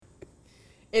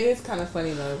It is kind of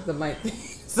funny though, the mic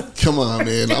thing. Come on,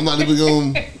 man. I'm not even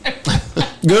going.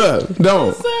 Good.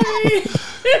 Don't. Sorry.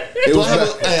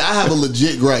 I have a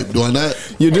legit gripe, do I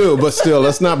not? You do, but still,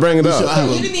 let's not bring it up.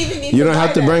 You didn't even need You don't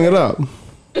have to bring it up.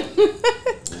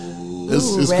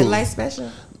 It's red cool. light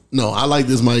special. No, I like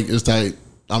this mic. It's tight.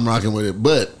 I'm rocking with it.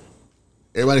 But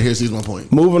everybody here sees my point.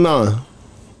 Moving on.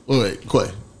 Wait, Quay.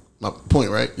 My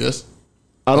point, right? Yes?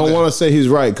 I don't Okay. want to say he's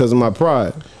right because of my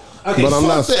pride. Okay, But I'm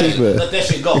not fuck that. stupid. Let that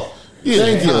shit go. Yeah,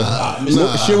 Thank you.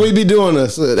 Nah. Should we be doing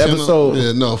this episode?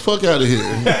 Yeah, no, fuck out of here.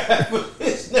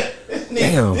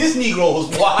 Damn. This Negro was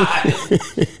wide.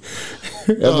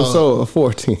 Episode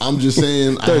 14. I'm just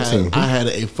saying 13. I had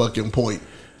a fucking point.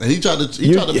 And he tried to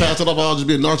pass it off all just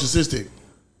being narcissistic.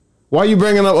 Why you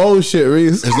bringing up old shit,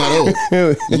 Reese? It's not old.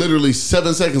 Literally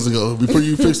 7 seconds ago, before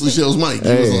you fixed Michelle's mic, he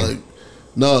was Hey. like,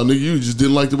 "No, nigga, you just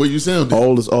didn't like the way you sounded."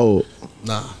 Old is old.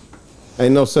 Nah.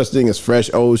 Ain't no such thing as fresh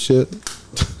old shit.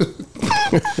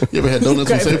 You ever had donuts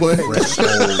from Safeway? Fresh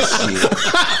old shit.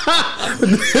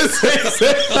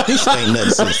 This ain't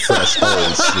nothing some fresh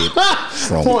old shit.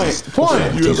 From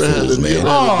Point. You ever had the man.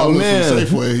 donuts man.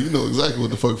 from Safeway? You know exactly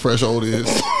what the fuck fresh old is.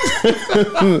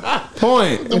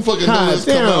 Point. Them fucking God donuts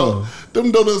damn. come out.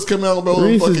 Them donuts come out, bro.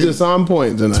 Reese is Fucking just on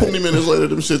point 20 tonight. minutes later,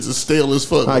 them shits is stale as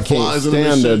fuck. I with can't flies in them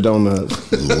and stand their shit.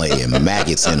 donuts. Laying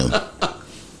maggots in them.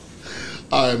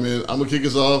 All right, man. I'm gonna kick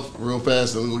us off real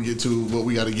fast, and we're gonna get to what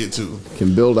we got to get to.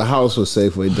 Can build a house with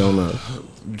Safeway donuts.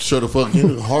 Sure the fuck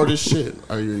you. Hard as shit.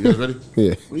 Are you guys ready?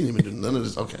 Yeah. We didn't even do none of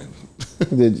this. Okay.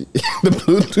 Did you? The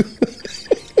Bluetooth.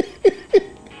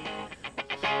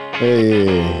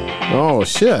 Hey. Oh,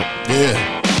 shit.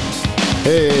 Yeah.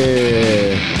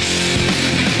 Hey.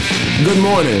 Good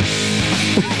morning.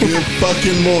 Good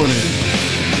fucking morning.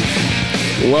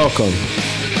 Welcome.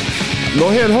 Go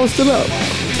ahead and host it up.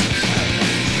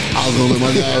 I was gonna let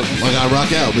my guy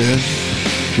rock out, man.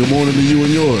 Good morning to you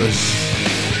and yours.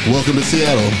 Welcome to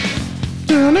Seattle.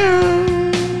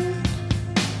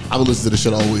 I would listen to this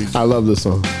shit all week. I love this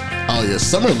song. Oh yeah,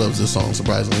 Summer loves this song.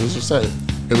 Surprisingly, let's just say it.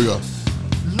 Here we go.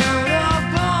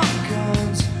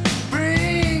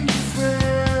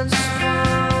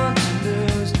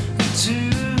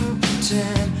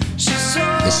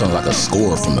 This sounds like a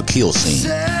score from a kill scene.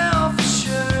 Song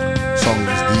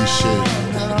is the shit.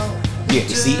 Yeah,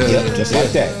 you see? Yep, just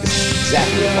like that. It's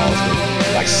exactly what Paul's doing.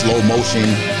 Like slow motion,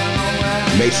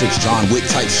 Matrix, John Wick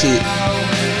type shit.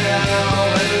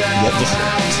 Yep, just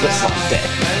like that.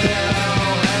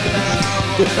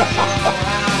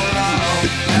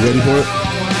 You ready for it?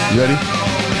 You ready?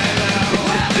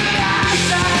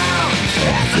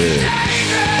 Good.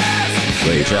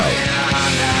 Rage out.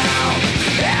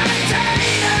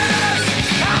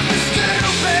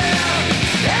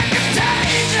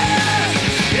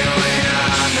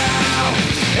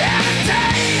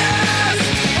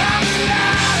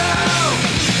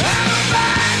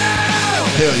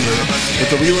 Hell yeah. With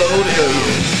the reload, hell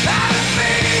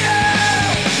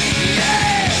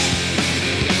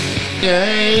yeah.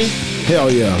 Yay. Hell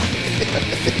yeah.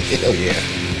 Hell yeah.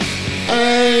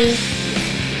 Hey.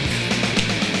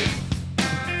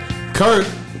 Kurt.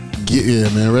 Yeah,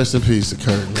 man. Rest in peace to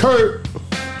Kurt. Man. Kurt.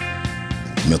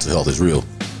 Mental health is real.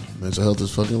 Mental health is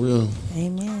fucking real.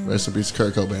 Amen. Rest in peace to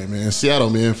Kurt Cobain, man.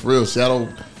 Seattle, man. For real. Seattle.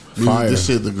 Fire. This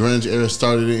shit, the grunge era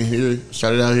started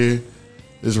out here.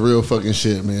 It's real fucking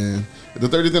shit, man. The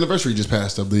 30th anniversary just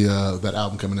passed of the that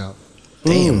album coming out.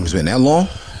 Damn, it's been that long?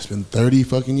 It's been 30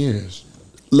 fucking years.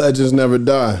 Legends never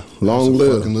die. Long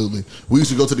live. Absolutely. We used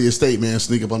to go to the estate, man,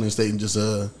 sneak up on the estate and just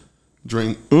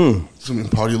drink,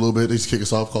 party a little bit. They just kick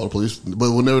us off, call the police.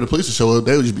 But whenever the police would show up,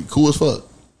 they would just be cool as fuck.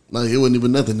 Like, it wasn't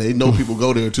even nothing. They know people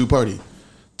go there to party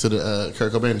to the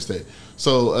Kurt Cobain estate.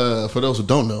 So, for those who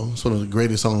don't know, it's one of the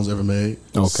greatest songs ever made.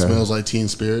 Okay. Smells Like Teen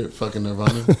Spirit, fucking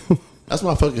Nirvana. That's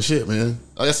my fucking shit, man.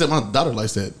 Like I said, my daughter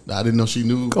likes that. I didn't know she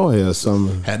knew. Go ahead,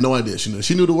 Summer. Had no idea.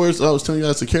 She knew the words. I was telling you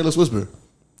guys to Careless Whisper.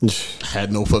 Had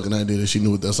no fucking idea that she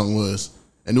knew what that song was.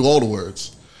 And knew all the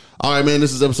words. All right, man.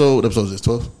 This is episode is this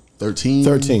 12? 13?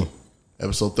 13.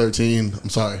 Episode 13. I'm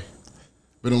sorry.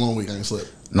 Been a long week. I ain't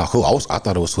slept. No, cool. I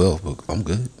thought it was 12, but I'm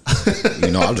good.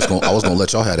 You know, I was gonna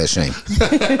let y'all have that shame.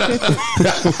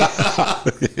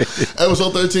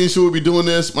 Episode 13. Should we be doing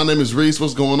this? My name is Reese.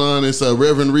 What's going on? It's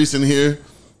Reverend Reese in here.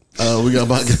 We got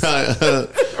my guy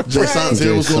Jay Sons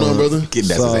here. What's going on, brother? Get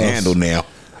that as a handle now.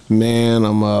 Man,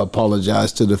 I'm going to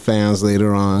apologize to the fans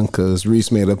later on because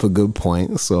Reese made up a good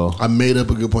point. So I made up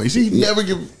a good point. You see, you never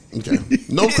give. Okay,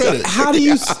 no credit. How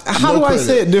do I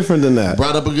say it different than that?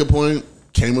 Brought up a good point.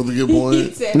 Came with a good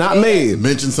point. Not made.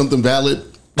 Mentioned something valid.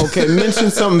 Okay,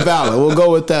 mention something valid. We'll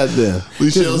go with that then.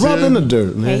 Michelle's Just rub here. in the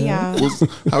dirt, man. Hey y'all.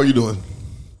 How are you doing?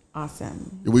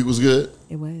 awesome. Your week was good?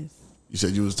 It was. You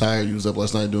said you was tired. You was up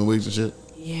last night doing wigs and shit?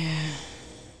 Yeah.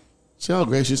 See how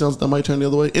great she sounds? That might turn the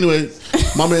other way. Anyway,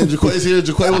 my man Jaquay's here.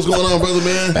 Jaquay, what's going on, brother,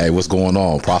 man? Hey, what's going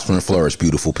on? Prosper and flourish,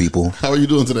 beautiful people. How are you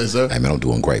doing today, sir? Hey, man, I'm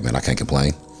doing great, man. I can't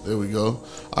complain. There we go.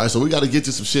 All right, so we got to get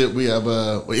to some shit. We have,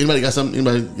 anybody got something?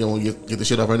 Anybody want to get the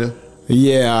shit off right now?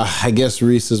 Yeah, I guess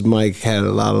Reese's mic had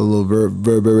a lot of little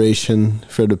reverberation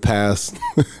for the past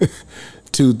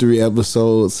 2-3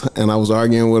 episodes, and I was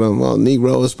arguing with him. Well,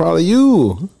 Negro, it's probably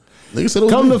you. Nigga said it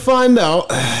was Come me. to find out,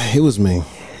 it was me.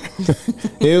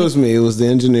 It was me. It was the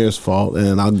engineer's fault,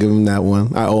 and I'll give him that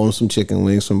one. I owe him some chicken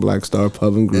wings from Black Star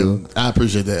Pub and Grill. And I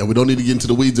appreciate that. And we don't need to get into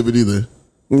the weeds of it either.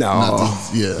 No,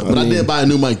 I did buy a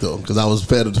new mic, though, because I was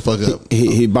fed up the fuck up.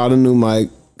 he bought a new mic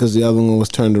because the other one was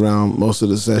turned around most of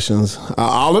the sessions.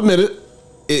 I'll admit it.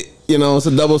 It's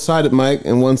a double-sided mic,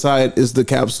 and one side is the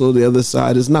capsule, the other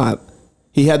side is not.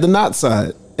 He had the not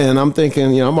side. And I'm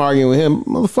thinking, I'm arguing with him,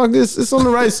 motherfucker, it's on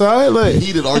the right side. Like,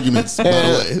 Heated arguments, by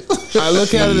the way. I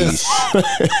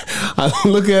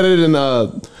look at it in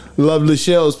Lovely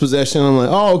Shell's possession. I'm like,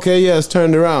 oh, okay, yeah, it's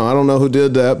turned around. I don't know who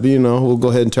did that, but we'll go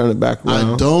ahead and turn it back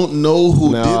around. I don't know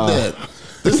who Nah. did that.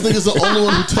 This nigga's the only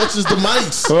one who touches the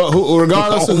mics. Well,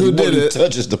 regardless of who did it,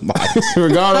 touches the mic.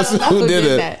 regardless of who Who did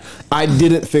did it, that? I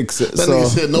didn't fix it. That So nigga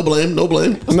said no blame, no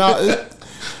blame.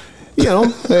 no,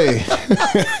 hey,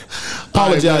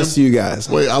 apologize to you guys.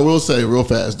 Wait, I will say real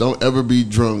fast, don't ever be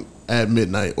drunk at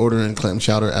midnight ordering clam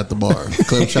chowder at the bar.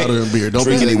 Clam chowder and beer. Don't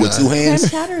Drinking be it that with guy. two Clam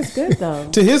hands. chowder is good though.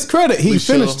 To his credit, he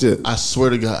Michelle, finished it. I swear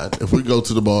to God, if we go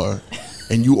to the bar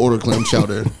and you order clam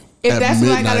chowder If at that's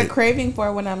midnight, what I got a craving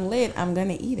for when I'm lit, I'm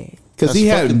gonna eat it. Because he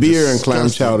That's had fucking beer and clam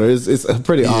disgusting. chowder. It's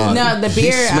pretty odd. No, the He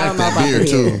beer I smacked don't know that about beer, the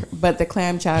beer, too. but the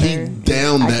clam chowder. he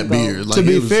downed I that can go. beer. Like, To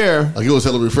be it was, fair- like it was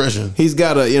hella refreshing. He's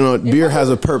got beer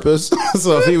has a purpose.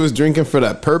 So if he was drinking for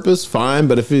that purpose, fine.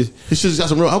 But if He should have got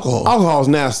some real alcohol. alcohol's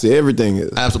nasty, everything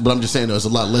is. Absolutely, but I'm just saying though, it's a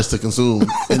lot less to consume,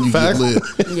 and you get Fact. lit.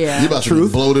 Yeah. You about to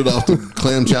get bloated off the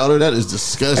clam chowder. That is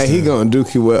disgusting. Hey, he gonna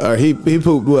duke you well, or he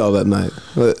pooped well that night.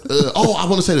 But I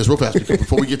want to say this real fast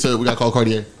before we get to we got to call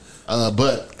Cartier.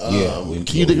 Can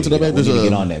you dig into that back? We need to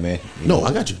get on that, man. No,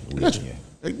 I got you. I got you. Yeah.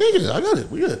 Hey, nigga, I got it.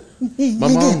 We good. My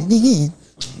mom.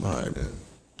 All right, man.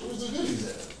 Where's the goodies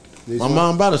at? My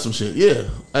mom bought us some shit. Yeah.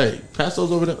 Hey, pass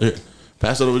those over there. Here,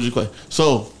 pass that over to Jaquay.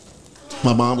 So,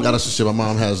 my mom got us some shit. My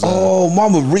mom has. Oh,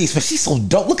 Mama Reese, man, she's so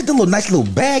dope. Look at the little nice little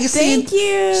bag. Thank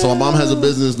you. So my mom has a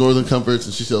business, Northern Comforts,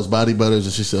 and she sells body butters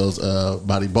and she sells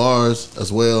body bars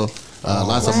as well.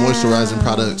 Lots of moisturizing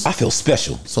products. I feel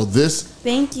special. So this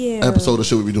Thank you. episode of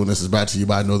Shit We Be Doing This is brought to you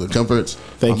by Northern Comforts.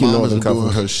 Thank My you, mom Northern has been doing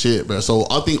Comforts. her shit, bro. So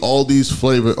I think all these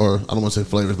flavors, or I don't want to say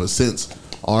flavors, but scents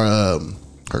are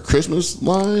her Christmas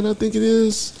line. I think it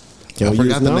is. Can I we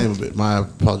forgot use the now? name of it. My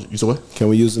apologies. You said what? can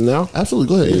we use it now?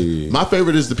 Absolutely, go ahead. Hey. My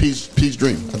favorite is the peach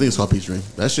dream. I think it's called peach dream.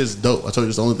 That shit's dope. I told you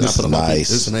it's the only thing This I put is on my feet.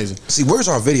 nice. It's amazing. See, where's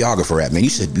our videographer at, man? You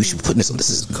should be putting this on.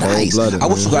 This is nice. Cold-blooded, I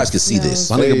wish you man. guys could see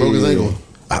this. My nigga broke his ankle.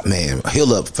 Man,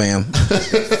 heal up, fam.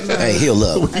 Hey, heal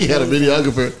up. He had a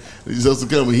videographer. He's supposed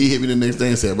to come, and he hit me the next day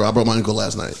and said, "Bro, I broke my ankle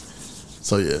last night."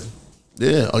 So yeah.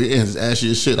 Oh yeah, and it's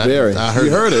ashy as shit. Very. I heard.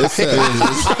 You heard it. It's sad.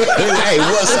 Hey,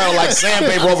 what sounded like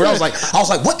sandpaper over? I was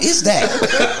like, what is that?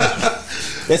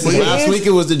 That's the Last hands. week it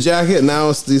was the jacket. Now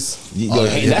it's this. Oh,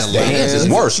 yeah, That's the hands. It's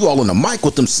worse. You all on the mic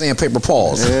with them sandpaper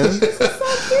paws. It's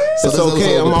this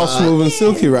okay. episode I'm all of the smooth and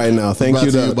silky right now. Thank Brought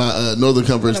you. to you though. by Northern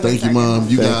Comforts. What a Thank you, website. Mom.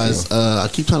 You Thank guys. I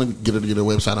keep trying to get her to get her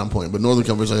website on point, but Northern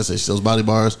Comforts, like I said, she sells body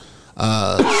bars.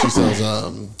 She sells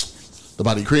the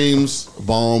body creams,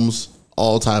 balms,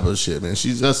 all type of shit, man.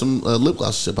 She's got some lip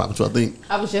gloss shit popping too. I think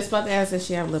I was just about to ask if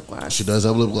she have lip gloss. she does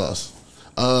have lip gloss.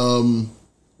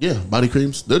 Yeah, body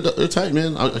creams. They're tight,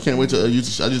 man. I can't wait to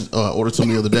use. I just ordered some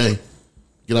the other day.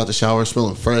 Get out the shower,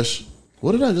 smelling fresh.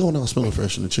 What did I go when I was smelling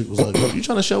fresh? And the chick was like, "You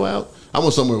trying to show out?" I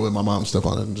went somewhere with my mom's stuff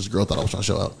on it, and this girl thought I was trying to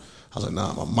show out. I was like,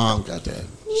 "Nah, my mom got that.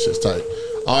 Shit's tight."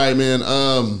 All right, man.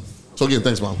 So again,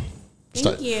 thanks, Mom. It's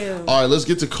Thank tight. you. All right, let's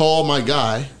get to call my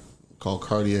guy. Call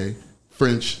Cartier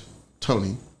French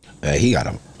Tony. He got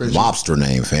a lobster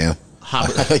name, fam. How-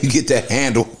 You get that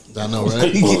handle. I know,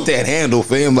 right? You get that handle,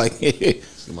 fam. Like,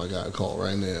 Let's give my guy a call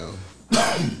right now.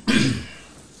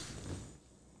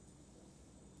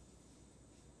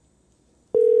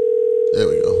 There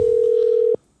we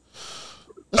go.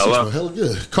 That's Hello? hella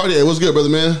good. Cartier, what's good, brother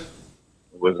man?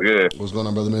 What's good? What's going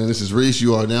on, brother man? This is Reese.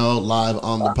 You are now live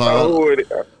on the I know pod.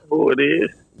 who it is.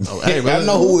 Oh, hey, I man.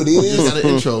 know who it is. You got an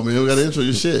intro, man. We got to intro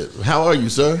your shit. How are you,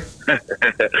 sir?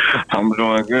 I'm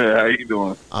doing good. How you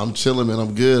doing? I'm chilling, man.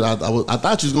 I'm good. I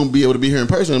thought you was going to be able to be here in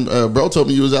person. Bro told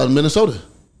me you was out in Minnesota.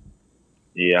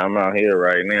 Yeah, I'm out here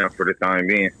right now for the time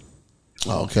being.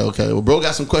 Okay. Well, bro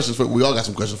got some questions for. We all got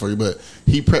some questions for you, but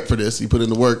he prepped for this. He put in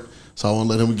the work, so I want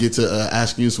to let him get to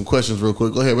asking you some questions real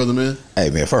quick. Go ahead, brother man. Hey,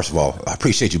 man, first of all, I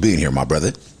appreciate you being here, my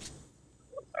brother.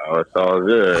 Oh, it's all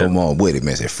good. Come on with it,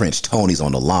 man. Say French Tony's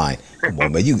on the line. Come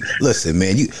on, man. You listen,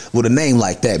 man. You with a name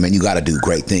like that, man. You got to do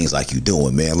great things like you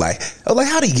doing, man. Like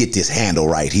how do you get this handle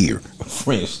right here,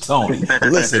 French Tony?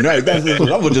 Listen, right? I'm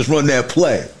gonna just run that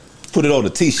play, put it on the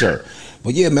T-shirt.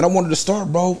 But yeah, man, I wanted to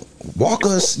start, bro. Walk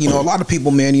us. You know, a lot of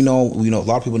people, man. You know, a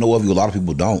lot of people know of you. A lot of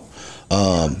people don't.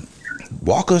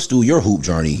 Walk us through your hoop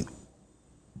journey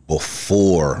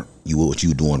before what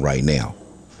you doing right now.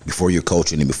 Before you're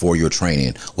coaching and before you're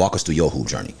training, walk us through your hoop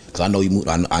journey. Because I know you moved.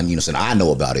 I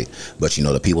know about it, but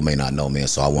the people may not know, man.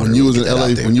 So I want to. When you was in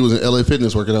LA, when you was in LA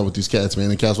Fitness working out with these cats, man,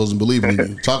 and cats wasn't believing in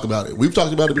you. Talk about it. We've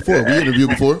talked about it before. We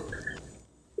interviewed before.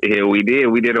 Yeah, we did.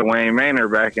 We did a Wayne Manor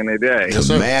back in the day.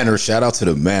 The Manor. Shout out to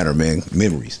the Manor, man.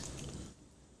 Memories.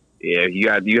 Yeah,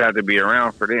 you have to be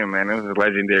around for them, man. It was a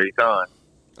legendary time.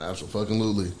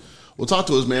 Absolutely. Well, talk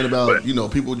to us, man, about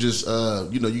people just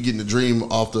you getting the dream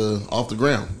off the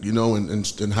ground,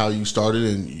 and how you started,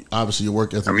 and obviously your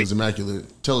work ethic is immaculate.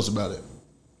 Tell us about it.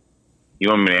 You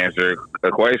want me to answer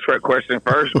a question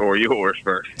first or yours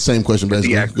first? Same question,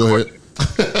 basically. Go ahead.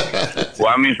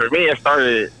 Well, I mean, for me, it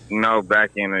started,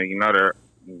 back in the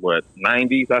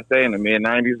 90s, I say, in the mid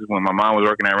 90s, when my mom was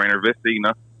working at Rainer Vista.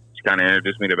 She kind of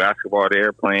introduced me to basketball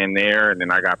there, playing there, and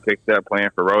then I got picked up playing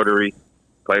for Rotary.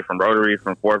 Played from Rotary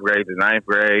from 4th grade to 9th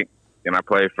grade. Then I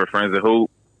played for Friends of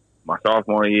Hoop my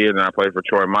sophomore year. Then I played for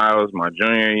Troy Miles my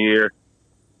junior year.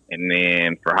 And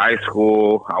then for high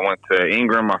school, I went to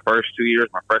Ingram my first 2 years,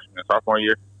 my freshman and sophomore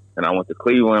year. And I went to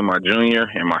Cleveland my junior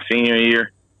and my senior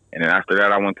year. And then after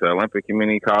that, I went to Olympic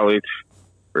Community College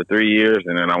for 3 years.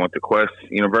 And then I went to Quest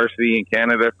University in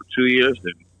Canada for 2 years.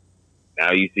 And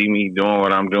now you see me doing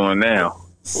what I'm doing now.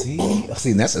 See,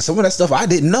 that's some of that stuff I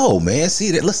didn't know, man. See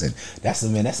that? Listen, that's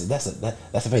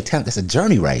a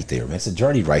journey right there, man. It's a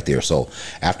journey right there. So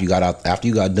after you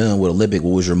got done with Olympic,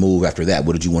 what was your move after that?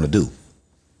 What did you want to do?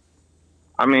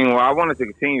 I mean, well, I wanted to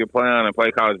continue to play on and play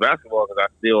college basketball because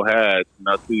I still had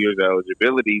 2 years of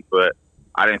eligibility, but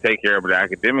I didn't take care of the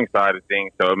academic side of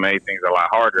things, so it made things a lot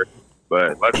harder.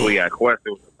 But luckily at Quest,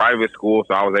 it was a private school,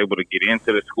 so I was able to get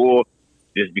into the school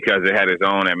just because it had its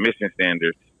own admission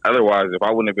standards. Otherwise, if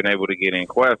I wouldn't have been able to get in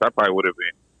Quest, I probably would have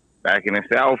been back in the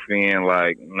South End,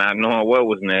 not knowing what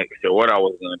was next or what I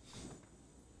was going to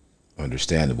do.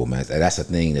 Understandable, man. That's the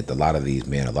thing that a lot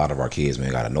of our kids,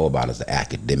 man, got to know about is the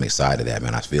academic side of that,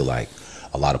 man. I feel like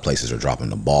a lot of places are dropping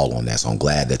the ball on that, so I'm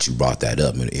glad that you brought that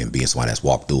up and being somebody that's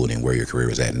walked through it and where your career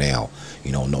is at now.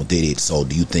 So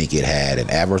do you think it had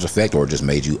an adverse effect or just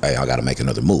made you, hey, I got to make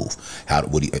another move?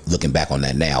 Looking back on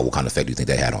that now, what kind of effect do you think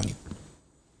that had on you?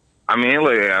 I mean,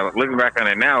 looking back on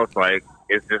it now, it's like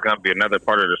it's just going to be another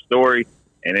part of the story.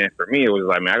 And then for me, it was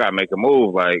like, man, I got to make a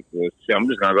move. I'm just going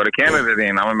to go to Canada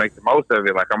then. I'm going to make the most of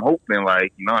it. I'm hooping,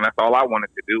 and that's all I wanted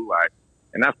to do.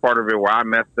 And that's part of it where I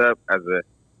messed up as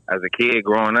a kid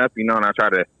growing up, and I try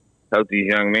to help these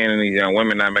young men and these young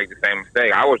women not make the same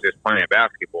mistake. I was just playing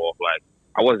basketball.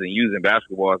 I wasn't using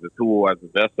basketball as a tool, as a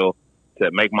vessel to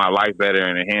make my life better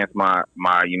and enhance my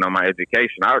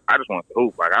education. I just wanted to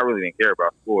hoop. I really didn't care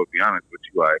about school, to be honest with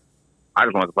you. I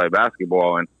just wanted to play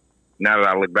basketball. And now that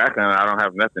I look back on it, I don't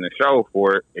have nothing to show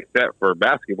for it except for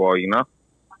basketball,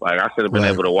 I should have been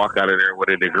able to walk out of there with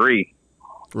a degree.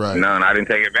 Right. And I didn't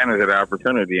take advantage of the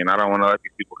opportunity, and I don't want to let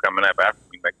these people coming up after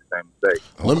me make the same mistake.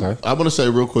 Okay. I want to say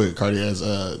real quick, Cardi, as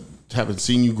having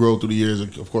seen you grow through the years,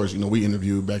 of course, we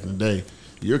interviewed back in the day.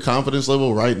 Your confidence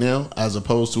level right now, as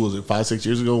opposed to, was it 5-6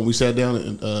 years ago when we sat down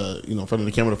and in front of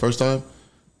the camera the first time,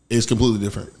 is completely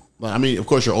different. Of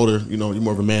course you're older, you're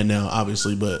more of a man now,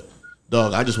 obviously, but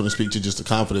dog, I just want to speak to just the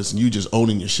confidence and you just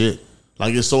owning your shit.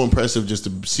 It's so impressive just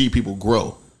to see people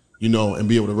grow, and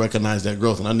be able to recognize that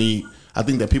growth. And I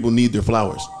think that people need their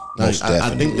flowers. I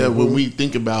think that when we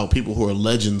think about people who are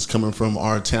legends coming from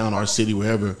our town, our city,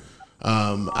 wherever,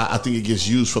 I think it gets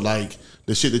used for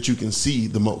the shit that you can see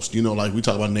the most. We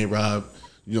talk about Nate Robb,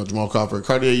 Jamal Crawford.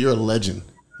 Cartier, you're a legend.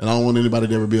 And I don't want anybody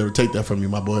to ever be able to take that from you,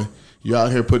 my boy. You're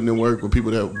out here putting in work with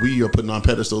people that we are putting on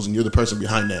pedestals, and you're the person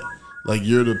behind that.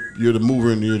 You're the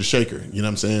mover and you're the shaker. You know what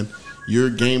I'm saying? You're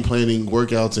game planning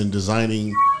workouts and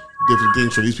designing different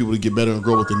things for these people to get better and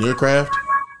grow within their craft.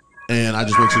 And I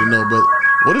just want you to know, brother,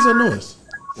 what is that noise?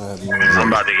 I'm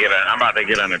about to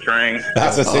get on the train.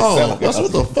 That's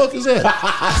what the fuck is that?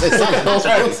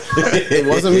 It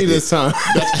wasn't me this time.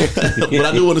 What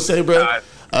I do want to say, bro,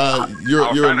 you're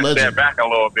a legend. Step back a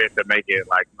little bit to make it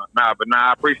I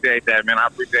appreciate that, man. I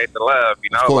appreciate the love.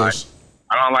 Of course.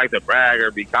 I don't like to brag or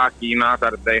be cocky. You know, I try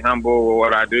to stay humble with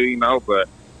what I do. You know, but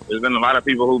there's been a lot of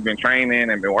people who've been training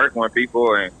and been working with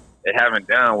people, and they haven't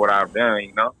done what I've done.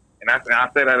 You know, and I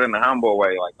say that in a humble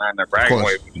way, like not in a bragging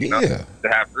way. But, you know, to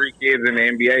have 3 kids in the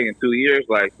NBA in 2 years,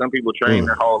 like some people train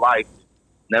their whole life,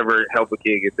 never help a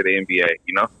kid get to the NBA.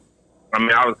 You know. I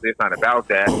mean, obviously, it's not about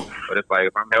that, but it's like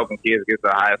if I'm helping kids get to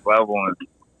the highest level, and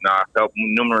I've helped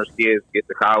numerous kids get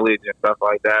to college and stuff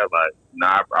like that. Like,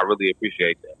 I really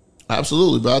appreciate that.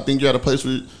 Absolutely, but I think you're at a place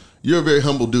where you're a very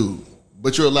humble dude,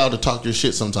 but you're allowed to talk your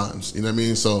shit sometimes. You know what I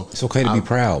mean? So it's okay to be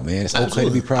proud, man. It's okay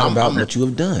to be proud about what you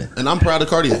have done. And I'm proud of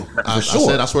Cartier. I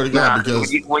swear to God,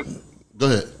 because go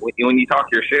ahead. When you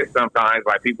talk your shit, sometimes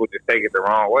like people just take it the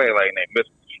wrong way, like and they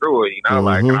misconstrue it. You know,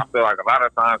 like and I feel like a lot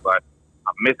of times, like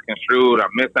I'm misconstrued,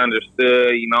 I'm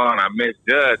misunderstood, you know, and I'm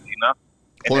misjudged, you know.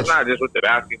 And it's not just with the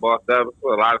basketball stuff; it's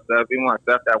with a lot of stuff, even like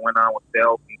stuff that went on with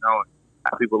self, you know, and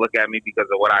how people look at me because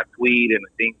of what I tweet and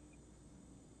the things.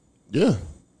 Yeah,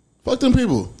 fuck them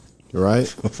people, right?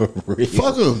 For real.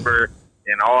 Fuck them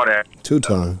and all that. 2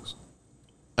 times.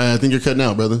 I think you're cutting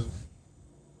out, brother.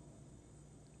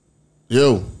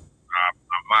 Yo.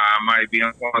 I might be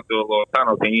going through a little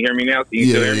tunnel. Can you hear me now? Can you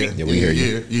still hear me? Yeah, we hear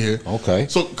you. You hear. Okay.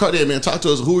 So, Cartier, man, talk to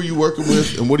us. Who are you working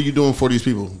with, and what are you doing for these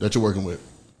people that you're working with?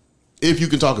 If you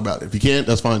can talk about it. If you can't,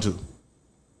 that's fine too.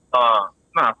 Nah.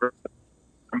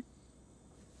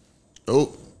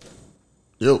 Oh.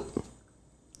 Yo.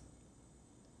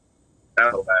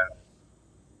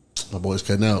 My boy's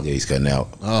cutting out. Yeah, he's cutting out.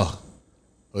 Oh,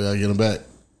 yeah, get him back.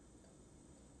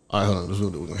 All right, hold on.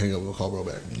 We're gonna hang up. We'll call bro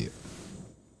back. Yeah.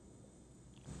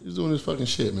 He's doing this fucking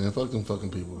shit, man. Fuck them fucking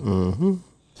people. Mm-hmm.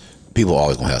 People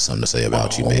always gonna have something to say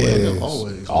about you, man.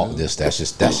 Always. That's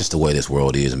just the way this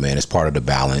world is, man. It's part of the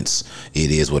balance. It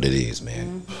is what it is,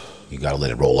 man. You gotta let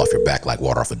it roll off your back like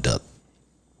water off a duck.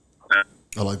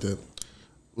 I like that.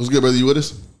 What's good, brother? You with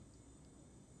us?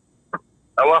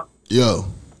 Hello? Yo.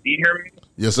 Do you hear me?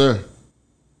 Yes, sir.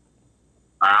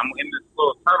 I'm in this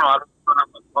little tunnel. I don't know how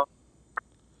much.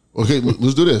 Okay,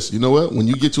 let's do this. You know what? When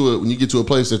you get to a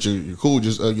place that you're cool,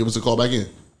 just give us a call back in,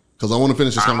 because I want to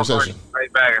finish this conversation. Right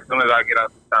back as soon as I get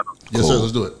out the tunnel. Yes, sir.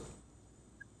 Let's do it.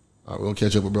 All right, we'll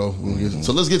catch up with bro.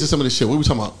 So let's get to some of this shit. What are we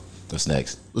talking about? What's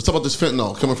next? Let's talk about this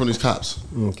fentanyl coming from these cops.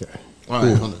 Okay. All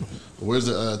right. Hold on. Where's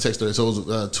the text there? So it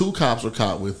was, 2 cops were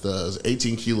caught with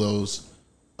 18 kilos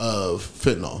of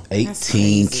fentanyl.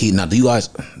 18 kilos. Now, do you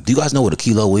guys know what a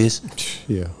kilo is?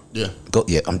 Yeah. Yeah. Go.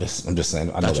 Yeah. I'm just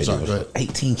saying. I know they do.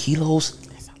 18 kilos.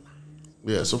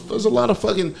 Yeah. So there's a lot of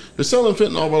fucking. They're selling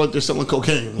fentanyl like they're selling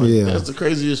cocaine. Like, yeah. That's the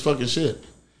craziest fucking shit.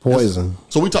 Poison.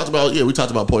 So we talked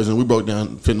about poison. We broke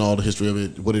down fentanyl, the history of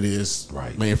it, what it is,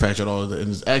 right? Manufactured, all of that, and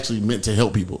it's actually meant to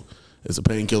help people. It's a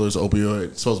painkiller, it's an opioid.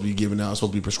 It's supposed to be given out. It's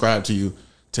supposed to be prescribed to you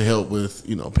to help with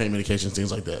pain medications,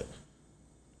 things like that.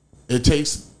 It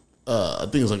takes, I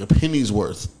think it's like a penny's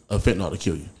worth of fentanyl to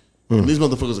kill you. And these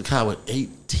motherfuckers are caught with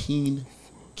 18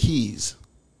 keys.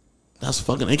 That's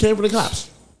fucking. It came from the cops.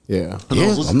 Yeah.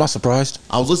 I'm not surprised.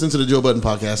 I was listening to the Joe Budden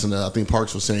podcast, and I think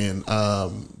Parks was saying,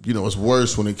 it's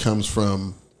worse when it comes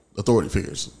from authority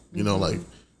figures. Like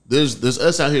there's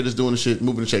us out here that's doing the shit,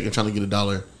 moving the shake and trying to get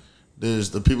 $1.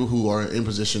 There's the people who are in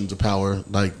positions of power,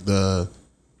 like the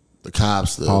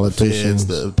cops, the politicians, feds,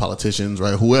 the politicians,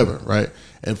 right? Whoever, right?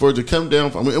 And for it to come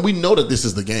down from, and we know that this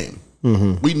is the game.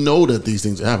 Mm-hmm. We know that these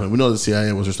things are happening. We know the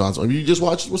CIA was responsible. I mean, you just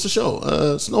watch, what's the show?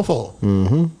 Snowfall.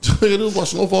 Mm-hmm. You watch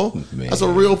Snowfall. Man. That's a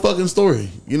real fucking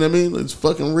story. You know what I mean? It's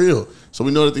fucking real. So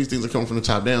we know that these things are coming from the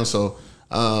top down. So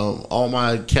all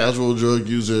my casual drug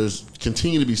users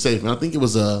continue to be safe. And I think it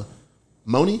was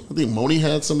Moni. I think Moni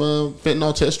had some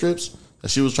fentanyl test strips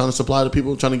that she was trying to supply to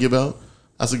people, trying to give out.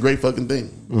 That's a great fucking thing.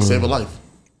 Mm-hmm. Save a life.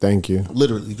 Thank you.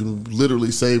 Literally. You can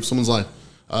literally save someone's life.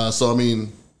 So, I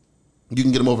mean, you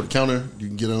can get them over the counter. You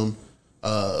can get them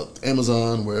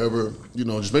Amazon, wherever.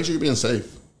 Just make sure you're being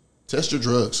safe. Test your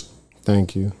drugs.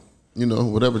 Thank you.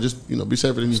 Whatever. Just, be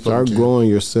safer than you start growing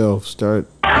yourself. Start.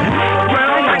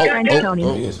 Here's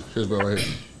bro right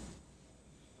here.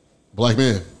 Black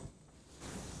man.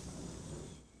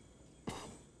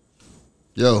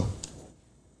 Yo.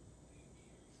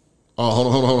 Oh,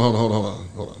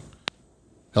 hold on.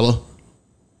 Hello?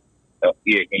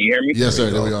 Yeah, can you hear me? Yes, sir.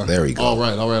 There we are. There we go. All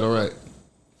right.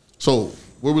 So,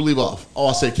 where we leave off? Oh,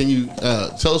 I said, can you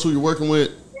tell us who you're working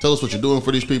with? Tell us what you're doing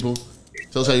for these people.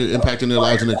 Tell us how you're impacting their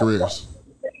lives and their careers.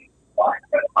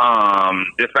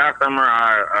 This past summer,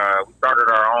 we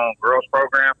started our own girls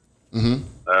program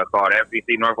called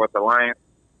FBC Northwest Alliance.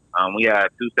 We had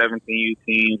 2 17U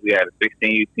teams. We had a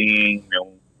 16U team.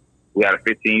 And we had a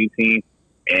 15U team.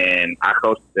 And I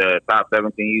coached the top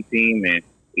 17U team. And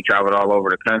We traveled all over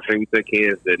the country. We took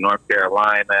kids to North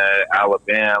Carolina,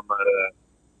 Alabama,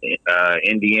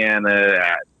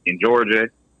 Indiana, and Georgia.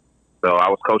 So I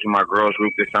was coaching my girls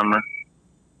group this summer.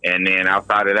 And then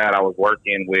outside of that, I was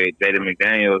working with Jaden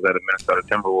McDaniels at the Minnesota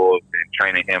Timberwolves and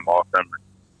training him all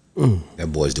summer.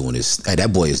 That boy's doing his. Hey,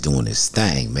 that boy is doing his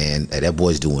thing, man. Hey, that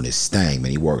boy's doing his thing,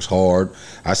 man. He works hard.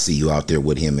 I see you out there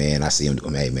with him, man. I see him.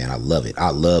 Hey, man, I love it.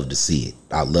 I love to see it.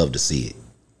 I love to see it.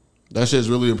 That shit's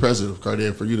really impressive,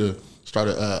 Cartier, for you to start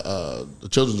a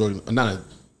children's organization, not a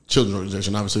children's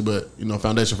organization, obviously, but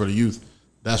foundation for the youth.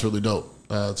 That's really dope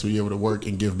to be able to work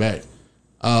and give back.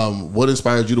 What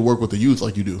inspired you to work with the youth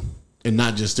like you do, and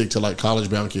not just stick to like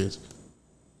college-bound kids?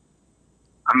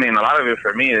 I mean, a lot of it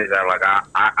for me is that like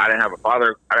I didn't have a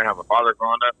father. I didn't have a father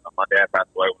growing up. My dad passed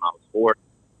away when I was 4,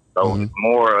 so it's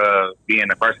more of being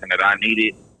the person that I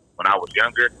needed when I was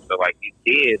younger. So like these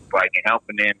kids, like and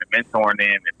helping them and mentoring them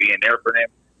and being there for them,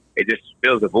 it just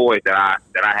fills the void that I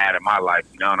had in my life,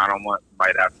 And I don't want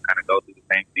somebody to have to kind of go through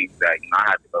the same things that I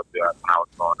had to go through when I was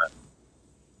growing up.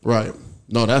 Right.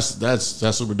 No,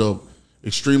 that's super dope.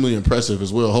 Extremely impressive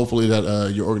as well. Hopefully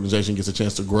that your organization gets a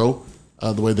chance to grow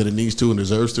the way that it needs to and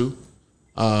deserves to.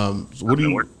 So what do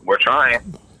you? We're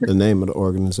trying. The name of the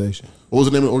organization. What was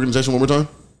the name of the organization one more time?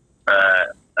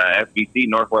 FBC,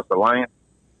 Northwest Alliance.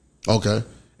 Okay,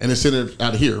 and it's centered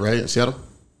out of here, right, in Seattle?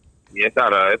 Yeah, it's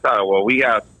out of. Well, we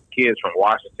have kids from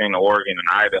Washington, Oregon, and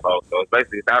Idaho, so it's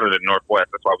basically out of the Northwest.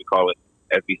 That's why we call it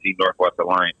FBC Northwest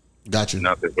Alliance. Got you.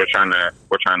 Because we're trying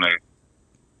to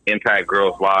impact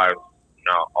girls' lives,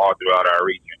 all throughout our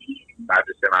region, not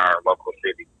just in our local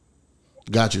city.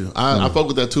 Got you. I fuck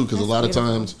with that too because a lot of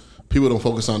times people don't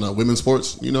focus on women's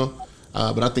sports,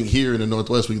 But I think here in the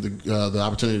Northwest, we the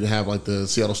opportunity to have like the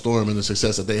Seattle Storm and the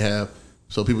success that they have,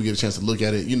 so people get a chance to look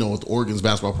at it. With Oregon's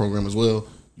basketball program as well,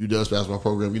 UW's basketball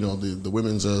program. The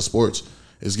women's sports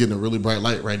is getting a really bright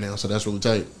light right now, so that's really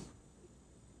tight.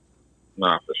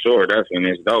 No, for sure. That's when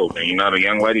it's dope. And, the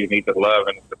young ladies need to love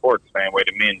and support the same way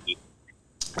the men do.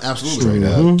 Absolutely.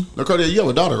 Now, Cartier, you have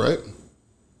a daughter, right?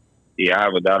 Yeah, I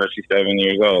have a daughter. She's 7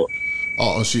 years old.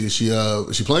 Oh, is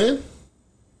she playing?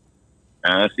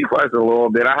 She plays a little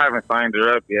bit. I haven't signed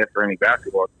her up yet for any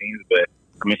basketball teams, but,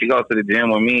 she goes to the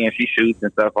gym with me, and she shoots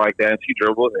and stuff like that, and she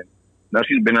dribbles. And,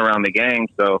 she's been around the game,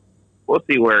 so we'll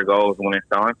see where it goes when it's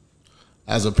time.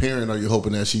 As a parent, are you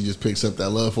hoping that she just picks up that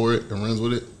love for it and runs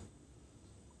with it?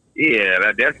 Yeah,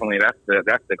 that's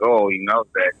the goal.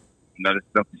 That it's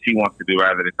something she wants to do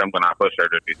rather than something I push her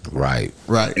to do. Right.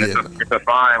 And it's a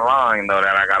fine line though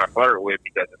that I got to flirt with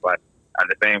because it's like at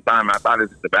the same time outside of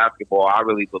just the basketball, I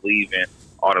really believe in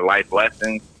all the life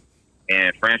lessons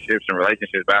and friendships and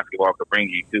relationships basketball could bring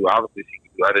you to. Obviously, she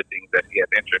can do other things that she has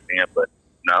interest in, but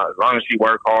as long as she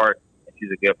works hard and she's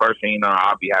a good person,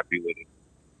 I'll be happy with it.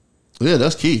 Yeah,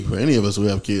 that's key for any of us who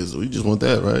have kids. We just want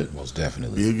that, right? Most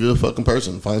definitely. Be a good fucking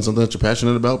person. Find something that you're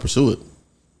passionate about. Pursue it.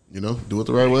 Do it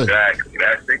the right way. Exactly.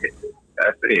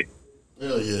 That's it.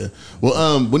 Hell yeah.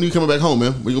 Well, when are you coming back home,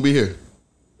 man? When you gonna be here?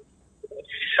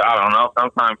 I don't know.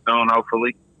 Sometime soon,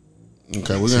 hopefully.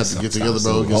 Okay, we're gonna have to get together,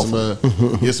 bro.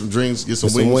 Get some drinks, get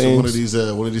some wings from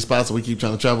one of these spots that we keep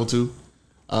trying to travel to.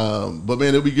 But man,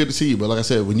 it'll be good to see you. But like I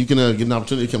said, when you can get an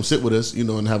opportunity to come sit with us,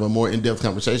 and have a more in-depth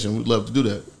conversation, we'd love to do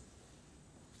that.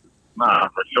 Nah,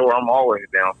 for sure. I'm always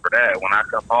down for that. When I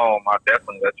come home, I'll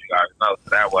definitely let you guys know. So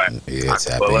that way I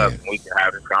can pull up and we can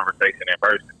have this conversation in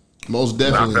person. Most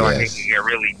definitely. I feel like it can get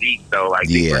really deep, though. Like,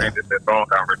 deeper than just a phone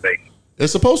conversation.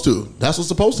 It's supposed to. That's what's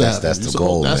supposed to happen. That's the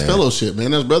goal, That's man. fellowship,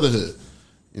 man. That's brotherhood. You know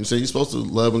what I'm saying? You're supposed to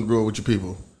love and grow with your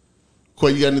people.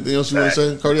 Quay, you got anything else you want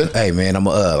to say, Cartier? Hey, man, I'm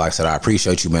like I said, I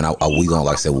appreciate you, man. We gonna,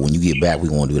 like I said, when you get back, we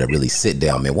gonna do that really sit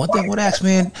down, man. One thing I would ask,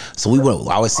 man. So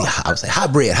I would say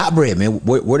hot bread, man.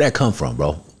 Where'd that come from,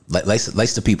 bro?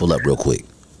 Lace the people up real quick.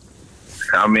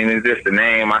 It's just the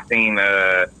name. I seen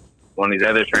one of these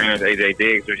other trainers, AJ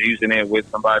Diggs, was using it with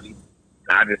somebody.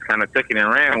 I just kind of took it and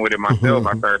ran with it myself.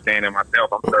 I started saying it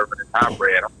myself. I'm serving this hot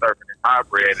bread.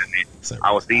 And then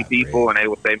I would see people and they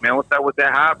would say, man, what's up with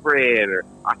that hot bread? Or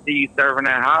I see you serving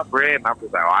that hot bread. And I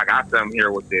was like, I got something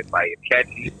here with this. Like, it's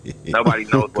catchy. Nobody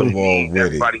knows what it means.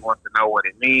 Everybody wants to know what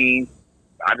it means.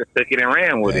 I just took it and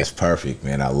ran with it. That's perfect,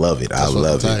 man. I love it. I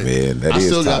love it, man. I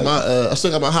still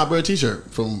got my hot bread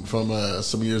T-shirt from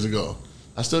some years ago.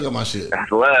 I still got my shit. That's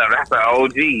love. That's an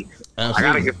OG. Absolutely. I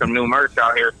gotta get some new merch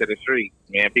out here to the street,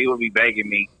 man. People be begging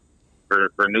me for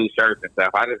new shirts and stuff.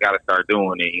 I just gotta start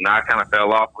doing it. I kind of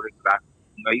fell off with it because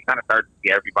you kind of start to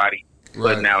see everybody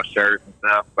putting out shirts and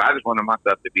stuff. But I just wanted my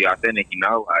stuff to be authentic,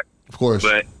 like. Of course.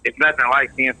 But it's nothing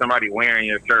like seeing somebody wearing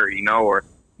your shirt, or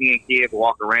seeing kids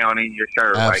walk around in your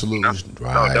shirt. Absolutely.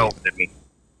 Like, so dope to me.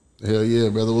 Hell yeah,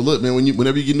 brother. Well, look, man.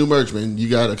 Whenever you get new merch, man, you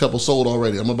got a couple sold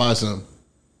already. I'm gonna buy some.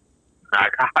 I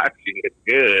got you. It's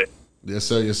good. Yes,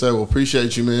 sir. Yes, sir. Well,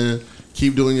 appreciate you, man.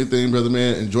 Keep doing your thing, brother,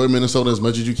 man. Enjoy Minnesota as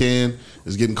much as you can.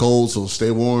 It's getting cold, so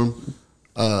stay warm.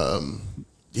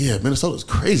 Yeah, Minnesota's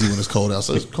crazy when it's cold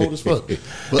outside. It's cold as fuck.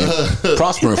 But,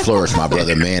 Prosper and flourish, my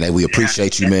brother, man. And we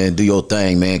appreciate you, man. Do your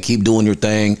thing, man. Keep doing your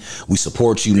thing. We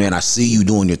support you, man. I see you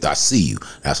doing your I see you.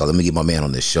 That's why let me get my man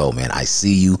on this show, man. I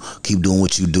see you. Keep doing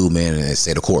what you do, man, and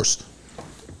stay the course.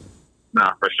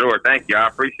 Nah, for sure. Thank you. I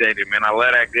appreciate it, man. I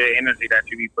love that good energy that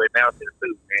you be putting out there,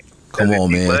 too, man. Come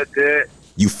on, if you man. look good.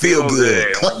 You feel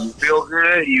good. When you feel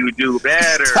good, you do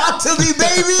better. Talk to me,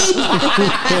 baby.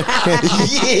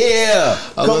 Yeah.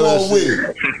 I Come love on that with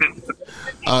shit. it.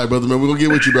 all right, brother, man. We're going to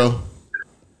get with you, bro. All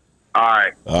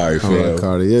right. All right, All right, fam.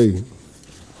 Cartier.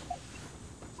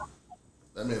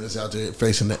 That man is out there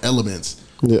facing the elements.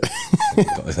 Yeah.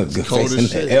 Cold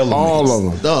as shit. All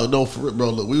of them. No, for real, bro.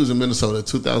 Look, we was in Minnesota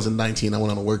 2019. I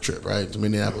went on a work trip, right, to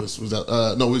Minneapolis. We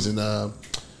was in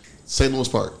St. Louis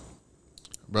Park.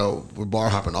 Bro, we're bar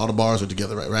hopping. All the bars are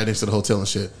together, right next to the hotel and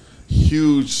shit.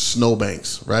 Huge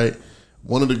snowbanks, right?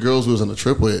 One of the girls we was on the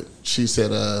trip with, she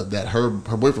said that her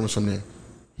boyfriend was from there.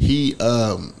 He,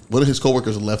 one of his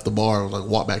coworkers left the bar and was like,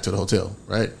 walk back to the hotel,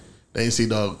 right? They didn't see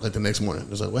dog like the next morning. It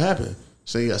was like, what happened?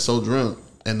 So he got so drunk,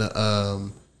 and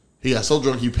he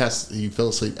fell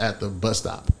asleep at the bus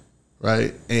stop,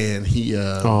 right? And he,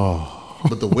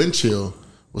 but the wind chill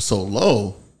was so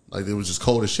low, like it was just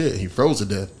cold as shit. He froze to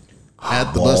death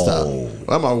at the bus stop.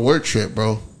 On our work trip,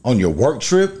 bro. On your work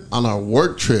trip? On our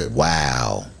work trip.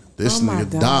 Wow. This Oh my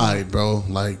nigga God. died, bro.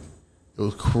 Like, it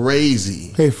was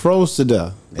crazy. He froze to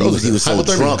death. He was so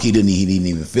Hypothermia. drunk he didn't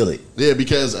even feel it. Yeah,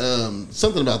 because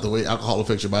something about the way alcohol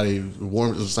affects your body,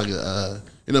 warm. It was like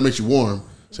it makes you warm,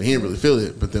 so he didn't really feel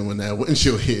it. But then when that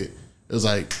windshield hit, it was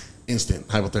like instant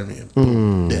hypothermia,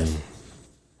 boom, death.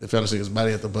 They found this nigga's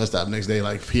body at the bus stop next day,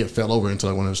 like he had fell over into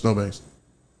like one of the snowbanks.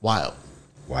 Wild.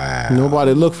 Wow.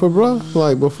 Nobody looked for bro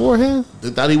like beforehand. They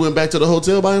thought he went back to the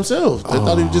hotel by himself. They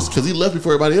thought he just because he left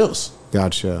before everybody else.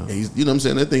 Gotcha. And he's, you know what I'm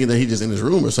saying? They're thinking that he just in his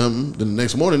room or something. Then the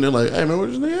next morning they're like, "Hey man,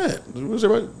 where's this nigga at? Where's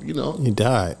everybody?" You know? He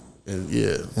died. And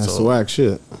yeah, That's whack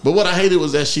shit. But what I hated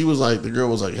was that she was like, the girl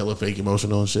was like hella fake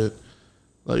emotional and shit.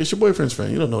 Like, it's your boyfriend's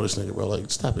friend. You don't know this nigga, bro.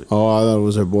 Like, stop it. Oh, I thought it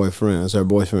was her boyfriend. It's her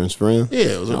boyfriend's friend.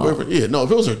 Yeah, it was her boyfriend. Yeah, no,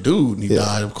 if it was her dude and he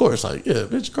died, of course, like, yeah,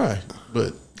 bitch, cry.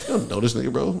 But you don't know this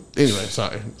nigga, bro. Anyway,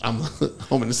 sorry. I'm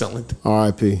hoping to sound like that.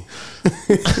 R.I.P.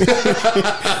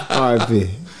 R.I.P.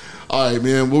 All right,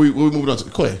 man. What we moving on to?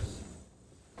 Quay.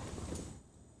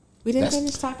 We didn't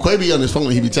finish talking. Quay be on his phone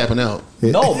and he be tapping out.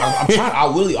 No, I'm trying. I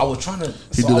was trying to.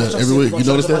 He do that every week. You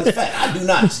notice that? I do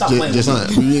not. Stop playing. Just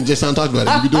not. We just not talking about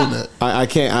it. You be doing that. I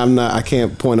can't. I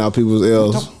can't point out people's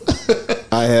L's.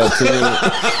 I had too many.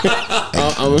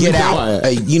 I'm Get out. quiet.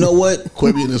 Hey, you know what?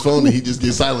 Quay be in his phone and he just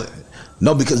gets silent.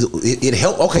 No, it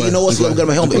helps. Okay, you know what's going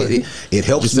to help me? It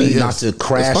helps Just say me yes. not to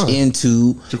crash That's fine.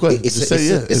 into. Jaquay, just say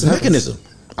yes. It's It a happens. mechanism.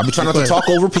 I be trying not to Jaquay. talk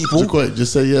over people. Jaquay,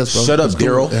 just say yes, bro. Shut up, It's cool.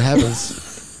 Daryl. It happens.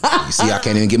 You see, I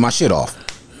can't even get my shit off.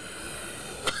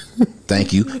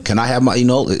 Thank you. Can I have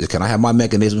my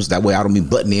mechanisms? That way I don't be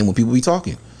butting in when people be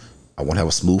talking. I want to have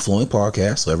a smooth flowing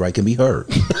podcast so everybody can be heard.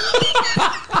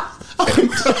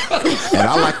 And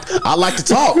I like to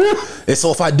talk. And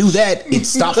so if I do that, it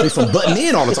stops me from butting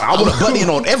in all the time. I want to butt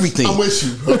in on everything. I'm with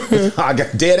you, bro. I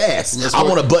got dead ass. Let's I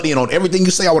work. want to butt in on everything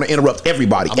you say. I want to interrupt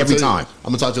everybody every time.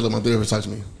 I'm gonna talk to you like my therapist talks to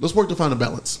me. Let's work to find a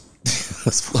balance.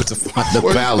 Let's work to find the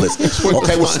balance. work to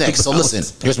Okay, what's find next? the So balance.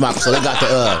 listen, here's my. So they got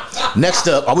the next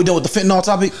up. Are we done with the fentanyl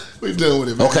topic? We done with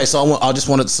it, man. Okay, so I just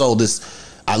wanted to so this.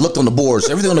 I looked on the boards.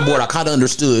 Everything on the board I kind of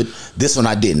understood. This one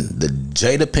I didn't. The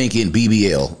Jada Pinkett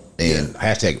BBL and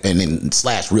hashtag and then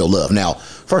 / real love. Now,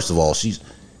 first of all, she's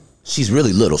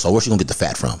really little. So where's she gonna get the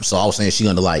fat from? So I was saying she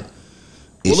gonna like.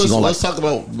 Is Well, she gonna let's talk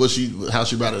about how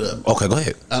she brought it up. Okay, go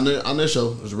ahead. On their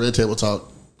show, there's a Red Table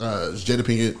Talk. It's Jada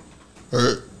Pinkett,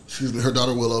 her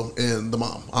daughter Willow, and the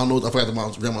mom. I don't know. I forgot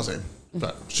the grandma's name.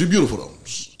 But she's beautiful though.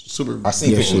 Super. I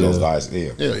seen Yeah, pictures of she those is. guys.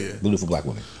 Yeah, Yeah. beautiful black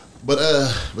women. But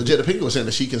Jada Pinkett was saying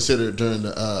that she considered during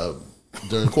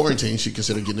quarantine she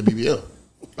considered getting a BBL.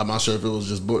 I'm not sure if it was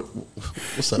just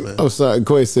what's up, man? I'm sorry.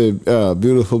 Quay said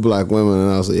beautiful black women,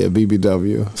 and I was like, yeah,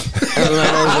 BBW. And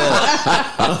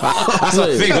That's what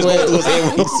fingers going through his head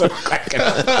when he started cracking.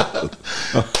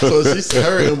 So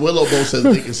her and Willow both said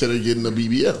they considered getting a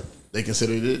BBL. They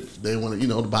considered it. They wanted,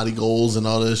 the body goals and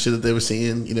all the shit that they were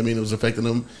seeing. You know what I mean? It was affecting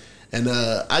them. And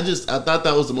I thought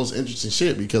that was the most interesting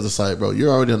shit because it's like, bro, you're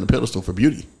already on the pedestal for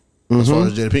beauty as far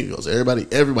as Jada Pinkett goes.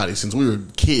 Everybody since we were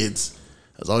kids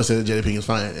has always said that Jada Pinkett is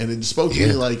fine, and it just spoke to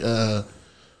me like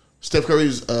Steph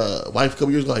Curry's wife a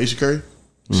couple years ago, Aisha Curry.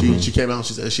 She came out and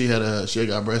she said she had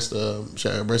got breast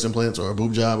implants or a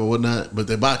boob job or whatnot, but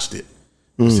they botched it.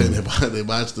 Saying they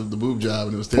botched the boob job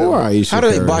and it was terrible. Poor Aisha How do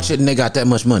they Curry. botch it and they got that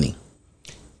much money?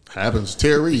 Happens.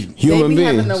 Terry Reid. Human they be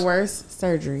beings. having the worst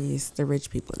surgeries. The rich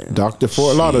people do. Dr.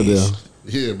 Fort Lauderdale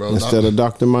Yeah, bro. instead of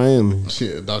Dr. Miami.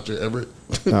 Yeah, Dr. Everett.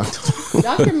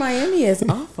 Dr. Miami is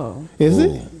awful. Is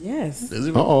it? Yes. Is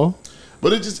it? Uh-oh.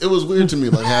 But it was weird to me,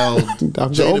 like how Dr.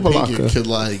 Jada Obalaka. Pinkett could,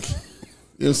 like, you know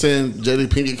what I'm saying? Jada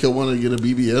Pinkett could want to get a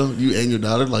BBL. You and your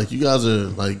daughter, like, you guys are,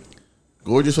 like,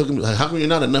 gorgeous fucking. Like, how come you're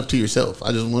not enough to yourself?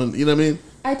 I just want, you know what I mean?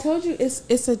 I told you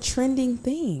it's a trending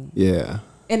thing. Yeah.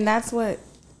 And that's what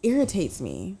irritates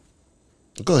me.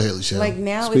 Go ahead, Lachelle. Like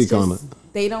now Speak it's on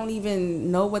just they don't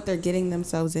even know what they're getting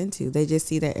themselves into. They just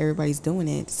see that everybody's doing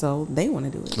it, so they want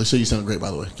to do it. Lachelle, you sound great, by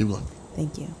the way. Keep going.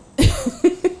 Thank you.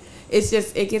 It's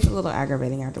just it gets a little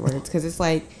aggravating afterwards because it's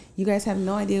like you guys have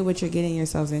no idea what you're getting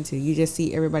yourselves into. You just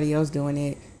see everybody else doing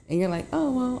it, and you're like,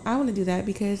 oh well, I want to do that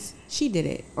because she did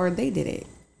it or they did it.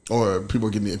 Or people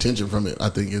are getting the attention from it, I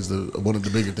think, is one of the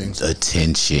bigger things.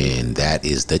 Attention. That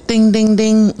is the ding, ding,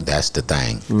 ding. That's the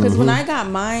thing. Because when I got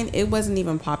mine, it wasn't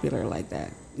even popular like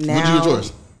that. Now, When did you get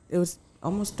yours? It was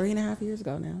almost 3.5 years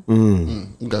ago now.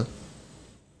 Okay.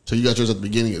 So you got yours at the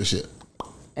beginning of the shit.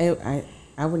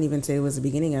 I wouldn't even say it was the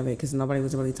beginning of it because nobody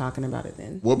was really talking about it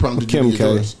then. What prompted Kim you to get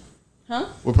K. yours? Huh?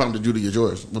 What prompted you to get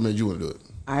yours? What made you want to do it?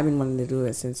 I've been wanting to do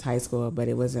it since high school, but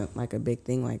it wasn't like a big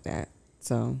thing like that.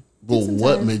 So, Well, took some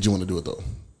what time. made you want to do it, though?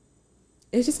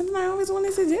 It's just something I always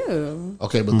wanted to do.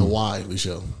 Okay, but the why,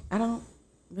 Lachelle? I don't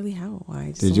really have a why. I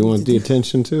just Did you wanted want to the do it.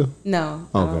 attention too? No,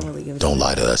 I don't Okay. really give a Don't shit.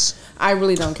 lie to us. I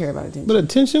really don't care about attention. But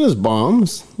attention is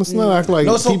bombs. Let's not act like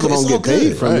No, it's all people good. don't It's all get paid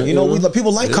good. from it. You know,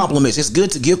 people like compliments. It's good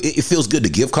to give. It feels good to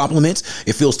give compliments.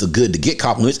 It feels good to get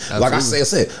compliments. Like I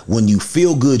said, when you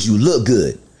feel good, you look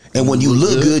good. And when you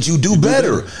look good, you do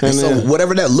better. And And so then-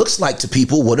 whatever that looks like to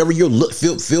people, whatever your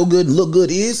feel good and look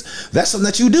good is, that's something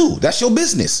that you do. That's your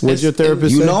business. What'd your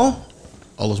therapist You say? know?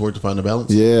 All this work to find the balance?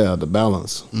 Yeah, the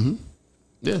balance.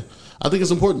 Yeah, I think it's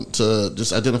important to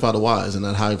just identify the whys and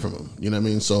not hide from them. You know what I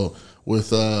mean? So with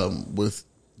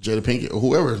Jada Pinkett or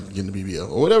whoever getting the BBL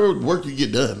or whatever work you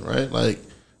get done, right? Like,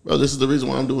 bro, this is the reason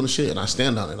why I'm doing the shit, and I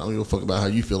stand on it. I don't give a fuck about how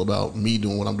you feel about me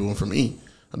doing what I'm doing for me.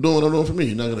 I'm doing what I'm doing for me.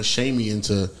 You're not gonna shame me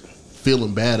into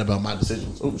feeling bad about my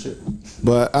decisions. Oh shit!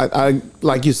 But I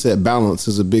like you said, balance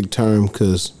is a big term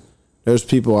because there's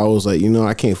people I was like,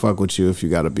 I can't fuck with you if you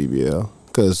got a BBL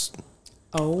because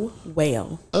Oh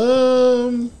well.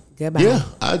 Goodbye. Yeah,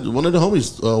 one of the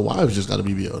homies' wives just got a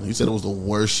BBL, and he said it was the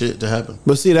worst shit to happen.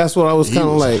 But see, that's what I was He kind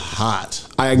of was like. hot.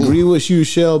 I agree with you,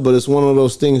 Shell, but it's one of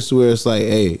those things to where it's like,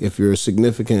 hey, if you're a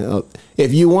significant,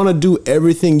 if you want to do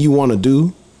everything you want to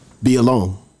do, be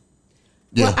alone.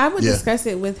 Well, I would yeah. discuss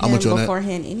it with I'm him with you on that.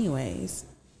 beforehand, anyways.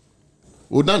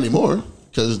 Well, not anymore.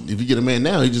 Because if you get a man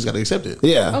now, you just got to accept it.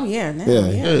 Yeah. Oh yeah, now, Yeah.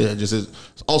 yeah. Yeah. Just as,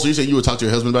 also, you said you would talk to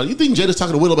your husband about it. You think Jada's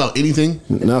talking to Will about anything?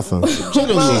 Nothing. She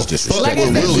don't She's fuck Like I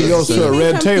with said, Will. She goes she's to a been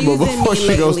red table confusing before me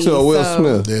she goes to a lately, Will so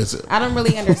Smith. That's it. I don't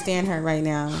really understand her right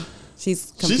now.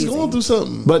 She's confusing. She's going through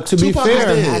something. But to be Tupac fair-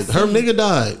 is dead. her nigga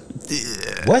died.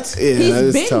 What? Yeah, He's that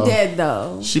is been tough. dead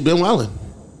though. She been wilding.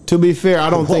 To be fair, I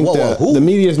don't Whoa, think whoa, whoa, that who? the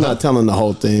media's not telling the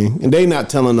whole thing, and they not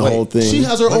telling the whole thing. She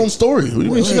has her own story. What do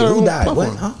you mean? She wait, got her who own died? What?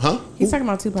 platform. Huh? Huh? He's talking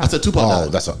about Tupac. I said Tupac Oh,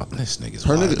 died. that's this nigga's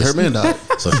Her wild. nigga, her man died.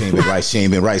 So she ain't been right. She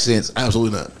ain't been right since.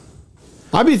 Absolutely not.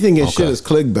 I be thinking shit Okay. is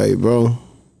clickbait, bro.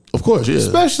 Of course, yeah.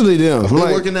 Especially them. they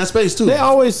Like, work in that space too. they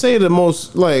always say the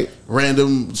most like.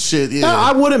 Random shit. Yeah.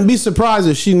 I wouldn't be surprised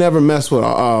if she never messed with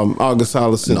August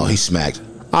Allison. No, he smacked.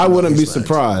 I wouldn't be He's like-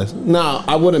 surprised. Now,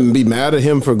 I wouldn't be mad at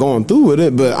him for going through with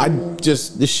it, but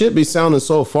this shit be sounding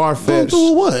so far Going fetched.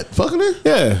 through what? Fucking her?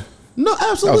 Yeah. No, That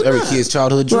was absolutely every not. kid's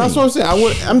childhood So dream. that's what I'm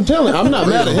saying. I'm telling you, I'm not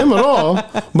mad at him at all.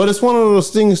 But it's one of those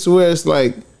things to where it's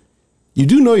like, you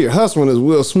do know your husband is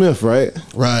Will Smith, right?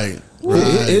 Right.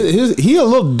 Right. He a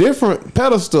little different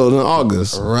pedestal than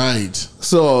August. Right.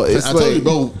 So it's I like, told you,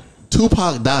 bro,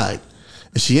 Tupac died.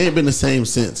 And she ain't been the same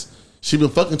since. She been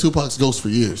fucking Tupac's ghost for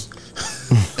years.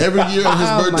 Every year on his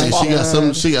Oh birthday,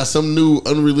 my she got some new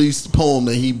unreleased poem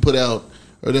that he put out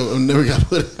or that never got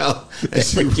put out. And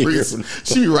she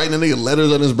be writing a nigga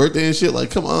letters on his birthday and shit.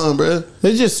 Like, come on, bruh.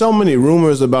 there's just so many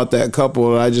rumors about that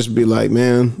couple that I just be like,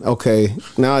 man, okay,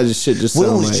 now I just shit just Will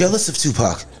sound was like jealous of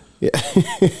Tupac.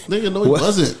 Nigga, no, he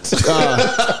wasn't.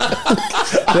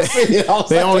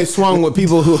 they only swung with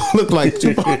people who look like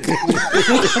Tupac.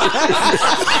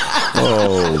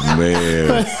 Oh man.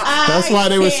 That's why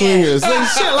they were swingers. Like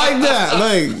shit like that.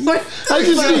 Like I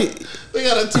just be They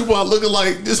got a Tupac looking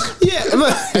like this. Yeah,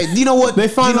 look, Hey, you know what? they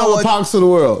find you know all the what? pox of the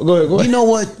world. Go ahead. You know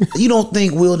what? You don't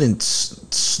think Will done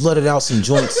slutted out some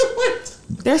joints?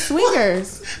 They're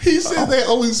swingers. He said they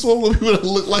only swallow people that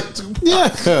look like Tupac.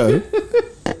 Yeah.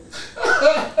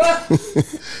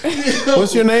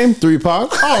 What's your name? 3 Pac.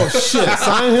 Oh shit!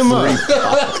 Sign him up.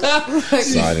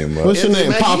 Sign him up. What's your Anthony name?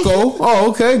 Mackie? Paco. Oh,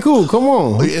 okay, cool. Come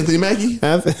Oh, on. you Anthony Mackie?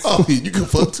 Anthony- Oh, you can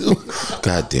fuck too.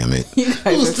 God damn it. You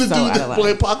guys Who's are the so dude out that of line.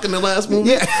 played Pac in the last movie?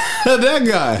 Yeah, that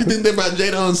guy. You think they brought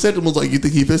Jada on set and was like, you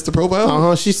think he fits the profile? Uh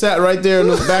huh. She sat right there in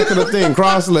the back of the thing,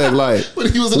 cross-legged, like.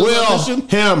 But he was in the Will, audition.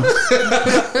 him.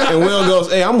 And Will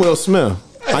goes, "Hey, I'm Will Smith.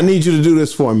 I need you to do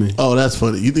this for me." Oh, that's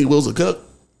funny. You think Will's a cuck?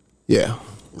 Yeah,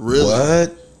 Really?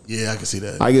 What? Yeah, I can see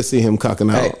that. I can see him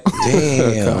cucking Hey, out.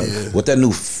 damn. Yeah. With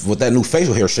that new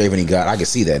facial hair shaving he got, I can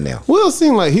see that now. Will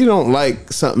seem like he don't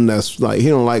like something that's like he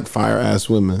don't like fire ass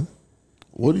women.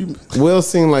 What do you? Will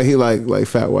seem like he like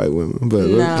fat white women, but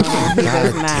No, he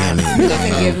does not. He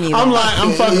doesn't give me I'm that.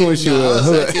 I'm fucking with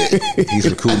you. He's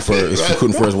recruiting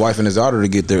for his wife and his daughter to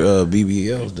get their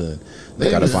BBLs done. They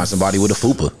got to find somebody with a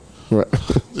fupa. Right.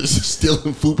 Just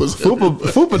stealing fupas.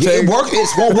 Fupa Yeah, take. it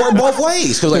won't work both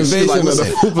ways. Because like, she's like, Invasion of the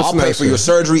listen, fupa I'll pay for snatcher. your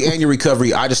surgery and your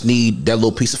recovery. I just need that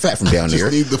little piece of fat from down Just there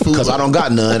need the fupa. because I don't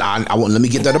got none. I want let me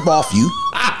get that up off you,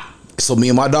 so me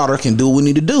and my daughter can do what we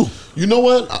need to do. You know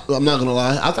what? I'm not gonna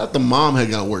lie. I thought the mom had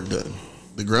got work done.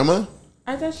 The grandma?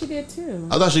 I thought she did too.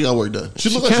 I thought she got work done. She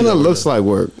looked like kind of got work looks done. like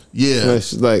work. Yeah. Like,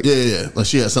 she's like yeah. Like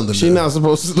she had something. she done. not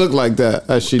supposed to look like that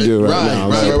as she do right, Right, now.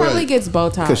 right. She probably gets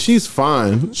Botox. Cause she's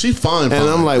fine. She fine. And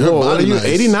I'm like, Her whoa, what are body you? nice.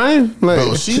 89? Like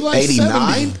Bro, she like 89?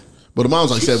 70. But the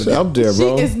mom's like 70. up there, She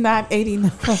bro. is not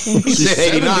 89. She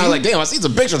said 89. Like, damn, I see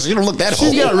some pictures. She don't look that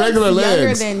old. She's got regular Younger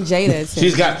legs. than Jada.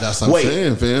 She's got. That's what I'm wait,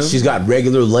 saying, fam. she's got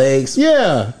regular legs.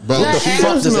 Yeah. Bro, What the she,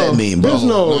 fuck does that mean, bro? There's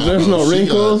no Nah, she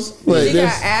wrinkles. got- Like She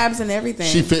there's got abs and everything.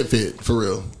 she fit for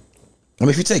real. I mean,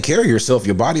 if you take care of yourself,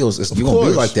 your body is you're gonna be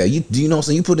course. like that. You do you know what I'm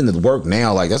saying? You put in the work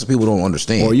now, like that's what people don't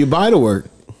understand. or you buy the work.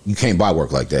 You can't buy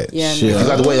work like that. Yeah, Shit. no. Because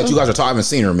like the way that you guys are talking, I haven't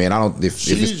seen her, man. I don't. If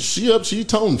She it's, she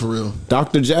toned for real.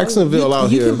 Dr. Jacksonville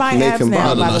out you here can buy making abs now,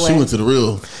 I bodies. don't by know. the She way. went to the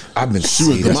real. I've been She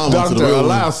went seeing the that. mom went to the Dr. real.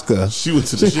 Alaska. She went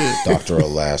to the shit. Dr.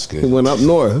 Alaska. He went up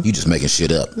north. You just making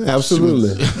shit up. Absolutely.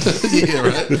 Yeah,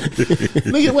 right.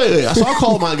 Nigga, wait. So I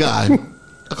called my guy.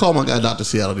 Dr.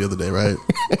 Seattle the other day, right?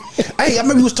 Hey, I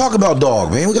remember you was talking about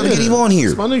dog, man. We gotta get him on here.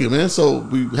 It's my nigga, man. So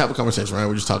we have a conversation, right?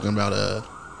 We're just talking about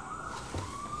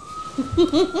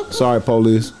Sorry,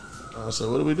 police.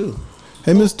 so what do we do?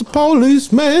 Hey, Mr.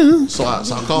 Policeman. So I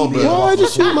called bro. Why'd you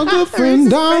shoot my good friend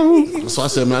down? So I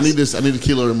said, man, I need a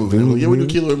kilo removal. He's like, yeah, we do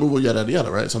kilo removal, yada yada,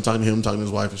 right? So I'm talking to him, talking to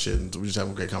his wife and shit, and we just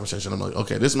having a great conversation. I'm like,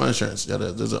 okay, this is my insurance.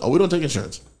 Yada. We don't take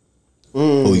insurance.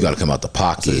 Oh, you gotta come out the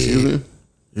pocket. Excuse me.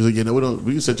 He's like, yeah, no, we don't.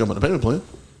 We can set you up on the payment plan.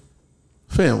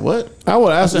 Fam, what? I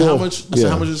would I ask said, how well, much? I yeah.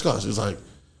 said, how much does this cost? He's like,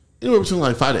 anywhere between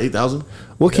like $5,000 to $8,000.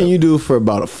 What can you do for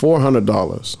about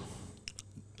 $400?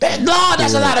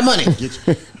 That's a lot of money.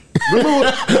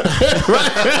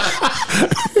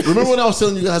 Remember when I was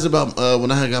telling you guys about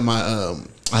when I had got my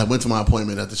I went to my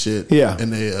appointment at the shit. Yeah.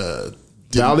 And they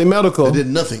Valley Medical. They did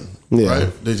nothing. Yeah.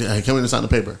 Right. They just, I came in and signed the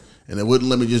paper, and they wouldn't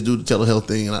let me just do the telehealth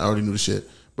thing, and I already knew the shit.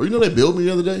 But you know they billed me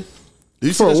the other day. Did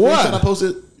you see For that what? screenshot I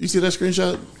posted? You see that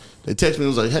screenshot? They texted me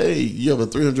and was like, "Hey, you have a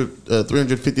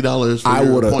 $350 for I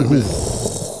your would've- appointment."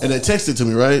 And they texted to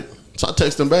me, right? So I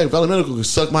texted them back. Valley Medical can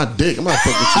suck my dick. I'm not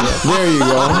fucking with you. There you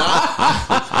go.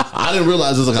 I didn't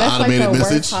realize it was like an That's like automated the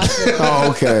worst message. hospital.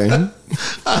 Oh, okay.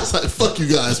 I was like, "Fuck you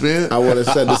guys, man." I would have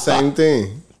said the same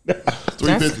thing. That's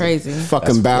 $350 crazy.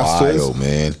 Fucking bastards. Wild,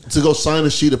 man. to go sign a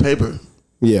sheet of paper.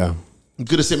 Yeah. You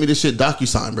could have sent me this shit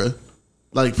DocuSign, bro.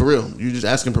 Like for real, you just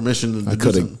asking permission to do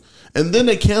coulda. something. And then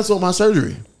they canceled my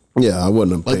surgery Yeah, I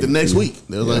wouldn't have like paid the next for week.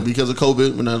 They were like, because of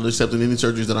COVID, we're not accepting any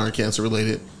surgeries that aren't cancer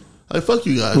related. Like fuck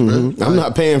you guys, bro. I'm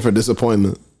not paying for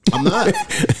disappointment. I'm not.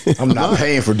 I'm not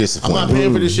paying for I'm disappointment. not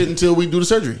paying for this shit until we do the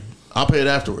surgery. I'll pay it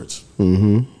afterwards.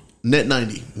 Mm-hmm. Net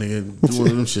 90, nigga. Do one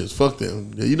of them shits. Fuck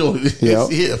them. Yeah, you know what it is. Yep.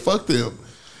 Yeah, fuck them.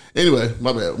 Anyway,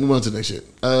 my bad. Move on to the next shit.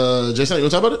 Jason, you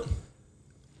want to talk about it?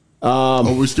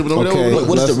 Oh, we're skipping over Okay. there.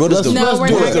 What is the Let's No, we're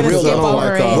do not it. gonna Because I skip don't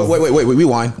over like, it. Wait,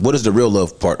 rewind. What is the real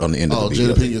love part on the end Oh, of the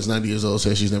Jada video? Pinkett is 90 years old.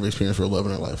 Says she's never experienced real love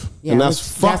in her life. Yeah, And that's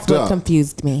which- fucked what up.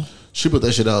 confused me. She put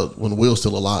that shit out when Will's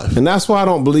still alive. And that's why I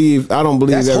don't believe That's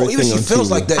everything whole, even on she feels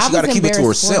TV. like that. I She got to was keep it to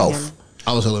embarrassed for herself. him.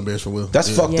 I was hella embarrassed for Will. That's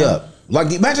Yeah. fucked Yeah. up.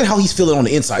 Like, imagine how he's feeling on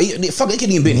the inside. Fuck, it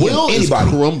couldn't even been Will him. is Anybody.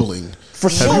 crumbling. For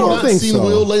Have sure. you I not think seen so.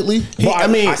 Will lately?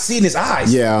 I see in his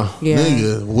eyes. Yeah. Yeah.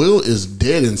 Nigga, Will is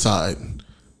dead inside.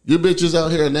 Your bitch is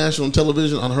out here on national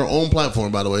television on her own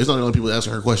platform, by the way. It's not the only people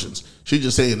asking her questions. She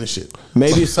just saying this shit.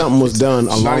 Maybe something was done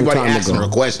a long Anybody time asking ago.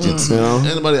 her questions. You know?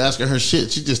 Anybody asking her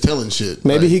shit, she just telling shit.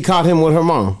 Maybe Like, he caught him with her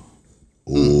mom.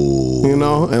 Ooh. You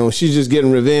know, and she's just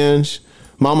getting revenge.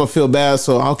 Mama feel bad,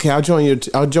 so okay, I'll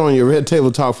join your Red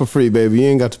Table Talk for free, baby. You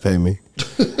ain't got to pay me.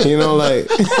 You know, like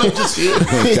just here.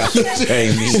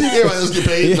 Everybody else get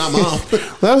paid, not mom.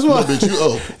 that's what. No, bitch, you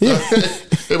owe.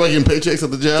 Everybody getting paychecks at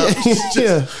the job.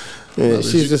 Yeah. Yeah,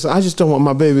 she's just. I just don't want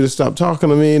my baby to stop talking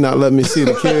to me, not let me see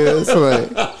the kids.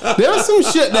 Like, there's some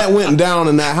shit that went down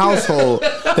in that household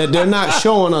that they're not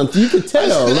showing on. You could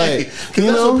tell, like, Cause you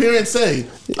that's know, what parents say.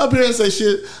 My parents say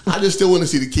shit. I just still want to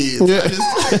see the kids. Yeah.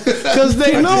 Because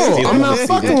they know I'm not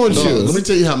fucking with Let you. me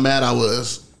tell you how mad I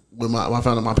was when I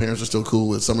found out my parents were still cool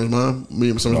with Summer's mom. Me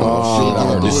and Summer's mom. I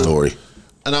heard this story.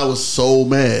 And I was so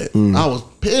mad. I was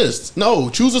pissed. No,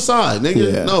 choose a side,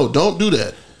 nigga. Yeah. No, don't do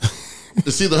that.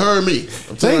 It's either her or me.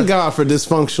 Thank God for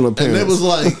dysfunctional parents. And it was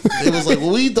like,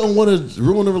 well, we don't want to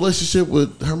ruin the relationship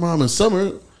with her mom and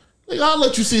Summer. Like, I'll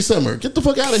let you see Summer. Get the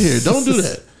fuck out of here. Don't do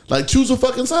that. Like, choose a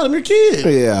fucking side of your kid.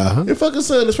 Yeah. Your fucking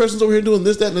son, this person's over here doing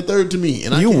this, that, and the third to me.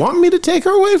 And I You can't- want me to take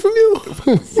her away from you?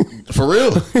 For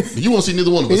real? You won't see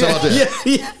neither one of us. How about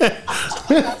that?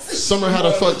 Yeah. Summer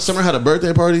had a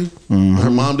birthday party. Her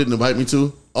mom didn't invite me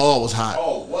to. Oh, it was hot.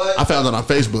 Oh, what? I found it on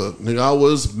Facebook. Nigga, I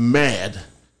was mad.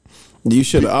 You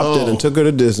should have upped it and took her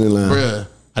to Disneyland. Bruh.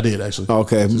 I did, actually.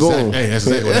 Okay, boom. Hey, that's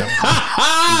exactly what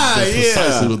happened. That's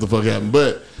precisely what the fuck happened.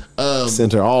 But,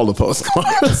 Sent her all the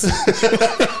postcards.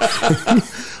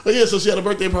 but yeah, so she had a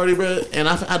birthday party, bruh. And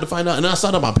I had to find out. And I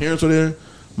saw that my parents were there.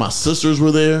 My sisters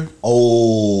were there.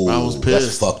 Oh, I was that's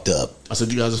pissed. fucked up. I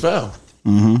said, you guys is foul.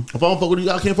 If I don't fuck with you,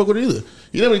 I can't fuck with you either.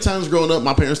 You know how many times growing up,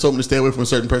 my parents told me to stay away from a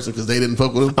certain person because they didn't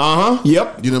fuck with them?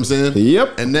 Yep. You know what I'm saying?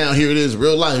 Yep. And now here it is,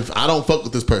 real life. I don't fuck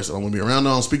with this person. I'm gonna be around.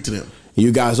 I don't speak to them.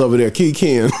 You guys over there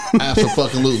kikiing.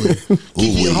 Absolutely.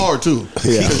 Kikiing hard too.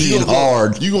 Yeah. Because you Kikiing gonna go-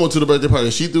 hard. You going to the birthday party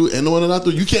that she threw and the one that I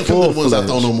threw. You can't come to the ones I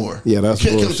throw no more. Yeah, that's you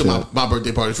can't come to bullshit. my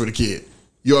birthday parties for the kid.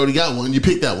 You already got one. You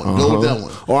picked that one. Go with that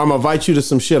one. Or I'm going to invite you to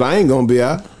some shit I ain't going to be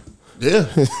at. Yeah.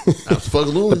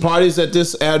 Absolutely. The party's at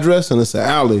this address and it's an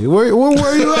alley. Where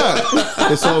you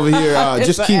at? It's over here.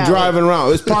 Just an keep alley. driving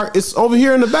around. It's over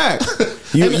here in the back.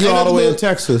 You Ain't all the way in nothing but-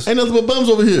 Texas. Ain't nothing but bums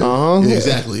over here. Yeah,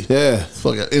 exactly. Yeah.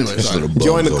 Fuck it. Anyway, sorry.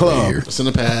 Join the club. It's in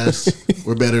the past.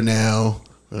 We're better now.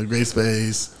 We're in a great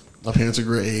space. My parents are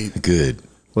great. Good.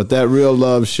 With that real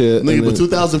love shit. Nigga, and but then-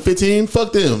 2015,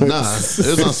 fuck them. Nah,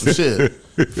 there's on some shit.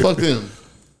 Fuck them.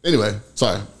 Anyway,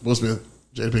 sorry. Will Smith,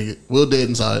 Jada Pinkett, Will dead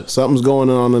inside. Something's going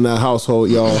on in that household,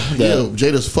 y'all. Yo,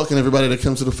 Jada's fucking everybody that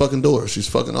comes to the fucking door. She's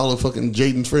fucking all of fucking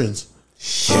Jaden's friends.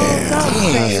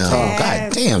 Damn.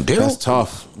 God damn, That's Daryl.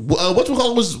 tough. What you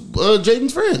call was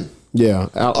Jaden's friend? Yeah.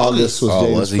 August was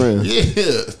Oh, was Jaden's he? friend.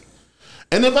 Yeah.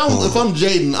 And if I'm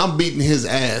Jaden, I'm beating his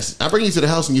ass. I bring you to the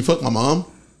house and you fuck my mom.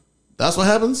 That's what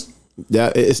happens.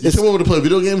 Yeah, it's You come over to play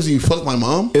video games and you fuck my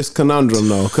mom. it's conundrum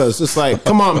though, because it's like,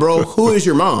 come on, bro, who is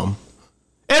your mom?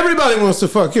 Everybody wants to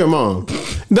fuck your mom.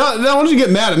 Don't you get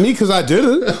mad at me because I did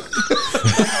it?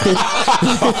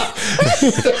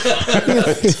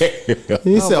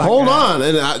 He said, "Hold on,"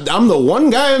 and I'm the one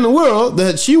guy in the world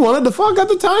that she wanted to fuck at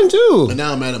the time too. And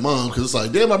now I'm mad at mom because it's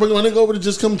like, damn, I bring my nigga over to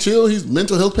just come chill. He's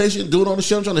mental health patient, doing all the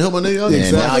shit. I'm trying to help my nigga out. And now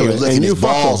Exactly. you're licking And you his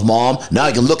fuck balls, him. mom. Now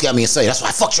you can look at me and say, that's why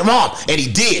I fucked your mom. And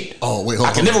he did. Oh, wait, hold I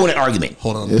on. can never win an argument.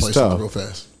 Hold on, I'm gonna It's play tough. something real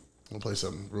fast. I'm gonna play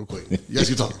something real quick. You guys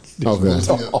keep talking.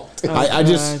 Okay. I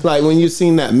just like when you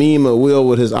seen that meme of Will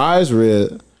with his eyes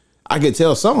red, I could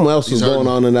tell something else was He's going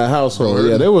hurting. on in that household.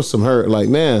 Hurting. Yeah, there was some hurt. Like,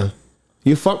 man,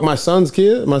 you fuck my son's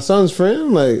kid, my son's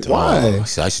friend. Like, why? Oh,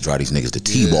 see, I should drive these niggas to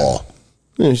T-ball.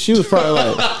 And she was probably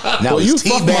like, Now well, he's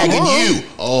you fucked my teabagging mom. you.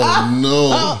 Oh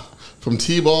no. From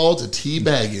T-ball to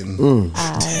T-bagging. The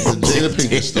Jada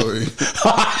Pinkett story.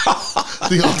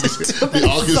 the August So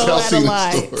out of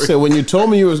line. Alsina story. So when you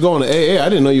told me you was going to AA, I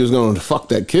didn't know you was going to fuck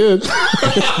that kid.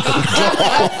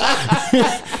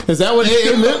 Is that what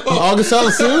AA meant? August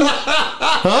Alsina?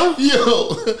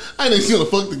 Yo, I think he's gonna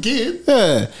fuck the kid.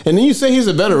 Yeah. And then you say he's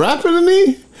a better rapper than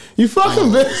me? You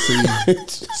fucking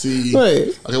bitch. See.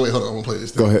 Wait. Okay, wait, hold on. I'm gonna play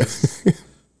this. Go ahead.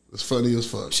 It's funny as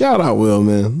fuck. Shout out Will,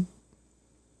 man.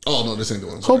 Oh no, this ain't the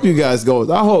one. Hope you guys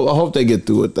go. I hope they get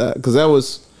through with that, because that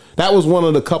was one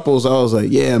of the couples I was like,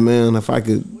 yeah, man, if I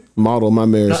could model my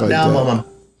marriage like that.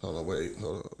 Hold on, wait.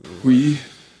 Hold on. We.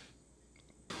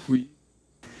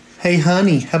 Hey,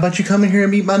 honey, how about you come in here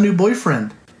and meet my new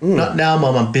boyfriend? Not now,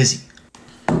 Mom, I'm busy.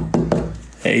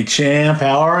 Hey, Champ,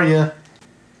 how are you?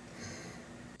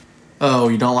 Oh,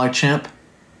 you don't like Champ?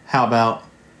 How about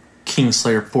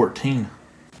Kingslayer 14?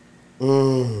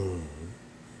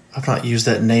 I've not used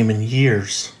that name in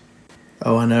years.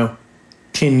 Oh, I know.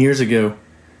 10 years ago,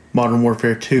 Modern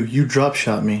Warfare 2, you drop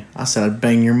shot me. I said I'd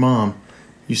bang your mom.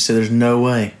 You said there's no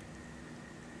way.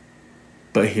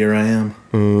 But here I am.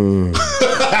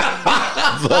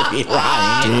 But here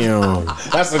I am. Damn.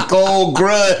 That's a cold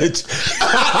grudge.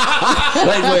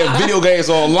 Like playing video games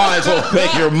online, so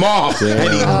bang your mom,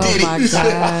 and he Oh did my it.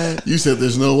 god. You said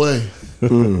there's no way.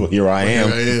 Well, here I Here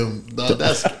am. I am. Dog,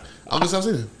 that's. I'm just not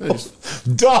saying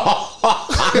it. Dog.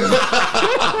 I'm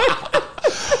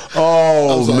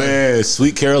Oh sorry. man,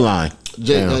 Sweet Caroline.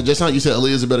 Just now you said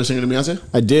Aaliyah's a better singer than Beyonce.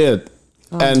 I did.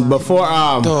 And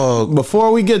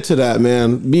before we get to that,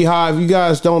 man, Beehive, you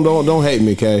guys don't hate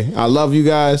me, okay? I love you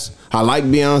guys. I like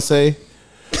Beyonce.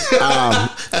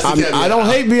 I don't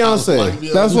hate Beyonce. I like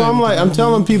Beyonce. That's what I'm like. I'm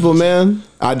telling people, man,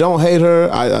 I don't hate her.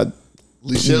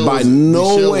 Lichelle By was, no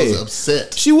Lichelle way. was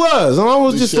upset. She was, and I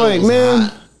was just Lichelle like, was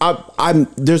man, hot. I'm.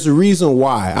 There's a reason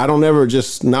why I don't ever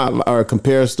just not or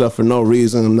compare stuff for no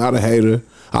reason. I'm not a hater.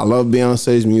 I love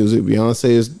Beyonce's music. Beyonce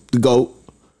is the GOAT.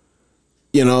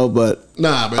 You know, but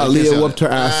Nah, bro, you can't say Aaliyah whooped her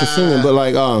ass to that. singing. But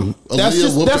like, that's Aaliyah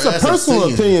just whooped that's her a ass at personal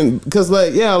singing. opinion because,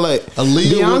 like, yeah, like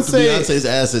Aaliyah whooped Beyonce's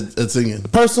ass at singing.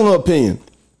 personal opinion.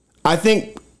 I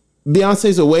think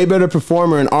Beyonce's a way better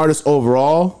performer and artist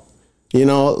overall. You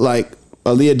know, like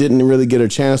Aaliyah didn't really get her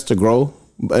chance to grow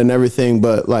and everything,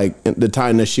 but like the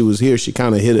time that she was here, she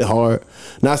kind of hit it hard.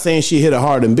 Not saying she hit it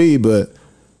hard in B, but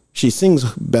she sings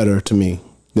better to me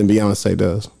than Beyonce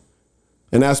does.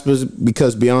 And that's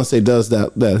because Beyonce does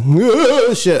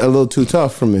that shit a little too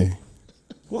tough for me.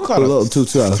 What kind A little too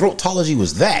tough. throatology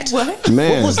was that? What?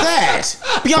 Man. What was that?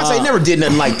 Beyonce never did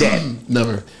nothing like that.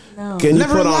 Never. No. Can you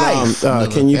Never put in on? life.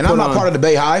 Can you And put I'm not on? part of the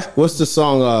Bay Hive. What's the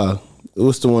song?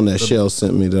 What's the one that Shell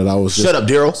sent me that I was Shut up,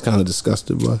 Daryl. kind of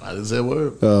disgusted by? I didn't say a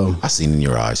word. I seen in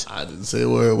your eyes. I didn't say a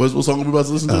word. What song are we about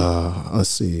to listen to? Let's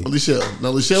see. Lichelle.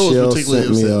 Now, Lichelle Shell was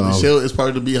particularly sent me, upset. Lichelle is part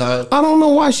of the Beehive. I don't know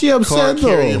why she upset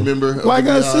Card-carrying though. member of Like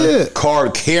the I Beehive. said,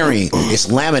 Card carrying. It's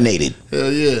laminated.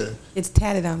 Hell yeah. It's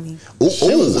tatted on me. Ooh,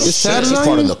 was she's tatted on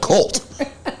part of you? the cult.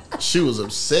 She was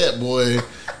upset, boy.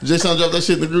 Jason dropped that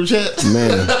shit in the group chat.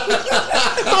 man.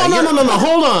 Oh no!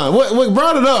 Hold on. What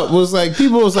brought it up was like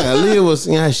people was like Aaliyah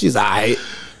was she's alright.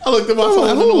 I looked at my Hold phone. on,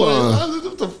 on the hold way. on. I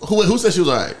looked at who said she was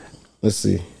alright? Let's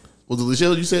see. Was it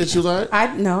Lichelle? You said she was alright? I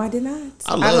did not.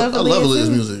 I love Aaliyah's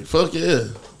too. music. Fuck yeah.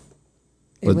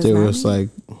 It But was there not was me. like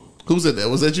Who said that?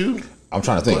 Was that you? I'm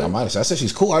trying to think. I said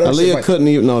she's cool. I never said, Aaliyah like, couldn't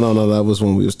even. No. That was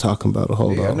when we was talking about it.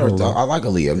 Hold Yeah, I, on. never Hold thought, on. I like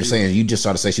Aaliyah. I'm just saying you just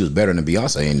started to say she was better than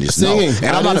Beyonce and just Singing. no. And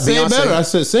I I'm not a didn't say better. I Beyonce.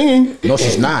 said singing. No,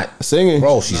 she's not. Singing.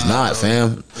 Bro, she's not,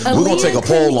 fam. We're gonna take a Aaliyah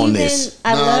poll on couldn't this. even-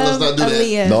 I Nah, love let's not do that.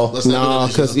 Aaliyah. No. Let's not No, do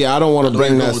that. because I don't want to I bring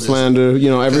don't that know this. slander. You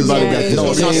know, everybody Yeah, got yeah, this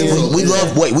No, it's not,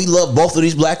 opinion. we love both of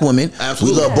these black women.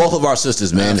 Absolutely. We love both of our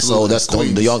sisters, man. Absolutely. So that's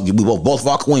Queens. we both of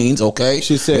our queens, okay?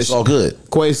 She said it's all good.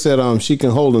 Quay said she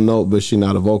can hold a note, but she's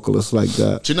not a vocalist like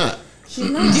that. She not.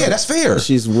 Yeah, that's fair.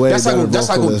 She's way that's better like that's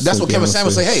vocalist what than Kevin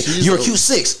Samuels say. Beyonce. Hey, She's you're a a- cute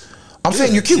 6. I'm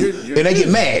saying you're cute, you're and they get cute.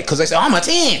 mad because they say I'm a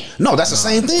 10. No, that's the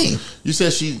same thing. You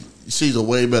said she's a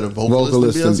way better vocalist,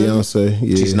 Vocalist than than Beyonce. Beyonce.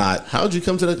 Yeah. She's not. How'd you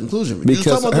come to that conclusion? You was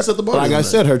Because talking about this at the bar. like the I other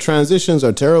said, night. her transitions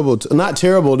are terrible. Not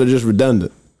terrible, they're just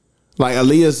redundant. Like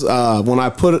Aaliyah's, when I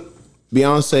put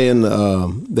Beyonce in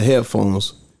the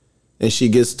headphones, and she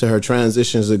gets to her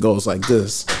transitions, it goes like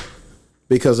this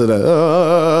because of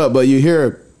the. But you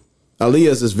hear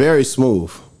Aaliyah's is very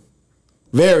smooth,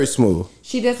 very smooth.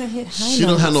 She doesn't hit high notes. She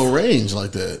don't have no range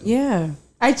like that. Yeah.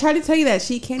 I tried to tell you that.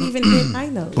 She can't even hit high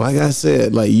notes. Like I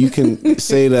said, like you can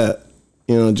say that,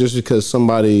 just because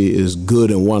somebody is good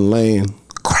in one lane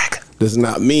Crack. does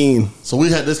not mean. So we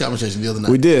had this conversation the other night.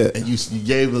 We did. and you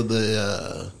gave her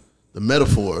the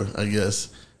metaphor, I guess,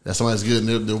 that somebody's good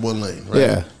in their one lane, right?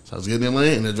 Yeah. Someone's good in their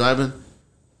lane and they're driving,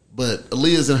 but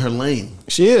Aaliyah's in her lane.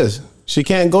 She is. She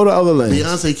can't go to other lanes.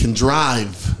 Beyonce can drive,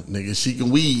 nigga. She can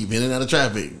weave in and out of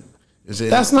traffic. You see,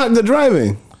 That's not good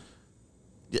driving.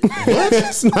 what?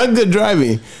 That's not good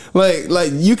driving. Like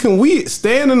you can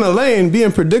stand in the lane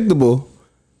being predictable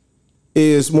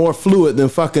is more fluid than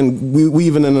fucking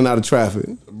weaving in and out of traffic.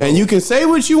 And you can say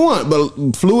what you want,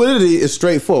 but fluidity is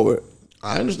straightforward.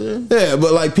 I understand. Yeah,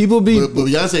 but like people be But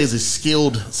Beyonce is a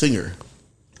skilled singer.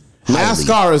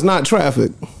 NASCAR is not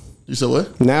traffic. You said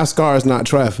what? NASCAR is not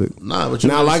traffic. Nah, but you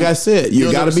Now, never like see- I said, you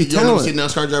don't got to never be see- you don't never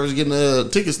talented. see NASCAR drivers getting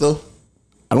tickets though.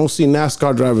 I don't see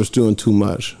NASCAR drivers doing too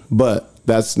much, but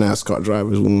that's NASCAR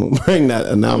drivers. We bring that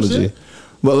analogy. saying.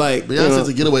 But like, Beyonce's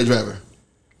a getaway driver.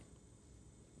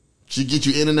 She get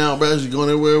you in and out, bro. She going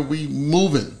everywhere. We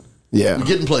moving. yeah. We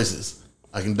getting places.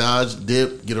 I can dodge,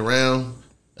 dip, get around.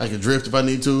 I can drift if I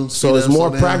need to. So speed it's up, more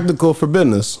slow down. practical for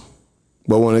business.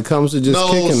 But when it comes to just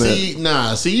kicking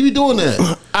it, see, you be doing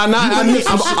that.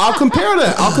 I'll compare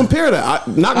that.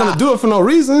 I'm not gonna do it for no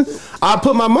reason. I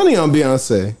put my money on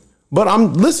Beyonce, but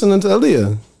I'm listening to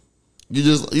Aaliyah.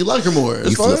 You like her more.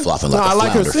 You flip flopping like I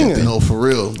like her singing. No, for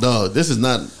real. No, this is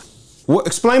not. What?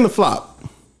 Explain the flop.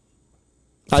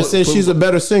 I said she's a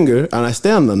better singer, and I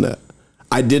stand on that.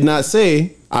 I did not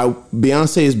say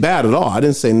Beyonce is bad at all. I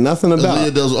didn't say nothing about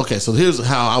Aaliyah does. Okay, so here's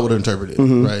how I would interpret it.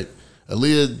 Right,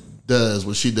 Aaliyah does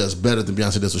what she does better than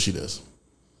Beyonce does what she does.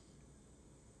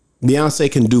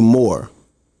 Beyonce can do more.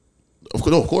 Of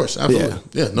course, absolutely.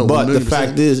 Yeah, no. But the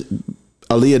fact is,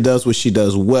 Aaliyah does what she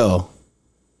does well.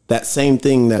 That same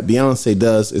thing that Beyonce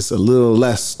does is a little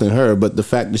less than her, but the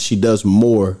fact that she does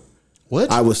more. What?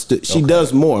 She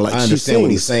does more. Like I understand she sings.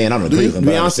 what he's saying. I don't agree with him.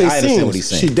 Beyonce I understand what he's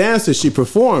sings. saying. She dances. She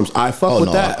performs. I fuck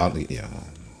with that. Yeah.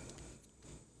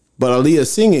 But Aaliyah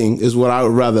singing is what I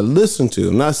would rather listen to.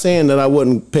 I'm not saying that I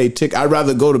wouldn't pay ticket. I'd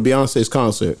rather go to Beyonce's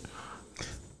concert.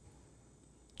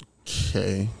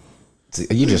 Okay. See,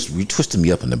 you twisting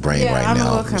me up in the brain right I'm now.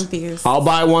 a little confused. I'll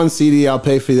buy one CD. I'll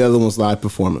pay for the other one's live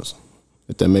performance.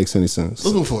 If that makes any sense.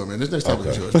 Let's move forward, man. This next topic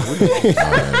is yours. Man.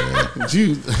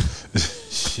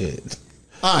 Shit.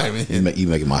 All right, man. You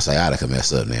making my sciatica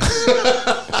mess up now.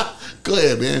 Go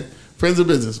ahead, man. Friends of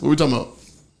business. What we talking about?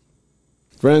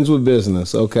 Friends with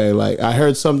business. Okay, like I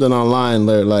heard something online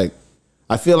where like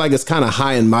I feel like it's kind of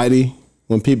high and mighty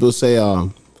when people say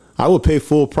I would pay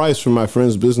full price for my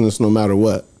friend's business no matter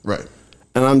what. Right.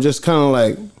 And I'm just kind of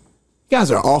like, you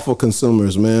guys are awful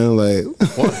consumers, man. Like,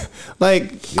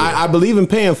 I believe in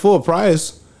paying full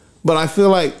price, but I feel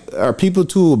like are people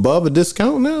too above a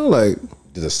discount now? Like,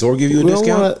 Does the store give you a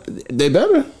discount? They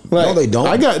better. Like, No, they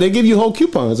don't. They give you whole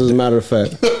coupons, as a matter of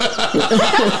fact. They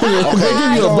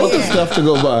give you a book of stuff to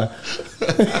go buy.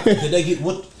 Did they get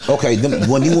what? Okay,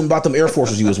 when you bought them Air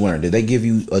Forces you was wearing, did they give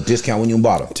you a discount when you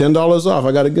bought them? $10 off.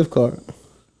 I got a gift card.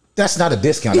 That's not a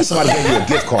discount. That's somebody giving you a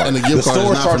gift card. And the gift card is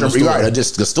not from the store. Right,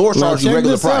 the store charges you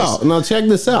regular price. Now check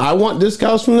this out. I want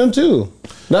discounts from them too.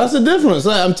 That's the difference.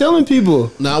 Like, I'm telling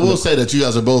people. Now I will say that you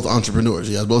guys are both entrepreneurs.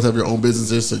 You guys both have your own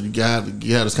businesses, so you had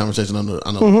this conversation on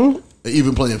an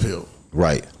even playing field.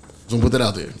 Right. So put that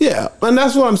out there. Yeah, and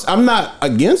that's what I'm not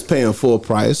against paying full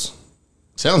price.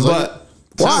 Sounds like it.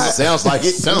 Why? Sounds like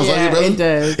it. Sounds like it, brother. It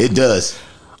does. It does.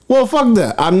 Well, fuck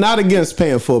that. I'm not against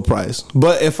paying full price,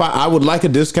 but if I would like a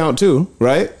discount too,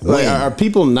 right? Like, are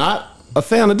people not a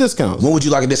fan of discounts? When would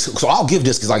you like a discount? So I'll give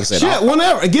discounts, like I said. Shit,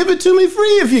 whenever. Give it to me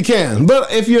free if you can.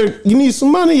 But if you need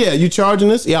some money, you charging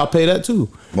this, I'll pay that too.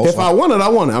 If I want it, I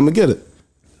want it. I'm gonna get it.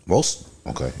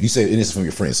 Okay. You said this is from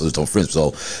your friends, so it's from friends.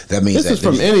 So that means This is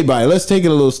from anybody. Let's take it a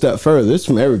little step further. This is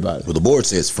from everybody. Well, the board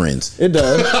says friends. It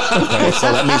does. Okay,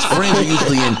 so that means friends are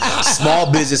usually in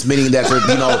small business, meaning that they're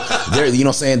what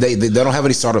I'm saying, they don't have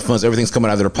any startup funds. Everything's coming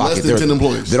out of their pocket. Less than 10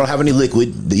 employees. They don't have any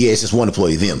liquid. Yeah, it's just one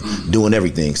employee, them doing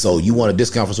everything. So you want a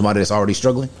discount for somebody that's already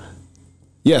struggling?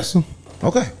 Yes.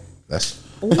 Okay, that's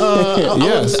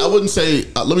Yes. I wouldn't say.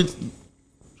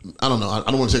 I don't know. I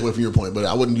don't want to take away from your point, but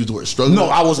I wouldn't use the word struggling. No,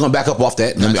 I was going to back up off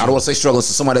that. I don't want to say struggling.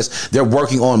 So somebody they're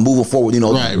working on moving forward.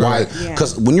 Right.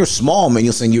 Because when you're small, man,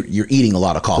 you're saying you're eating a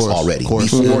lot of costs already.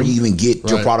 Before you even get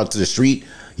your product to the street,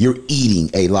 you're eating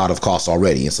a lot of costs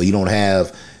already, and so you don't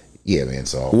have. Yeah, man.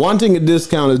 So wanting a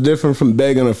discount is different from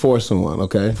begging or forcing one.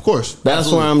 Okay, of course.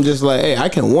 That's why I'm just like, hey, I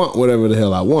can want whatever the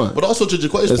hell I want. But also to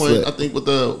Jaquay's point, I think with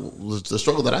the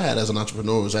struggle that I had as an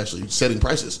entrepreneur was actually setting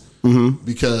prices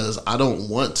because I don't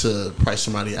want to price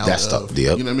somebody out. You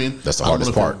know what I mean? That's the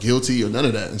hardest part. Guilty or none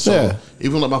of that. And so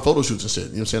even like my photo shoots and shit, you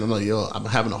know what I'm saying? I'm like, I'm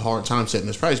having a hard time setting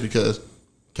this price because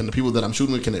can the people that I'm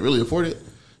shooting with, can they really afford it?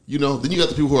 You know. Then you got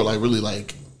the people who are like really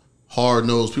like hard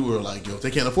nosed people who are like, if they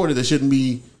can't afford it, they shouldn't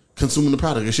be consuming the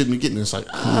product. They shouldn't be getting it. It's like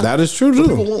that is true too.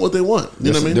 People want what they want.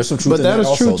 You know what I mean? There's some truth, but that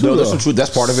is true too. There's some truth.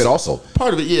 That's part of it also.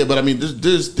 Part of it, yeah. But I mean,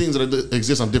 there's things that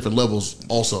exist on different levels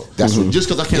also. That's just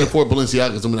because I can't afford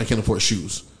Balenciagas, doesn't mean I can't afford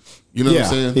shoes. You know what I'm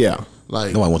saying? Yeah.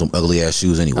 Like nobody want them ugly ass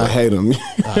shoes anyway. I hate them.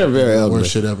 They're very ugly.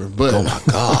 Worst shit ever. But oh my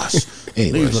gosh.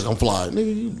 Anyways, look, I'm fly.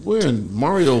 Nigga, you wearing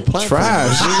Mario platforms.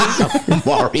 Trash.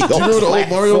 Mario. Do you know the old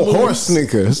Mario horse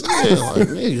sneakers? Yeah, like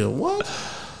nigga, what?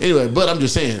 Anyway, but I'm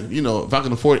just saying, if I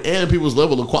can afford it, and people's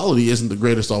level of quality isn't the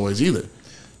greatest always either.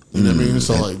 You know what I mean?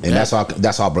 So that's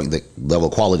how I bring the level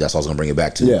of quality. That's how I was gonna bring it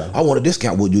back to. Yeah. I want a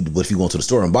discount. But if you go into the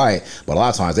store and buy it, but a lot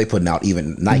of times they putting out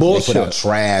even Nike. Bullshit. They put out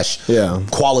trash,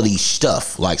 quality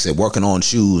stuff. Like I said, working on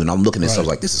shoes, and I'm looking at stuff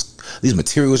like these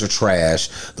materials are trash.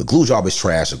 The glue job is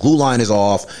trash. The glue line is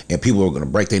off, and people are gonna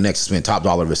break their necks to spend top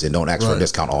dollar for this and don't ask for a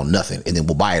discount on nothing, and then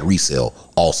we'll buy it resale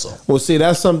also. Well, see,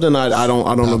 that's something I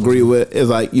don't agree with. Is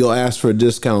like you'll ask for a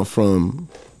discount from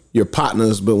your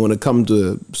partners, but when it comes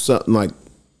to something like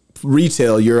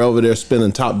retail, you're over there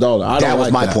spending top dollar. That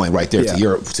was my point right there.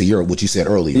 Yeah. To your what you said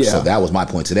earlier. Yeah. So that was my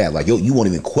point to that. Like you won't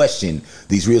even question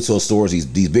these retail stores, these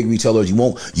big retailers. You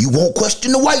won't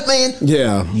question the white man.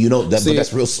 Yeah, You know that, See, but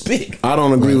that's real spit. I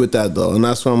don't agree with that though, and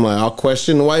that's why I'm like, I'll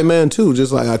question the white man too,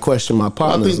 just like I question my I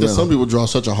partners. think that now. some people draw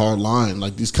such a hard line,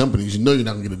 like these companies. You know, you're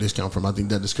not gonna get a discount from. I think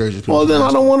that discourages people. Well, from then I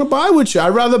asking. don't want to buy with you. I'd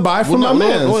rather buy from my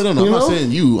man. No, I'm you not know?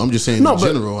 saying you. I'm just saying No, in but-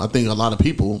 general. I think a lot of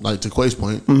people, like to Quay's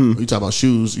point, when you talk about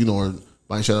shoes, you know, or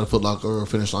buying shit at a Foot Locker or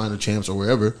Finish Line or Champs or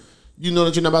wherever, you know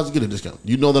that you're not about to get a discount.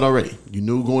 You know that already. You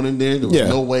knew going in there was Yeah.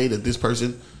 no way that this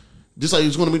person, just like he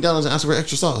was going to McDonald's and asking for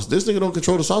extra sauce. This nigga don't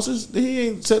control the sauces. He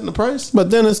ain't setting the price.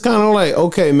 But then it's kind of like,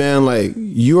 okay, man, like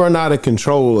you are not in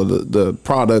control of the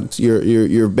product.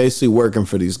 You're basically working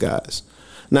for these guys.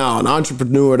 Now, an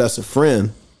entrepreneur that's a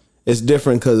friend, it's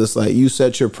different because it's like you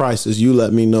set your prices. You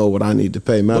let me know what I need to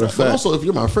pay. Matter of But fact, also, if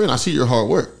you're my friend, I see your hard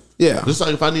work. Yeah. Just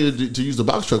like if I needed to use the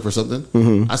box truck for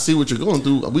something, I see what you're going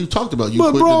through. We've talked about you But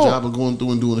quitting bro- the job and going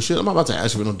through and doing the shit. I'm not about to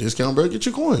ask you for no discount, bro. Get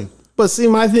your coin. but see,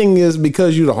 my thing is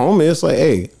because you the homie, it's like,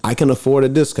 hey, I can afford a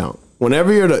discount.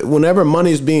 Whenever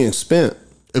money is being spent,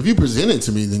 If you present it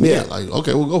to me, then yeah, Yeah. like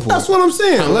okay, we'll go for that's it. what I'm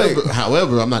saying.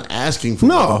 However, I'm not asking for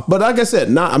No, but like I said,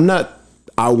 I'm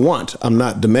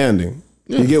not demanding.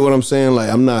 You get what I'm saying? Like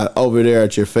I'm not over there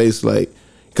at your face like,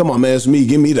 come on, man, it's me,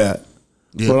 give me that.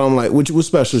 Yeah. But I'm like, what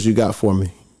specials you got for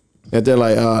me? And they're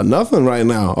like, nothing right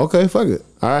now. Okay, fuck it.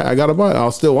 All right, I gotta buy it.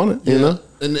 I'll still want it. You know?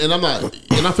 And I'm not,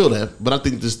 and I feel that, but I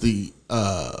think just the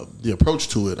approach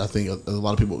to it, I think a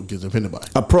lot of people get offended by.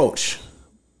 Approach.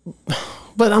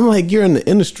 But I'm like, you're in the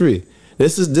industry.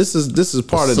 This is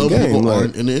part of the Some game. people Like,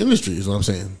 aren't in the industry, is what I'm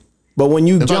saying. but when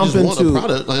you If I jump just want a into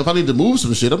product, like if I need to move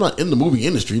some shit, I'm not in the movie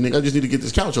industry, nigga. I just need to get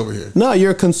this couch over here. no,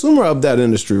 you're a consumer of that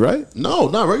industry, right? No,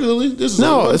 not regularly. This is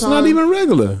No, like one it's time. not even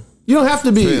regular. You don't have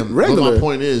to be Fam, regular. But my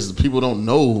point is, people don't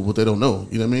know what they don't know.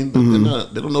 You know what I mean?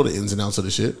 Mm-hmm. They don't know the ins and outs of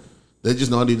the shit. They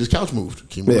just know I need this couch moved.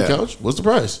 Can you move Yeah. the couch? What's the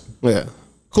price? Yeah.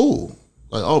 Cool.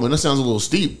 Like, oh man, that sounds a little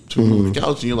steep to move Mm-hmm. the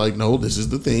couch. And you're like, no, this is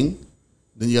the thing.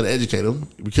 Then you got to educate them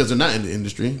because they're not in the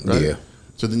industry, right? Yeah.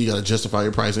 So then you got to justify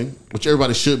your pricing, which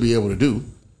everybody should be able to do.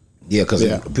 Yeah, because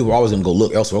Yeah. people are always gonna go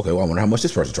look elsewhere. Okay, well, I wonder how much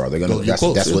this person charges. They're gonna. Go get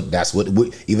quotes, yeah. That's what.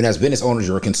 Even as business owners,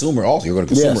 you're a consumer. Also, you're a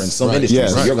consumer Yes, in some right, industries.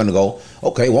 yes. So Right. you're gonna go.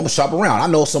 Okay, well, I'm gonna shop around. I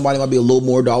know somebody might be a little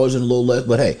more dollars and a little less,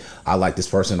 but hey, I like this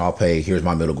person. I'll pay. Here's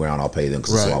my middle ground. I'll pay them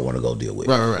because that's Right. who I want to go deal with.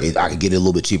 Right. I could get it a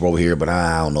little bit cheaper over here, but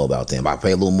I don't know about them. I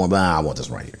pay a little more, but I want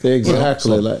this right here.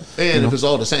 Exactly. Like And if it's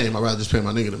all the same, I'd rather just pay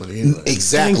my nigga the money anyway.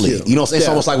 Exactly. Thank you. Know what I'm saying? It's Yeah.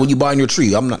 almost like when you buying your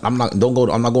tree. I'm not going to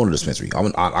the dispensary.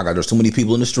 There's too many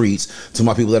people in the streets. To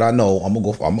my people that I know, I'm gonna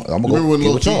go. I'm gonna go. Remember when get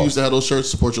Lil with Key y'all. used to have those shirts,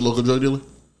 support your local drug dealer?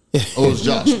 Oh, it was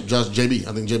Josh. JB.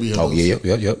 I think JB had Oh those. yeah.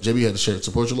 JB had the shirt,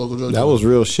 support your local drug that dealer. was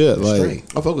real shit. Like Straight.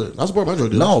 I fuck with it. I support my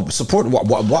drug dealers. No, support. What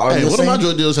Hey, you one of my saying?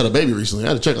 drug dealers had a baby recently. I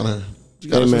had to check on her. She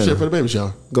got us some Amen. shit for the baby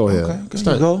shower. go ahead. Okay, It's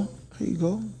there you tight. go. Here you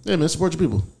go. Yeah, man, support your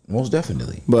people. Most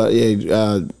definitely. But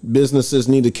yeah, businesses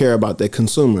need to care about their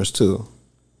consumers too,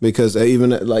 because they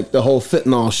even like the whole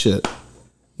fentanyl shit.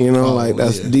 You know, like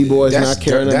that's yeah. D boys not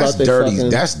caring that's about their dirty. fucking.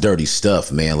 That's dirty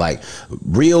stuff, man. Like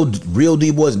real D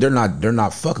boys, they're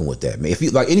not fucking with that, man. If you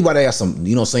like anybody has some,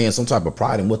 you know, saying some type of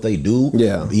pride in what they do,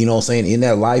 Yeah. you know, what I'm saying in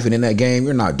that life and in that game,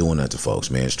 you're not doing that to folks,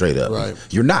 man. Straight up, Right.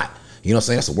 You're not. You know, what I'm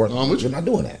saying that's the work. I'm with you. You're not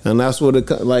doing that. And that's what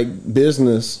like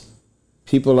business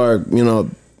people are, you know,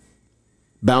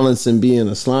 balancing being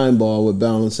a slime ball with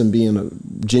balancing being a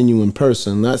genuine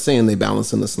person. Not saying they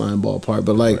balancing the slime ball part,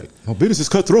 but like, Well, business is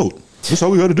cutthroat. That's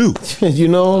all we got to do. you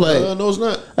know, like, No, it's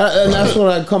not. and that's when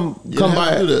I come don't by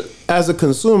have to do that. as a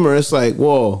consumer. It's like,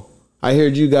 whoa, I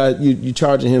heard you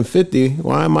charging him 50.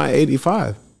 Why am I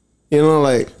 85? You know,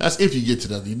 like That's if you get to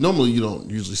that. Normally, you don't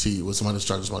usually see what somebody's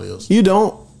charging somebody else. you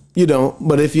don't.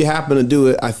 But if you happen to do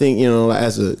it, I think, you know,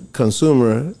 as a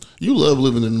consumer, You love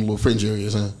living in the little fringe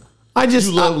areas, huh? I just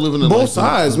You love living in both like the-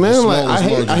 sides, the man. Like smallest I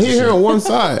hate margins and hearing shit. one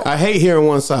side. I hate hearing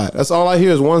one side. That's all I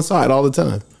hear is one side all the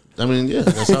time. I mean, yeah,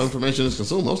 that's how information is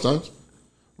consumed most times.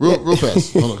 Real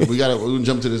fast. Hold on. We're gonna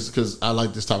jump to this because I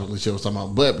like this topic Lachey was talking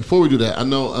about. But before we do that, I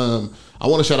know I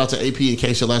want to shout out to AP and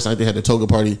Keisha. Last night they had the toga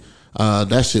party.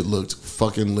 That shit looked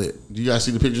fucking lit. Do you guys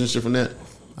see the pictures and shit from that?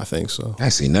 I think so. I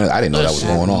see. I didn't know that was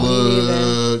going on.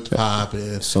 Looked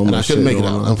popping. So and I much couldn't shit make it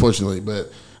going out, on. unfortunately.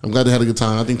 But I'm glad they had a good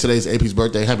time. I think today's AP's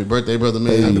birthday. Happy birthday, brother,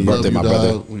 man. Happy We birthday, love my you,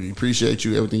 brother. dog. We appreciate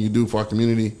you, everything you do for our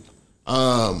community.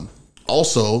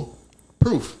 Also,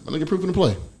 Proof. I think Proof in the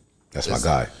play. That's my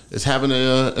guy. It's having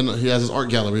he has his art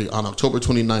gallery on October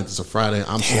 29th. It's a Friday.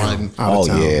 I'm sliding. Out of Oh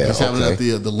town. yeah. He's having it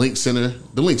Okay. at the Link Center.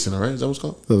 The Link Center, right? Is that what it's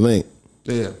called? The link.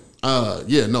 Yeah.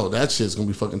 Yeah, no, that shit's gonna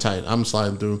be fucking tight. I'm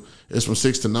sliding through. It's from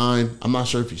 6 to 9. I'm not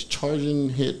sure if he's charging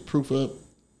hit proof up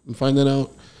and find that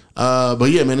out.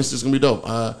 But yeah, man, it's just gonna be dope.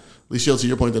 Lichelle, to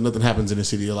your point that nothing happens in the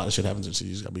city, a lot of shit happens in the city.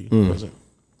 You just gotta be present.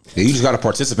 Yeah, you just gotta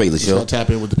participate, Just Lichelle. gotta tap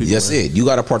in with the people. That's man. it. You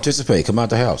gotta participate. Come out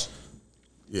the house.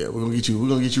 Yeah, we're gonna get you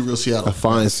real Seattle. A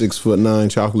fine 6'9"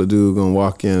 chocolate dude gonna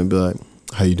walk in and be like,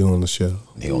 "How you doing, Michelle?"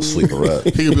 He gonna sweep her up.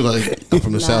 He could be like, I'm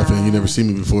from the South and you never seen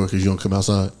me before because you don't come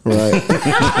outside. Right.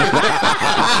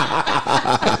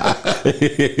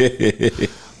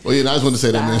 Well, yeah, I just wanted to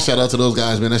say that, man. Shout out to those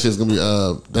guys, man. That shit's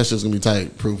gonna be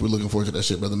tight. Proof. We're looking forward to that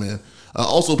shit, brother, man.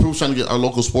 Also, Proof's trying to get our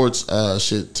local sports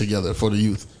shit together for the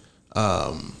youth.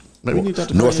 Maybe we need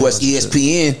Dr. Northwest Carter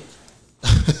ESPN.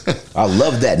 I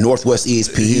love that Northwest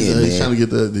ESPN. He's trying man. to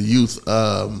get the youth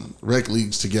rec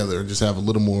leagues together and just have a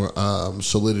little more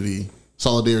solidarity.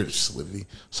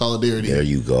 There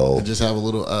you go. And just have a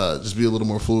little, just be a little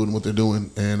more fluid in what they're doing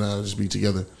and just be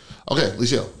together. Okay,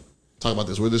 Lichelle, talk about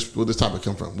this. Where this topic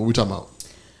come from? What we talking about?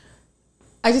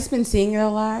 I just been seeing it a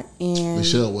lot, and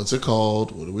Lichelle, what's it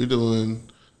called? What are we doing?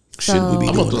 Shouldn't we be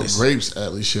I'm doing gonna throw this? grapes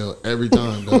at Lichelle every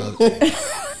time, dog.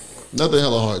 Nothing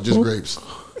hella hard, just grapes.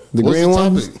 The What's green the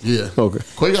ones? topic? Yeah. Okay.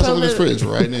 Quay got So some in his the- fridge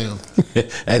right now. Hey,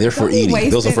 they're for Don't be eating.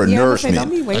 Those are for wasting- yeah, I was gonna say, nourishment. Don't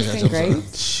be I got wasting you, I'm sorry.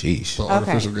 grapes. Sheesh. So Okay.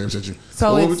 artificial grapes at you.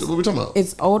 So what it's- we talking about?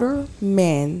 It's older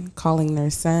men calling their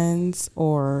sons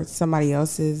or somebody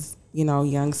else's,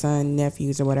 young son,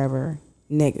 nephews, or whatever,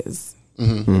 niggas.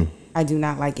 Mm-hmm. I do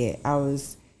not like it. I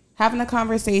was having a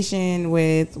conversation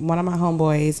with one of my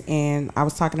homeboys, and I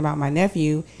was talking about my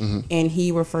nephew, and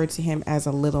he referred to him as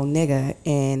a little nigga,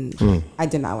 and I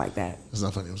did not like that. It's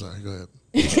not funny. I'm sorry. Go ahead.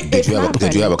 Did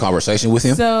you have a conversation with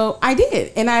him? So I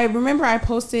did, and I remember I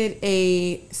posted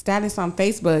a status on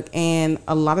Facebook, and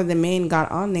a lot of the men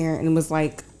got on there and was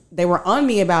like, they were on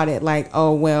me about it, like,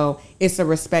 oh well, it's a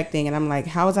respect thing, and I'm like,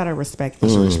 how is that a respect thing?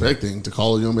 It's a respect thing to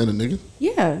call a young man a nigga.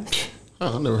 Yeah,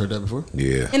 Oh, I've never heard that before.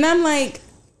 Yeah. and I'm like,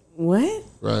 what?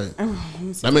 Right. Oh,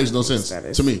 That makes no sense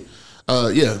Status. to me.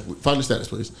 Yeah, find the status,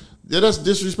 please. Yeah, that's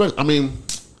disrespect. I mean,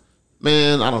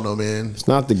 man, I don't know, man. It's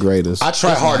not the greatest. I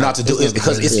try hard not to do it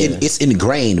because it's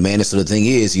ingrained, man. And so the thing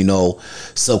is,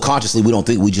 subconsciously we don't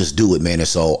think we just do it, man. And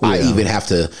so I even have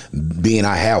to, being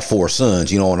I have 4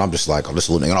 sons, and I'm just like, I'm just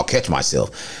looking, and I'll catch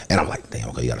myself, and I'm like, damn,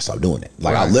 okay, you got to stop doing it.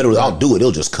 Like I'll do it,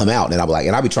 it'll just come out, and I'll be like,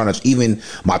 and I'll be trying to, even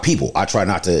my people, I try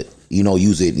not to,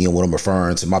 use it, when I'm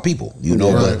referring to my people,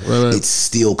 but it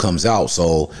still comes out.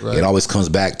 So it always comes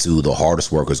back to the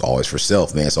hardest work is always for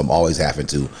self, man. So I'm always having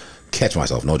to catch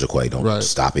myself. No, Jaquay, don't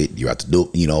stop it. You have to do,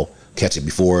 catch it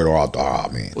before it, or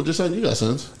man. Well, just saying, you got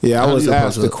sons. Yeah, I How do was you approach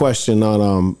asked the that? question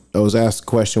on. I was asked the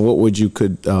question, how would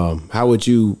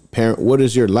you parent? What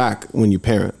is your lack when you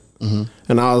parent? Mm-hmm.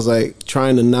 And I was like,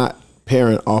 trying to not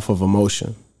parent off of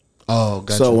emotion. Oh,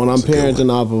 gotcha. So when I'm That's a good one.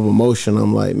 parenting off of emotion,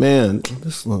 I'm like, man,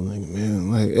 this little nigga,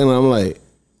 man, and I'm like,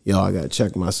 yo, I gotta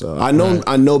check myself. I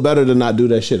know better to not do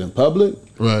that shit in public,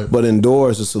 Right. But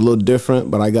indoors, it's a little different.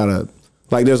 But I gotta,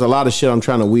 there's a lot of shit I'm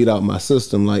trying to weed out my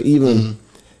system. Like even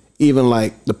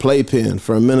like the playpen.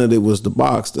 For a minute, it was the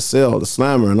box, the cell, the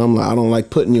slammer, and I'm like, I don't like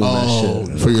putting you in that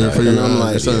shit. For your And I'm your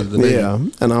like, son, the baby. yeah.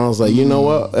 And I was like, you know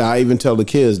what? I even tell the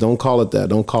kids, don't call it that.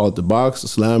 Don't call it the box, the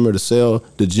slammer, the cell,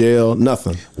 the jail,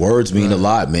 nothing. Words mean a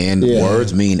lot, man. Yeah.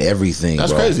 Words mean everything.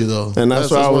 That's bro. crazy though. And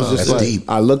that's why I was wild. just That's like, deep.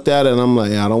 I looked at it and I'm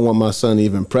like, I don't want my son to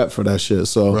even prep for that shit.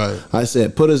 So Right. I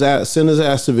said, send his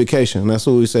ass to vacation. That's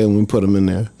what we say when we put him in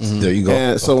there. There you go.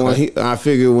 And so I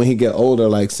figured when he get older,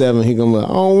 like 7, he gonna be like,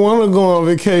 I don't want to go on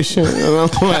vacation. And I'm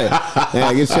like,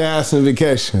 man, get your ass on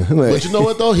vacation. Like, But you know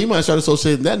what though? He might start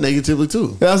associating that negatively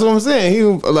too. that's what I'm saying. He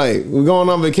like, we're going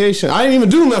on vacation. I didn't even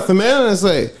do nothing, man. And it's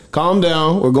like, calm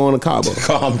down. We're going to Cabo.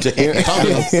 Calm down.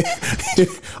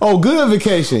 Oh, good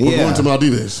vacation. We're yeah. going to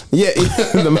Maldives. Yeah.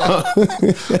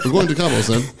 We're going to Cabo,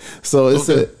 son. So it's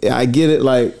I get it.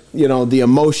 Like, the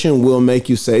emotion will make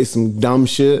you say some dumb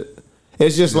shit.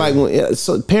 It's just like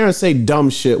so parents say dumb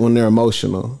shit when they're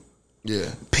emotional.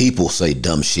 Yeah. People say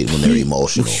dumb shit when they're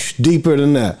emotional. Deeper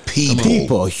than that.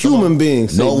 People. Human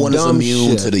beings. No say one is dumb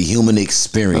immune shit. to the human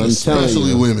experience. I'm telling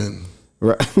Especially you. women.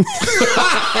 Right.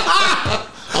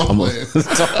 I'm playing.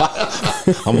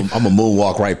 I'm gonna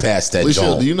moonwalk right past that. Alicia,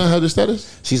 John. do you not have the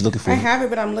status? She's looking for I you. have it,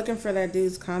 but I'm looking for that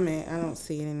dude's comment. I don't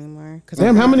see it anymore.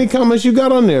 Damn, how many comments you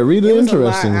got on there? Read it It was a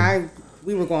lot. interesting.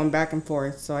 We were going back and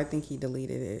forth, so I think he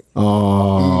deleted it.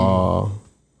 Oh.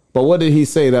 But what did he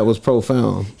say that was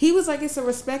profound? He was like, it's a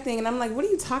respect thing. And I'm like, what are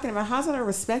you talking about? How's that a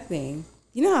respect thing?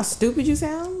 You know how stupid you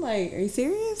sound? Like, are you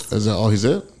serious? Is that all he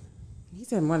said? He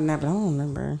said more than that, but I don't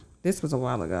remember. This was a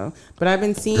while ago. But I've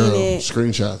been seeing Girl, it.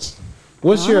 screenshots.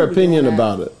 What's I your don't be doing opinion that.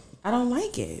 about it? I don't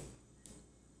like it.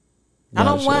 I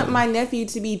don't Gotcha. want my nephew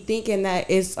to be thinking that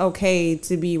it's okay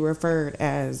to be referred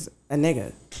as a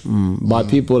nigga. By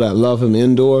people that love him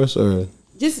indoors or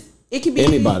Just it could be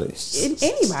Anybody.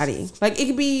 Anybody. Like it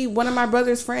could be one of my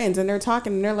brother's friends, and they're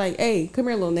talking, and they're like, "Hey, come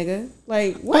here, little nigga."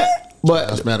 Like what?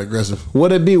 That's but mad aggressive.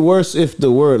 would it be worse if the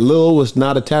word "lil" was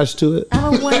not attached to it? I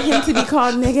don't want him to be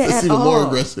called nigga It's at even all. more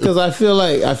aggressive. Because I feel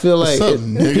like What's up,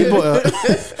 nigga? people.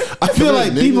 I feel here,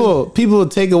 like nigga. people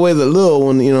take away the "lil"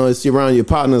 when it's around your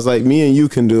partners. Like me and you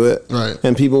can do it, Right.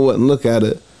 And people wouldn't look at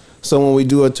it. So when we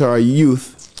do it to our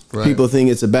youth, Right. people think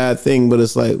it's a bad thing. But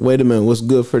it's like, wait a minute, what's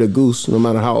good for the goose? No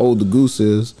matter how old the goose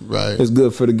is, Right. It's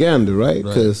good for the gander, right?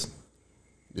 Because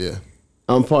Yeah.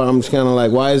 I'm just kind of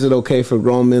like, why is it okay for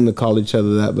grown men to call each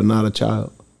other that, but not a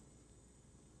child?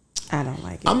 I don't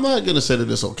like it. I'm not gonna say that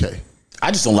it's okay. I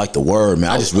just don't like the word,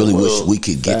 man. I just really wish we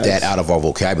could get that out of our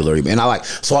vocabulary, man.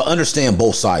 So I understand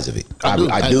both sides of it. I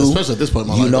do, especially at this point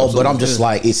in my life, but absolutely, I'm just yeah.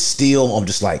 like, I'm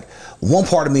just like, one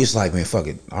part of me is like, man, fuck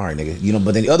it, all right, nigga,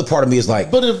 but then the other part of me is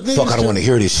like, But if niggas fuck, I don't can- want to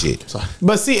hear this shit. Sorry.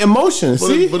 But see, emotion.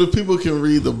 But if people can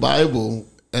read the Bible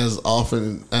as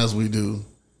often as we do,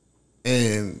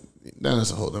 and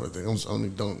that's a whole other thing.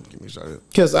 Don't get me started.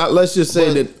 Because let's just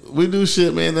say But that we do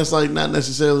shit, man, that's like not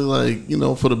necessarily like,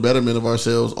 for the betterment of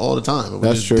ourselves all the time. We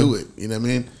That's just true. do it. You know what I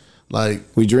mean? Like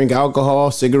we drink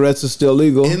alcohol, cigarettes are still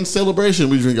legal. in celebration,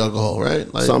 we drink alcohol,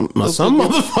 right? Like Some let's-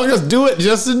 motherfuckers do it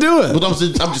just to do it. But I'm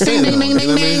just saying, though, you know what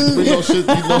I mean? We know shit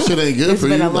ain't good It's for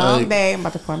been you. a long like, day. I'm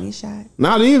about to pour me a shot.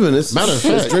 Not even. It's Matter of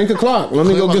it's fact- drink o'clock. Let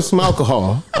me go get some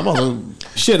alcohol. I'm on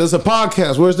Shit, it's a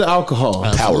podcast. Where's the alcohol?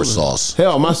 Power sauce.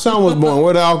 Hell, my son was born.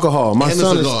 Where the alcohol? My And a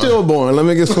son is cigar. still born. Let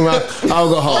me get some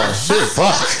alcohol.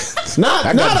 Fuck. Not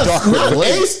I got darker not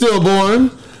late. a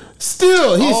stillborn.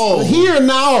 Still, he's here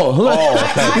now.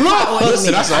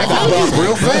 Listen, I said, I got dark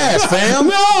real fast, fam.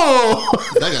 No.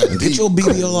 that got Get your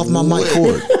BBL off my mic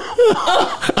cord.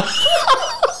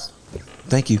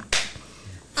 Thank you.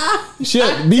 Shit,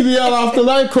 BBL off the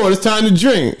light cord. It's time to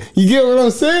drink. You get what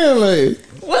I'm saying? Like,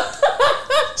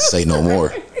 Say no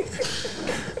more.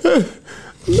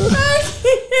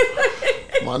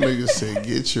 My nigga said,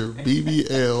 "Get your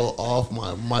BBL off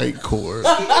my mic cord."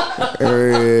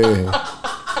 hey.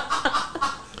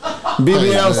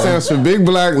 BBL stands for Big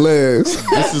Black Legs.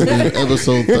 This is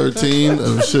episode 13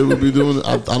 of shit we be doing.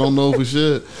 I don't know if we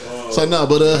should. So no,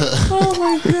 but Oh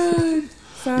my god.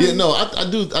 Sorry. yeah, no, I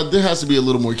do. There has to be a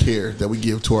little more care that we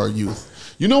give to our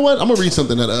youth. You know what? I'm gonna read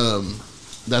something that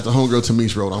the homegirl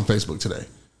Tamish wrote on Facebook today.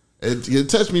 It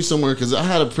touched me somewhere because I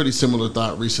had a pretty similar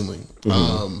thought recently.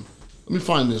 Let me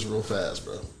find this real fast,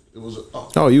 bro. It was.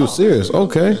 Oh, you were serious?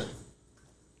 Okay. Yeah.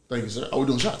 Thank you, sir. Oh, we're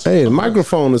doing shots. Hey, the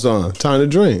microphone is on. Time to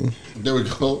drink. There we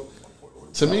go.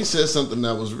 Tamish said something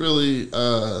that was really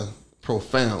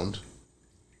profound.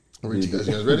 I'll read you guys.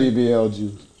 You guys ready? BBL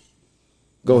juice.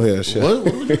 Go ahead, shit. What?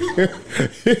 What did we do?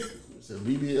 Is it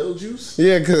BBL juice?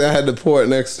 Yeah, because I had to pour it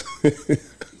next.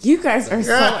 You guys are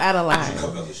so out of line.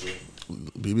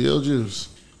 BBL juice.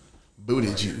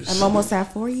 Booty juice. I'm almost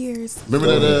at 4 years.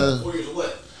 Remember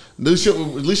that? Alicia,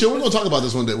 we're gonna talk about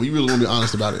this one day. We really want to be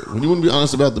honest about it. When you want to be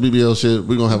honest about the BBL shit,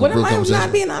 we're gonna have What a am real I conversation.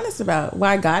 not being honest about?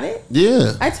 Why I got it?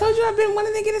 Yeah, I told you I've been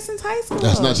wanting to get it since high school.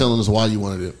 that's not telling us why you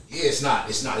wanted it. Yeah, it's not.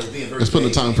 It's being very. Let's put a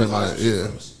time frame on it. Yeah,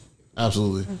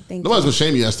 absolutely. thank Nobody's gonna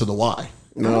shame you as to the why.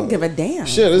 I don't give a damn.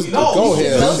 Shit, it's, go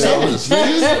ahead. Tell us,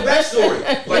 nigga.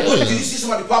 backstory. Like, look, did you see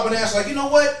somebody popping ass? Like, you know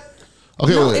what?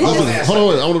 Okay, wait. it's Listen, just- hold on.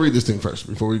 Wait. I want to read this thing first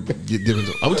before we get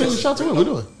into it. Are we taking a shot to it? What are we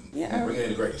doing? Yeah, Bring it in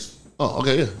the greatness. Oh,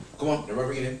 okay, yeah. Come on, everybody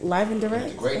bring it in. live and direct.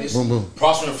 The greatness. Boom, boom.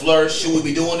 Prosper and flourish. Should we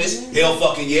be doing this? Hell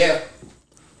fucking yeah.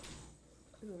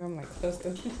 I'm like supposed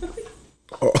to.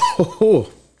 Oh,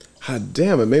 God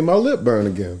damn, it made my lip burn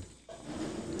again.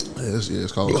 Yeah,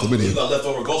 it's called You chlamydia. got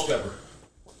leftover ghost pepper.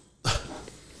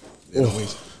 Yeah, no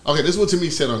wings. Okay, this is what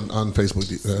Tamish said on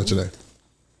Facebook today.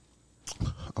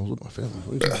 I was with my family.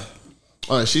 What are you doing?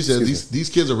 All right, she said these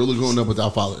kids are really growing up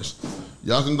without fathers.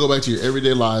 Y'all can go back to your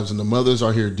everyday lives, and the mothers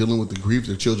are here dealing with the grief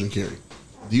their children carry.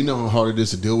 Do you know how hard it is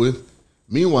to deal with?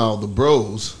 Meanwhile, the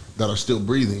bros that are still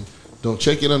breathing don't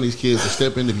check in on these kids or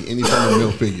step in to be any form of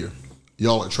male figure.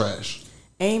 Y'all are trash.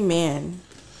 Amen.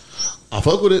 I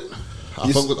fuck with it.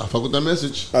 I fuck with that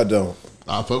message. I don't.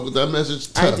 I fuck with that message.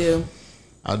 I Tough. do.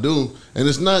 I do. And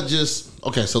it's not just,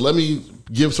 okay, so let me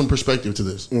give some perspective to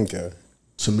this. Okay.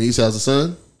 Tamiz has a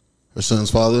son. Her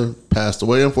son's father passed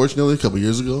away, unfortunately, a couple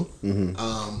years ago.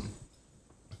 I'm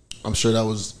sure that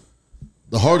was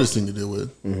the hardest thing to deal with.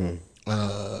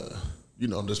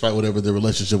 Despite whatever their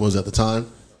relationship was at the time.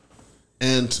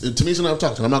 And Tamiz and I have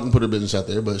talked, and I'm not going to put her business out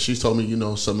there, but she's told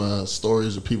me, some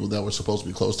stories of people that were supposed to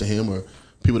be close to him or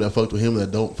people that fucked with him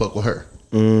that don't fuck with her.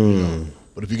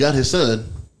 But if you got his son,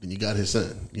 then you got his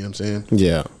son. You know what I'm saying?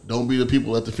 Yeah. Don't be the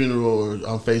people at the funeral or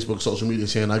on Facebook, social media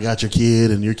saying, I got your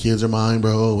kid and your kids are mine,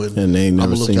 bro. And they ain't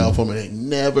never I'm going to seen look out him. for them. They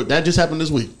never. That just happened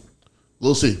this week.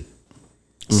 Lil C.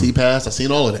 C passed. I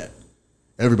seen all of that.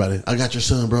 Everybody. I got your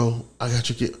son, bro. I got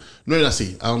your kid. No, not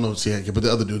C. I don't know C, but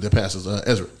the other dude that passes,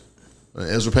 Ezra.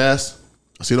 Ezra passed.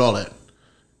 I seen all that.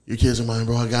 Your kids are mine,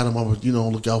 bro. I got him. I'm gonna,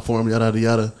 look out for him, yada, yada,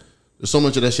 yada. There's so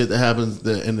much of that shit that happens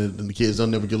that, and the kids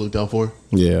don't never get looked out for.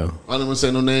 Yeah. I don't want to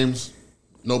say no names,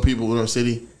 no people in our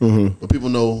city, but people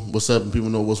know what's up and people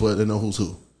know what's what. They know who's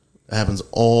who. That happens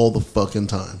all the fucking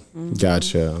time.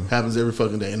 Gotcha. Happens every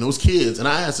fucking day. And those kids, and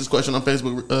I asked this question on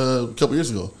Facebook a couple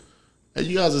years ago. Hey,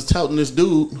 you guys is touting this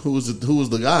dude who was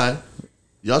the guy.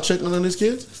 Y'all checking on his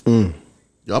kids?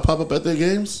 Y'all pop up at their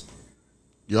games?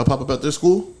 Y'all pop up at their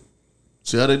school?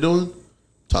 See how they doing?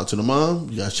 Talk to the mom.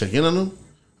 You guys check in on them?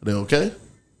 Are they okay? You know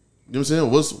what I'm saying?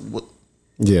 What?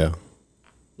 Yeah.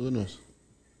 What's the noise?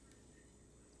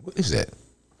 What is that?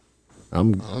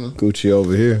 I'm Gucci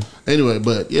over here. Anyway,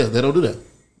 but yeah, they don't do that.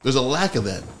 There's a lack of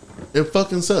that. It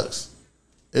fucking sucks.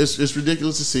 It's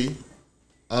ridiculous to see.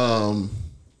 Yeah,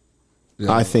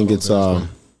 I think it's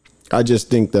I just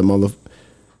think that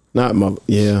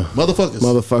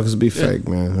motherfuckers be fake,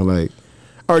 man. Like,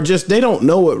 or just they don't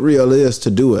know what real is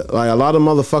to do it. Like a lot of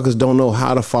motherfuckers don't know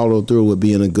how to follow through with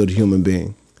being a good human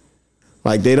being.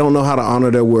 Like they don't know how to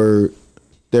honor their word.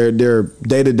 Their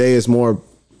day to day is more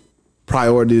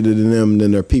priority to them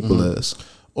than their people is.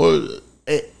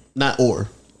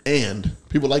 And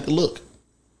people like to look.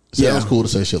 Sounds cool to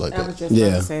say shit like I was that. just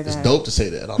about to say It's that. dope to say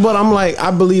that. But I'm like,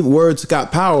 I believe words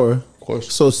got power. Of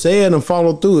course. So say it and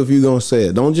follow through if you're gonna say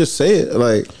it. Don't just say it.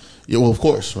 Like, Yeah, well, of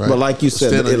course, right? but like you said,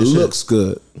 Stand on it your shit. looks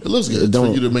good. It looks good It for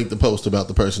don't. you to make the post about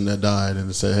the person that died and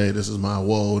to say, hey, this is my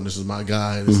woe and this is my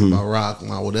guy, this is my rock,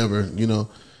 my whatever, and we're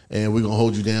going to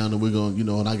hold you down and we're going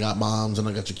to, and I got moms and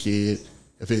I got your kid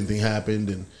if anything happened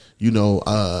and,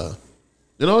 that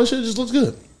shit just looks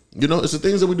good. It's the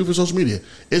things that we do for social media.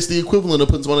 It's the equivalent of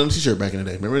putting someone on a t-shirt back in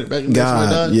the day. Remember back in the day someone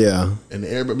God, died? yeah. And the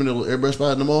airbrush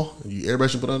spot in the mall, and you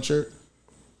airbrush and put on a shirt.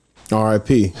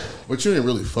 R.I.P. But you didn't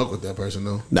really fuck with that person,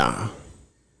 though. Nah.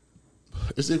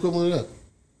 It's the equivalent of that.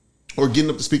 Or getting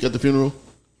up to speak at the funeral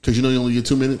because you only get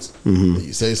 2 minutes. And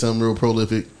you say something real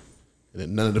prolific, and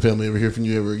then none of the family ever hear from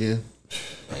you ever again.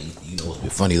 Man, you know what's been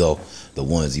funny though? The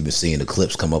ones you've been seeing the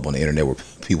clips come up on the internet where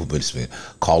people been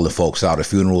calling folks out at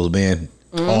funerals, man.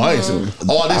 Oh, I ain't seen.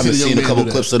 I've been seeing a couple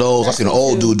clips of those. I seen an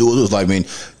old dude do it. It was like, man,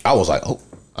 I was like, oh,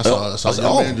 I saw a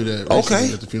young man do that recently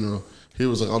okay. at the funeral. He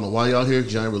was like, I don't know why y'all here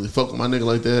because y'all ain't really fuck with my nigga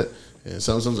like that. And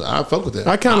sometimes I fuck with that.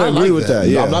 I kind of agree like with that.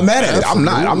 Yeah. I'm not mad at it. I'm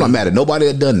not mad at nobody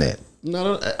that done that.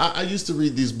 No, I used to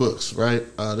read these books, right?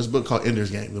 This book called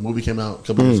Ender's Game. The movie came out a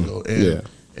couple years ago,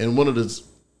 and one of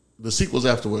the sequels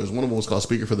afterwards, one of them was called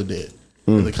Speaker for the Dead.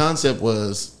 And the concept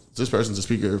was this person's a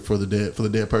speaker for the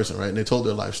dead person, right? And they told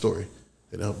their life story.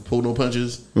 They didn't pull no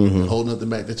punches, and hold nothing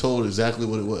back. They told exactly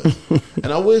what it was.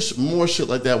 And I wish more shit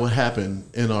like that would happen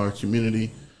in our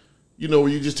community. Where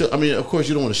you just tell. I mean, of course,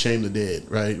 you don't want to shame the dead,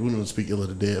 right? We don't want to speak ill of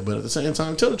the dead, but at the same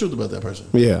time, tell the truth about that person.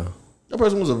 Yeah. That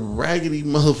person was a raggedy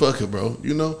motherfucker, bro.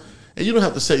 And you don't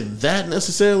have to say that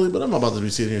necessarily, but I'm about to be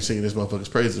sitting here singing this motherfucker's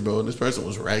praises, bro. And this person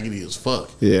was raggedy as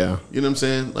fuck. Yeah. You know what I'm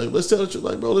saying? Like, let's tell the truth.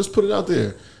 Like, bro, let's put it out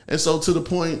there. And so to the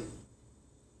point,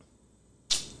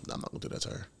 I'm not gonna do that to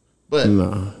her. But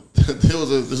there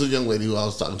was a young lady who I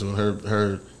was talking to, and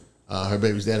her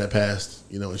baby's dad had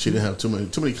passed. And she didn't have too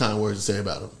many kind words to say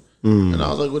about him. And I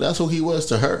was like, well, that's who he was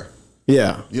to her.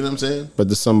 Yeah. You know what I'm saying? But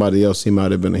to somebody else, he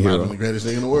might have been a Might have hero. been the greatest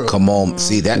thing in the world. Come on,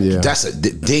 see that's a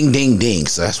ding, ding, ding.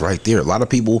 So that's right there. A lot of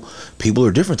people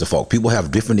are different to folk. People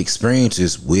have different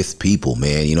experiences with people,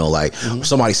 man. Like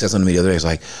somebody said something to me the other day. It's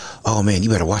like, oh man, you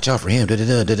better watch out for him. Da,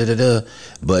 da, da, da, da, da.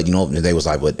 But they was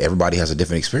like, but everybody has a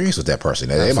different experience with that person.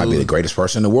 They might be the greatest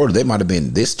person in the world. They might have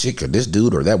been this chick or this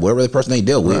dude or that whatever the person they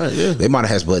deal with. Right, yeah. They might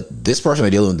have, but this person they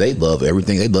deal with, they love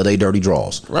everything. They love their dirty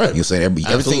draws. Right. You know what I'm saying?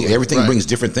 Everything Right. brings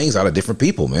different things out of different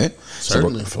people, man.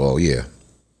 Certainly. Oh yeah.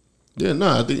 Yeah,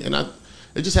 no, I think,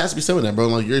 it just has to be some of that, bro.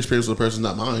 Like your experience with a person,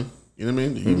 not mine. You know what I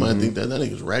mean? You might think that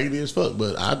nigga's raggedy as fuck,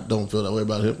 but I don't feel that way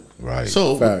about him. Right.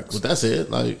 So Facts. with that said,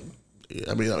 like,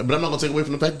 I mean, but I'm not gonna take away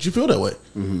from the fact that you feel that way.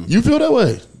 You feel that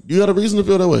way. You got a reason to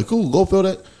feel that way. Cool, go feel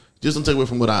that. Just don't take away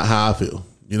from how I feel.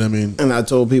 You know what I mean? And I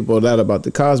told people that about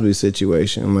the Cosby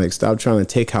situation. I'm like, stop trying to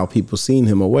take how people seen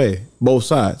him away. Both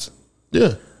sides.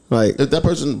 Yeah. Like, If that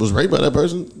person was raped by that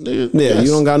person, nigga, yeah, yes.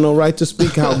 you don't got no right to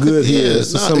speak how good he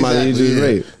is to nah, somebody exactly, you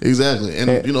just raped. Exactly.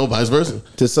 And, vice versa.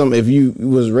 To some, if you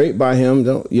was raped by him,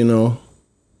 don't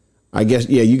I guess,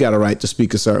 yeah, you got a right to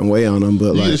speak a certain way on them, but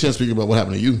You get a like chance to speak about what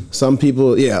happened to you. some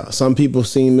people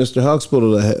seen Mr.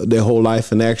 Huxtable their whole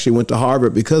life and actually went to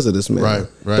Harvard because of this man.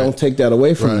 Right. Don't take that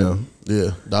away from Right. them.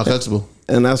 Yeah. Doc Huxtable.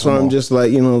 And that's why I'm just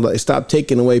like, like stop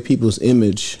taking away people's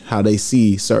image, how they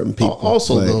see certain people.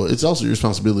 Also, Like, though, it's also your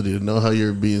responsibility to know how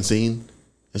you're being seen.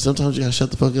 And sometimes you got to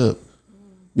shut the fuck up.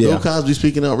 yeah. Bill Cosby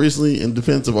speaking out recently in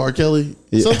defense of R. Kelly.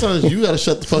 Yeah. Sometimes you got to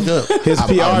shut the fuck up. His I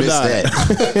PR missed died.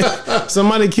 that.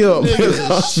 Somebody killed Bill Nigga,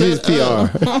 Cosby's shut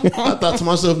PR. up. I thought to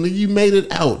myself, nigga, you made it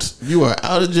out. You are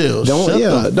out of jail. Shut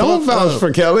the Don't fuck vouch up.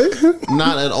 for Kelly.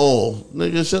 Not at all.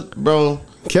 Nigga, shut, bro.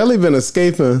 Kelly been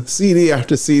escaping CD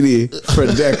after CD for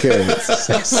decades.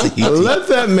 Let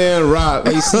that man rock.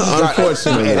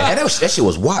 Unfortunately, And that shit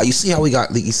was wild. You see how he got?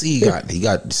 You see, he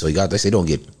got. They say don't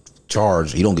get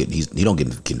charged. He don't get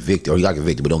convicted, or he got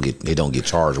convicted, but they don't get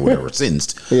charged or whatever,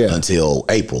 sentenced Yeah. until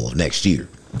April of next year.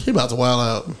 He about to wild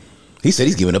out. He said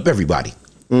he's giving up everybody.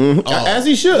 as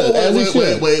he should. as he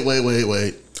should.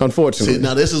 Wait. Unfortunately, See,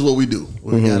 now this is what we do.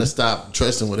 We gotta stop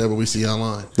trusting whatever we see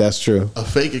online. that's true. A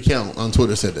fake account on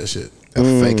Twitter said that shit. A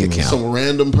fake account. Some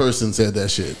random person said that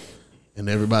shit, and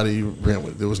everybody ran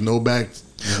with it. There was nothing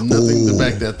to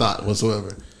back that thought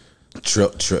whatsoever.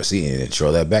 See, and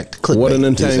throw that back to clickbait. What an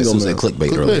They said entanglement.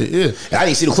 clickbait earlier. Yeah. And I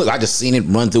didn't see the clip. I just seen it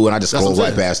run through, and I just That's what scrolled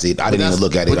I'm right saying. past it. I But didn't even that's-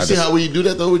 look at it. But I you see just, how we do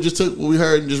that though? We just took what we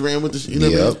heard and just ran with the shit. You know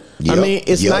what I mean? yep. I mean,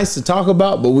 it's Yep. nice to talk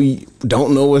about, but we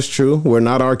don't know what's true. We're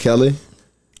not R. Kelly,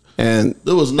 and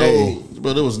There was no, Hey.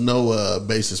 bro. There was no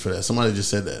basis for that. Somebody just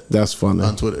said that that's funny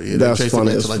on Twitter. Yeah, That's they traced it funny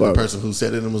back as to like fuck. the person who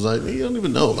said it and was like, "You don't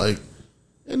even know." Like,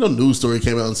 ain't no news story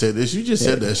came out and said this. You just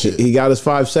said that shit. He got his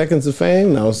 5 seconds of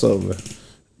fame. Now it's over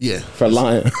Yeah, for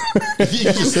lying. you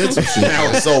just said some shit.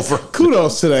 Now it's over.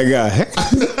 Kudos to that guy.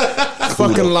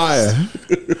 Fucking liar.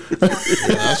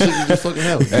 That shit can just fucking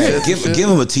happen. You Hey, said some shit. give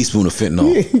him a teaspoon of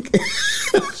fentanyl.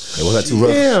 Hey, was that too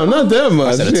rough? Damn, not that much.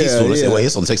 I said a teaspoon. I said, yeah. wait,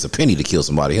 it only takes a penny to kill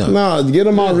somebody, huh? No, get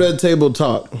him on Red Table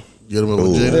Talk. Get him up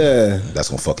with Ooh. Jada. Yeah. That's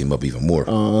gonna fuck him up even more.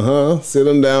 Sit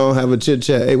him down, have a chit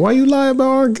chat. Hey, why you lie about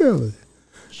R. Kelly?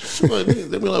 Like,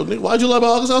 they be like, "Nigga, why'd you lie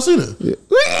about August Alsina?"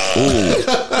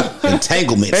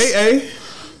 Entanglements. Hey.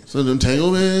 Some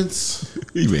entanglements.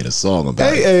 He made a song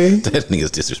about Hey. it. That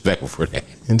nigga's disrespectful for that.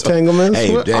 Entanglements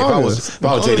Hey, with Dave, if I was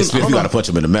August. Jada Smith, you gotta punch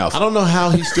him in the mouth. I don't know how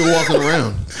he's still walking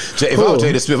around. If I was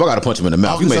Jada Smith, I gotta punch him in the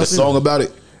mouth. You August made a Alsina. song about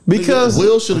it. Because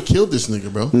Will should have killed this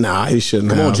nigga, bro. nah, he shouldn't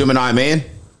Come have. on, Gemini man.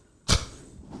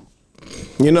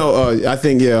 You know, I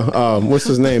think what's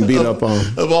his name beat up on.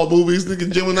 Of all movies, nigga,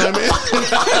 Gemini man.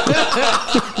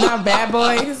 Not Bad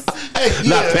Boys. Hey,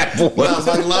 Not Bad Boys. Not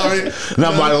Mike Lowry.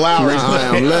 Not Mike Lowry.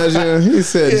 I am legend. He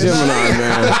said Gemini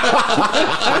man.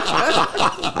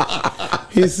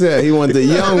 He said he wanted the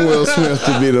young Will Smith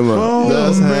to beat him up.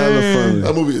 That's hella funny.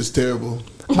 That movie is terrible.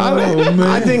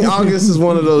 I think August is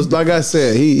one of those. Like I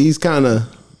said, he's kind of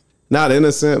not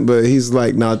innocent, but he's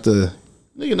like not the.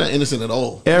 Nigga not innocent at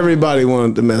all. Everybody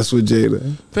wanted to mess with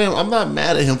Jada. Fam, I'm not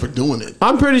mad at him for doing it.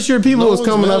 I'm pretty sure people No was one's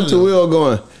coming mad up at to him. Will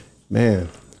going, man,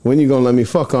 when you gonna let me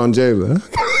fuck on Jada?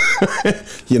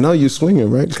 You know you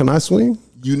swinging, right? Can I swing?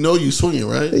 You know you swinging,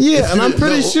 right? If Yeah, you and I'm didn't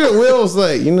pretty know- sure Will's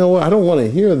like, you know what? I don't want to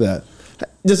hear that.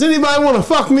 Does anybody want to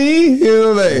fuck me? You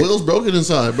know, like, Will's broken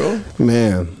inside, bro.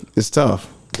 man, it's tough.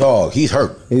 Dog, he's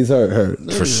hurt He's hurt.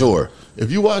 for sure.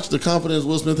 If you watch the confidence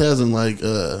Will Smith has in like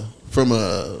from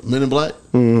Men in Black,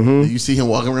 you see him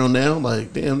walking around now,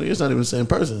 like damn, nigga, it's not even the same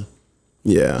person.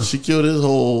 Yeah, She killed his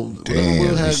whole whatever Damn,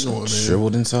 Will had he's going, man.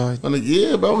 shriveled inside. I'm like,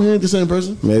 yeah, bro, he ain't the same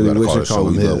person. maybe We gotta we call should it show call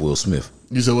we him love hit. Will Smith.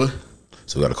 You said what?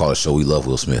 So we gotta call it show we love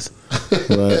Will Smith. Right.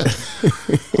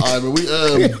 All right, but we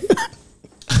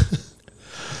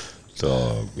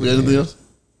Dog. we got anything else?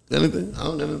 Anything? I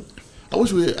don't got anything. I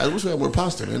wish we had more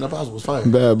pasta, man. That pasta was fire.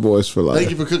 Bad boys for life. Thank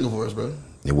you for cooking for us, bro.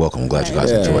 You're welcome. I'm glad you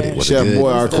guys Yeah. enjoyed it. Was Chef it good?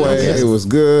 Boy Arquay, it was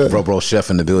good. Bro Chef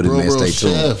in the building, Bro man. Stay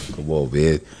tuned. Chef. Come on,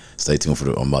 man. Stay tuned for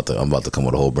the. I'm about to come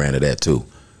with a whole brand of that too.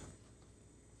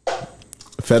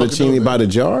 Fettuccine dope, by the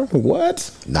jar?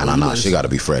 What? Nah. She got to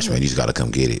be fresh, man. You just got to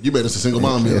come get it. You bet it's a single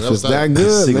mom meal. If That was it's that tight.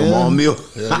 good, Single man. mom meal.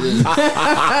 Yeah,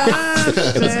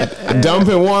 yeah. Dump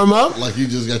and warm up. Like you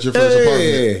just got your first apartment.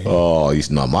 Hey. Oh, you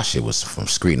know, my shit was from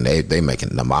screen. They making.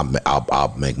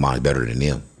 I'll make mine better than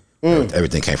them.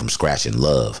 Everything came from scratch and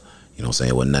love. You know what I'm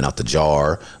saying? Wasn't nothing out the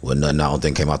jar. Wasn't nothing. The only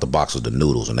thing came out the box was the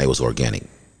noodles, and they was organic.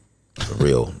 For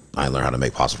real. I ain't learned how to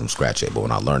make pasta from scratch yet, but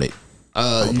when I learn it,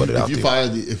 I'll put it out there.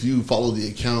 If you follow the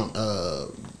account,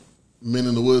 Men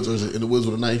in the Woods, or is it In the Woods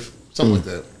with a Knife, something like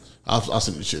that. I'll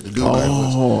send you the shit. The dude,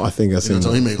 Oh, I think I you seen know,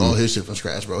 so he that. make all his shit from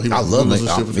scratch, bro. He I makes love noodles making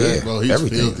and shit from scratch, bro. He's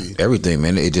everything. filthy. Everything,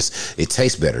 man. It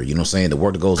tastes better. You know what I'm saying? The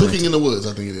work that goes Cooking into in the woods,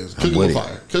 I think it is. Cooking with with it.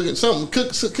 fire. Cooking something.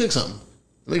 Cook something.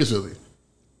 Niggas Philly.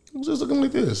 I was just looking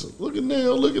like this. Looking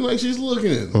now, looking like she's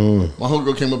looking. My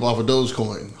homegirl came up off of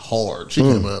Dogecoin hard. She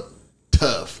came up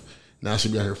tough. Now she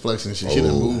be out here flexing and shit. She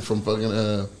done moved from fucking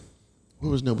where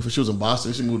was no before she was in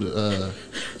Boston. She moved to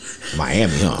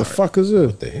Miami, huh? The fuck is this?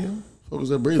 What the hell? what was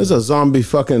that breathing? It's a zombie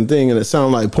fucking thing, and it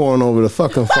sounds like pouring over the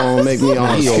fucking phone. Make me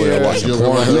all He over there scared. watching Yo,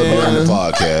 porn on man. the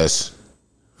podcast.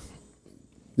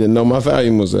 Didn't know my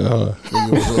volume was that high.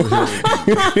 Nigga was over here.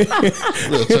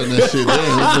 We'll turn that shit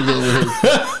down. This nigga over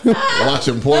here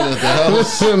watching porn at the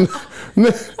house.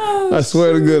 I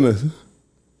swear to goodness.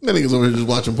 That nigga's over here just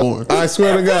watching porn. I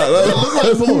swear to God. Look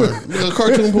like porn. Look,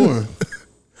 cartoon porn.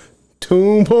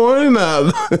 Tune porn now.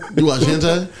 You watch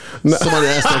hentai? Somebody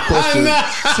asked that question.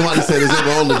 Somebody said, "Is it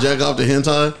wrong to jack off to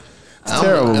hentai?" It's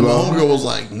terrible, and bro. my homegirl was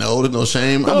like, "No, there's no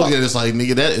shame." I'm looking at this like,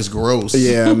 nigga, that is gross.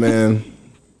 Yeah, man.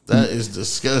 That is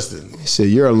disgusting. Shit,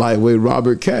 you're a lightweight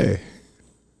Robert K.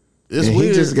 It's And weird.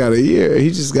 he just got a year. He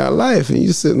just got life, and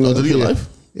you sitting. Oh, up did he get here. life?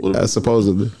 What- Yeah,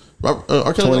 supposedly. R.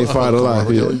 Kelly, 25 to life.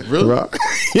 Robert Yeah. Kelly. Really?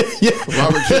 Yeah.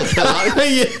 Robert Kelly got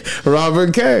life? Yeah.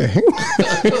 Robert K. He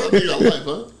got life,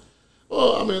 huh?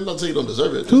 Well, I mean, I'm not saying you don't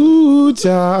deserve it. Ooh,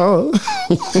 child.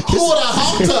 Who would I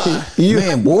hog tie?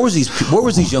 Man, where was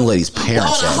these young ladies'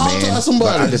 parents Why at, the hell man? did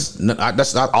somebody? Like,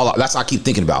 that's not all. That's what I keep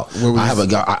thinking about. Where was-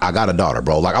 I got a daughter,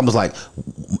 bro. Like I was like,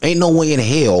 ain't no way in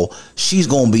hell she's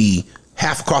gonna be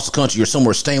half across the country or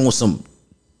somewhere staying with some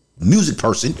music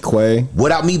person Quay.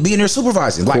 without me being there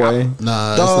supervising. Like, Quay.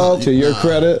 Nah, Dog. it's To not, your nah.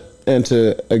 credit and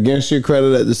to against your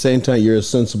credit at the same time, you're a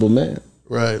sensible man.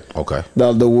 Right. okay,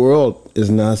 The world is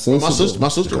not sensible. My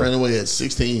sister ran away at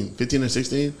 16, 15 or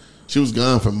 16. She was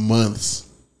gone for months.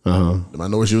 Uh-huh. Do I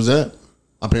know where she was at?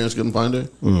 My parents couldn't find her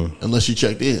unless she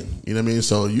checked in. You know what I mean?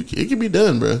 So it can be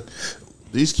done, bro.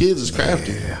 These kids is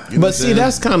crafty. You know what I'm But see,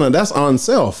 saying? that's on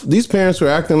self. These parents were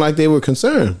acting like they were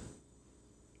concerned.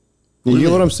 You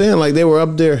get what I'm saying? Like they were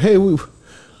up there. Hey,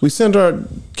 we sent our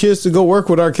kids to go work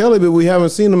with R. Kelly, but we haven't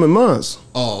seen them in months.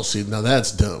 Oh, see, now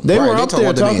that's dumb. They were They up talking there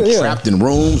about them talking. being Yeah. trapped in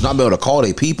rooms, not be able to call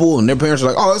their people, and their parents are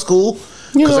like, "Oh, that's cool,"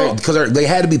 You know- because they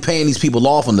had to be paying these people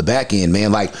off on the back end,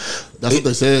 man. Like That's what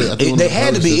they said. I think one of They the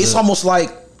had to be. fathers It's said almost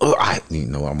like I'm You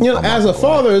know, I'm as not a going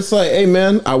father, it's like, hey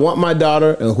man, I want my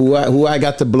daughter, and who I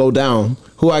got to blow down,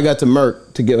 who I got to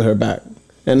murk to get her back.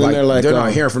 And then they're like,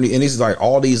 not hearing from the, and this is like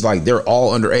all these like they're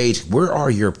all underage. Where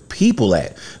are your people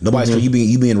at? Nobody's you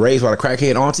being raised by a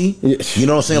crackhead auntie. Yeah. You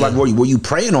know what I'm saying? Like were you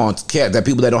preying on that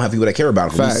people that don't have people that care about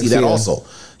them? Facts, We see that yeah. also.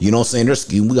 You know what I'm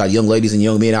saying? We got young ladies and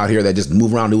young men out here that just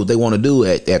move around and do what they want to do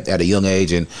at a young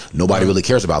age, and nobody really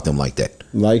cares about them like that.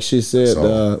 like she said,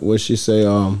 So- what she say?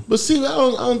 But see, I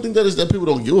don't think that is that people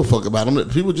don't give a fuck about them.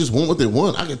 People just want what they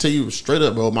want. I can tell you straight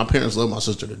up, bro. My parents love my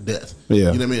sister to death. Yeah. You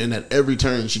know what I mean? And at every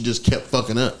turn, she just kept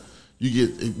fucking up.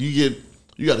 You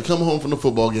got to come home from the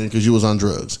football game because you was on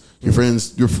drugs. Your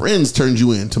friends turned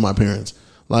you in to my parents.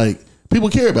 Like, people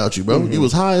care about you, bro. You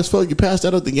was high as fuck. You passed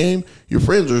out at the game. Your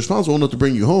friends are responsible enough to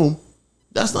bring you home.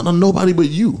 That's not on nobody but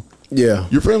you. Yeah,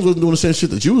 Your friends wasn't doing the same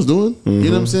shit that you was doing. You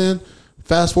know what I'm saying?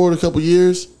 Fast forward a couple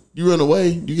years, you run away.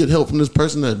 You get help from this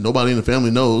person that nobody in the family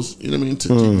knows. You know what I mean? To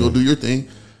go do your thing,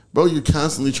 bro. You're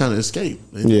constantly trying to escape.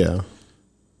 yeah.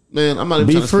 Man, I'm not even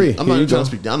Be trying to free. Speak, I'm Here not you even trying go. to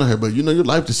speak down to her, but you know your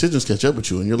life decisions catch up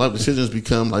with you, and your life decisions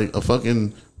become like a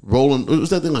fucking rolling. What's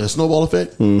that thing, like a snowball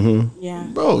effect? Yeah.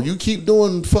 Bro, you keep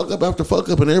doing fuck up after fuck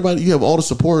up, and everybody, you have all the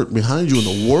support behind you in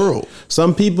the world.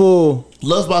 Some people,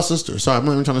 Love my sister. Sorry, I'm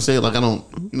not even trying to say it like I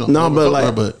don't. no, love but her,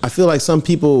 like, but I feel like some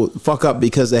people fuck up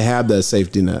because they have that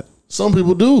safety net. some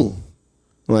people do.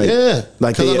 Like, Yeah,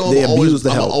 like 'Cause I know they I'ma abuse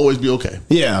the I'ma help. always be okay.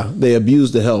 Yeah, they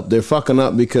abuse the help. They're fucking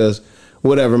up because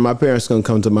whatever. My parents gonna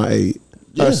come to my aid,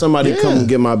 Yeah, or somebody yeah. come and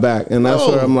get my back, and that's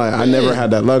Bro, where I'm like, I never man.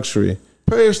 had that luxury.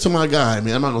 Prayers to my guy,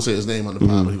 man. I'm not gonna say his name on the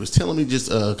pod, but he was telling me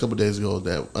just a couple days ago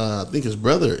that I think his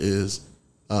brother is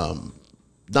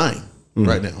dying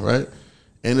right now, right?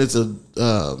 And it's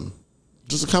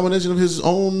just a combination of his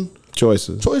own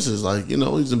Choices. choices. Like, you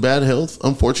know, he's in bad health,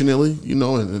 unfortunately, you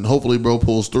know, and hopefully bro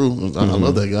pulls through. I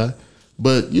love that guy.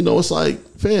 But, you know, it's like,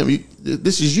 fam,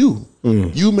 this is you.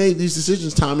 You made these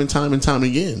decisions time and time and time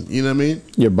again. You know what I mean?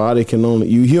 Your body can only,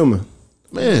 you human.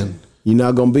 Man, You're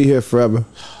not gonna be here forever.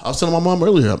 I was telling my mom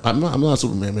earlier, I'm not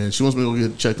Superman, man. She wants me to go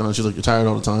get checked on. She's like, you're tired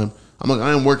all the time. I'm like,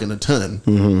 I am working a ton.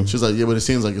 She's like, yeah, but it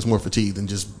seems like it's more fatigue than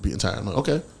just being tired. I'm like,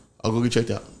 okay, I'll go get checked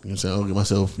out. You know what I'm saying? I'll get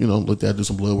myself, looked at, do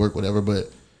some blood work, whatever.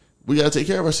 But we got to take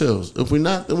care of ourselves. If we're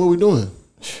not, then what are we doing?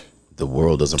 The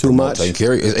world doesn't Too promote much? taking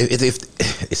care of you.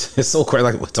 It's so crazy.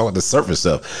 Like we're talking about the surface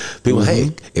stuff. People, hey,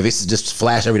 if it's just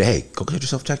flash every day, hey, go get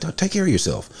yourself checked out. Take care of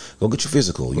yourself. Go get your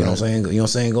physical. You know what I'm saying? You know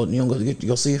what I'm saying?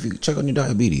 Go see if you check on your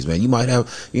diabetes, man. You might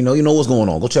have, you know what's going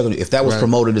on. Go check on it. If that was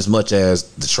promoted as much as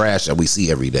the trash that we see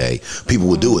every day, people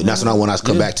would do it. And that's what I want to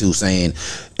come back to, saying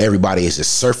everybody is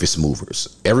just surface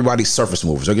movers. Everybody's surface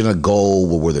movers. They're going to go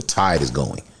where the tide is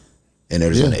going. And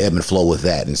there's an ebb and flow with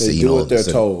that. And They do what they're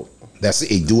told. That's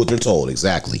it. Do what they're told.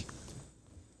 Exactly.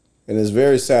 And it's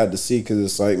very sad to see because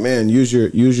it's like, man, use your,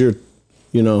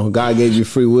 you know, God gave you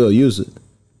free will, use it.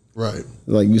 Right.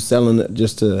 Like you selling it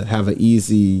just to have an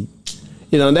easy,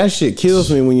 you know, that shit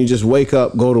kills me when you just wake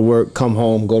up, go to work, come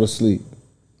home, go to sleep.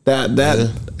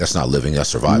 That's not living, that's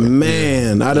surviving.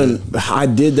 Man, I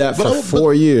did that for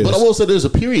 4 years. But I will say there's a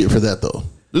period for that though.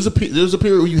 There's a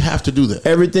period where you have to do that.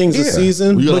 Everything's a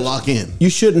season. You gotta lock in. You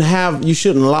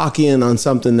shouldn't lock in on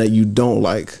something that you don't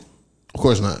like. Of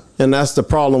course not. And that's the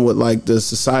problem with like the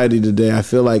society today. I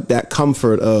feel like that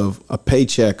comfort of a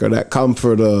paycheck or that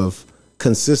comfort of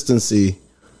consistency,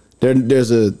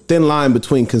 there's a thin line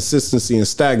between consistency and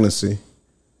stagnancy.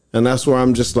 And that's where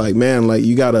I'm just like, man, like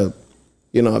you gotta,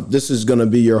 you know, if this is gonna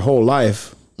be your whole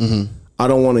life, I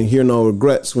don't want to hear no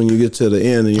regrets when you get to the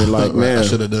end and you're like, man, I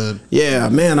should have done. Yeah,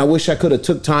 man, I wish I could have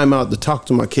took time out to talk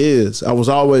to my kids. I was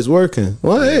always working.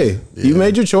 Well, hey, you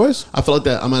made your choice. I feel like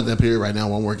that. I'm at that period right now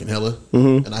where I'm working hella,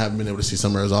 and I haven't been able to see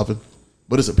summer as often.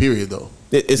 But it's a period though.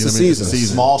 It's You a know what I mean? season. It's a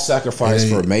season. Small sacrifice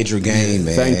for a major gain,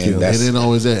 man. Thank you. It ain't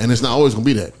always that, and it's not always gonna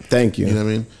be that. Thank you. You know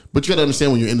what I mean? But you gotta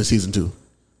understand when you're in the season too.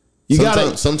 You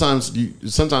Sometimes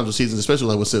with seasons, especially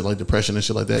like what's it like depression and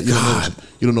shit like that.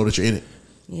 You don't know that you're in it.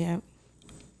 Yeah.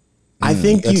 I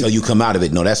think Until you come out of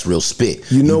it, no, that's real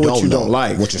spit. You know what you don't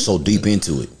like. What you're so deep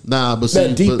into it. Nah, but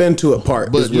that deep into it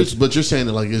part. But you're saying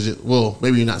it like is it? Well,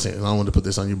 maybe you're not saying it. I don't want to put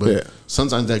this on you, but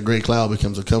sometimes that gray cloud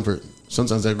becomes a comfort.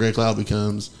 Sometimes that gray cloud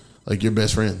becomes like your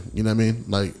best friend. You know what I mean?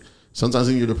 Like sometimes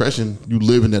in your depression, you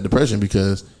live in that depression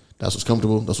because that's what's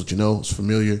comfortable. That's what you know. It's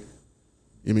familiar.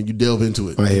 I mean, you delve into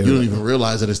it. You don't even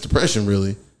realize that it's depression.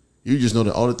 Really, you just know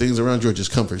that all the things around you are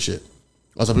just comfort shit.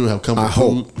 That's why people have comfort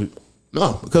food.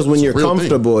 No, because when you're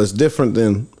comfortable, it's different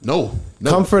than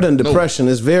comfort and depression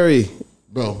is very.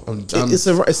 Bro, it's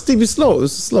a steep slope.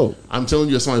 It's a slope. I'm telling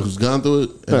you, as somebody who's gone through it,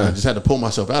 and I just had to pull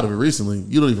myself out of it recently.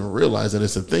 You don't even realize that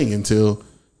it's a thing until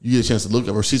you get a chance to look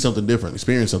up or see something different,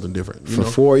 experience something different. For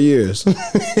 4 years,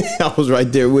 I was right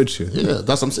there with you. Yeah,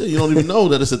 that's what I'm saying. You don't even know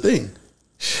that it's a thing.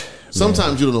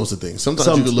 Sometimes you don't know it's a thing.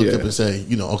 Sometimes you can look up and say,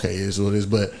 you know, okay, it is what it is.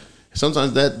 But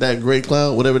sometimes that gray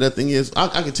cloud, whatever that thing is,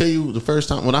 I can tell you the first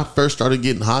time when I first started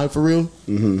getting high for real,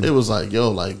 it was like,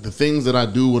 yo, like the things that I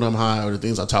do when I'm high or the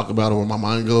things I talk about or where my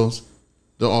mind goes,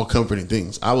 they're all comforting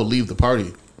things. I would leave the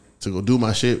party to go do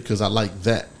my shit because I like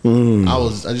that.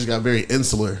 I just got very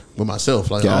insular with myself.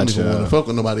 Like I don't even want to fuck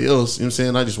with nobody else. You know what I'm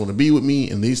saying? I just want to be with me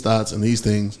and these thoughts and these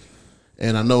things.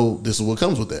 And I know this is what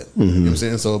comes with that. You know what I'm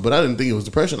saying? So, but I didn't think it was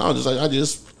depression. I was just like, I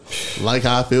just like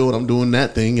how I feel when I'm doing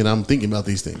that thing and I'm thinking about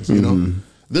these things, you know?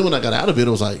 Then when I got out of it,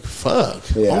 it was like, fuck.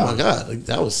 Oh my God. Like,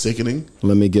 that was sickening.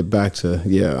 Let me get back to,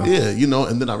 Yeah, you know,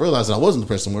 and then I realized that I wasn't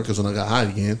depressed anymore because when I got high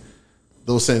again,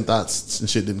 those same thoughts and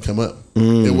shit didn't come up.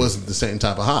 It wasn't the same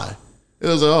type of high. It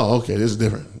was like, oh, okay, this is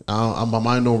different. My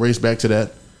mind don't race back to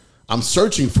that. I'm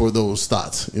searching for those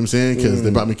thoughts, you know what I'm saying? Because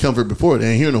they brought me comfort before.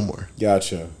 They ain't here no more.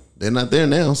 Gotcha. They're not there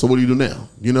now, so what do you do now?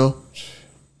 You know?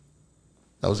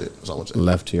 That was it. That's all I'm saying.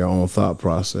 Left to your own thought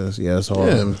process. Yeah, it's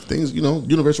hard. Yeah, things, you know,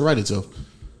 universe will right itself.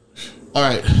 All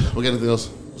right, we got anything else?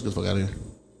 Let's get the fuck out of here.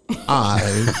 I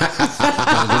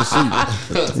gotta go to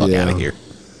sleep. Fuck out of here.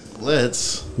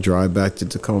 Let's drive back to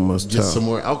Tacoma's get some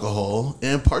more alcohol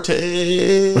and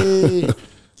partay.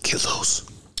 Kilos.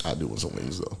 I do want some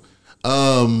wings though.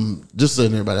 Just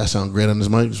saying, everybody, I sound great on this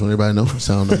mic. Just want everybody to know, I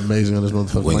sound amazing on this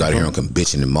motherfucker. We ain't got to hear him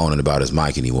bitching and moaning about his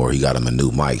mic anymore. He got him a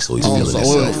new mic, so he's feeling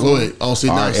himself. Wait. Oh, see,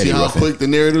 now, see how quick the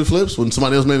narrative flips? When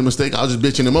somebody else made a mistake, I was just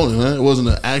bitching and moaning, huh? It wasn't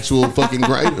an actual fucking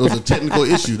gripe. It was a technical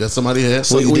issue that somebody had.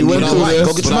 So you didn't need a mic.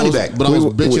 Go get your money back. But I was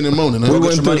bitching and moaning, huh? We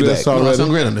went through this already. I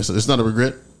sound great on this. It's not a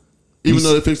regret. Even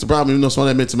though they fixed the problem, even though somebody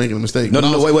admit to making a mistake. No,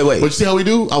 wait. But you see how we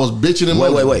do? I was bitching and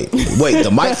moaning. Wait. The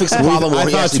mic fixed the problem where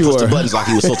he actually pushed the buttons like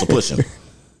he was supposed to push them.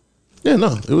 Yeah,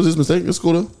 no, it was his mistake. It's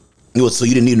cool though. So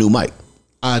you didn't need a new mic?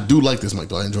 I do like this mic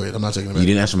though. I enjoy it. I'm not taking it back. You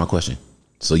didn't answer my question.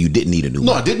 So you didn't need a new mic?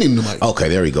 No, I didn't need a new mic. Okay,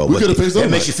 there you go. We could have fixed that.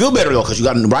 It makes you feel better though because you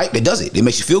got a new mic. It does it. It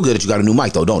makes you feel good that you got a new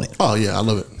mic though, don't it? Oh yeah, I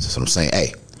love it. That's what I'm saying.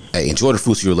 Hey, Hey, enjoy the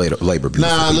fruits of your labor, beautiful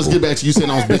Nah, people. let's get back to you saying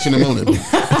I was bitching and moaning.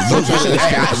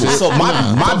 So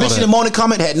my bitching and moaning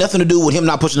comment had nothing to do with him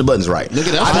not pushing the buttons right.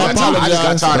 Nigga, that's I just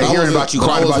got tired of hearing about you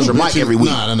crying about your mic every week.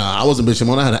 Nah, I wasn't bitching and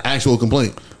moaning. I had an actual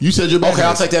complaint. You said you're bad. Okay,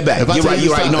 I'll take that back. If I You're tell right. you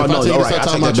You're right. No, if I tell you all to right. stop I'll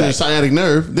talking take about that your back. sciatic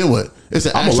nerve, then what? It's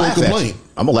an I'm gonna actual laugh at complaint. you.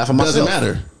 I'm gonna laugh at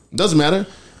myself. Doesn't matter.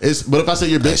 But if I say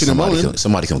you're bitching and moaning,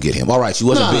 somebody come get him. All right, you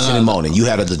wasn't bitching and moaning. You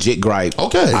had a legit gripe.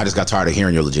 Okay. I just got tired of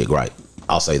hearing your legit gripe.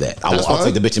 I'll say that. I'll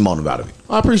take the bitch and moaning out of it.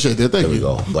 I appreciate that. Thank There we you.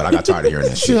 go. But I got tired of hearing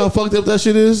that See shit. how fucked up that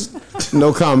shit is?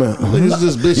 No comment. Niggas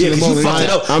just bitching Yeah, and 'cause you moaning. fucked it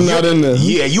up. I'm not in there.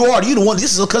 Yeah, you are. You the one.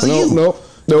 This is because of you.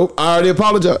 Nope. I already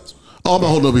apologized. Oh, I'm not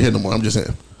holding over your head no more. I'm just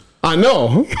saying. I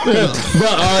know. But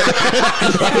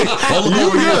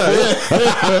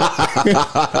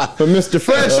but Mr.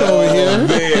 Fresh over here.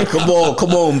 Man, come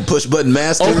on, push button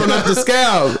master. Open up the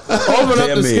scab. Open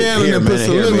up the scab and then put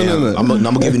some lemon in it. I'm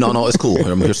gonna give you no. It's cool. I'm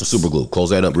gonna hear some super glue.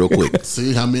 Close that up real quick.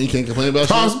 See how men can't complain about shit?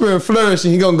 Prosper and flourish,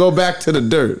 and he gonna go back to the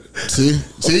dirt. See,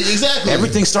 exactly.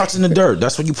 Everything starts in the dirt.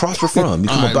 That's where you prosper from. You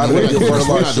come All up right, out no, of it.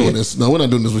 we're not doing this. No, we're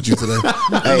not doing this with you today.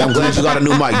 Hey, I'm glad you got a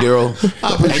new mic, Daryl.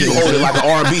 And you hold it like an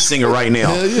R&B singer right now.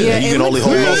 Hell yeah. And you can only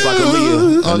hold notes like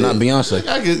Aaliyah and not Beyonce.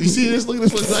 You see this? Look at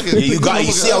this. You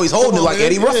see how he's holding it like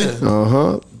Eddie Ruffin.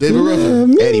 David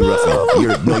Ruffin. Eddie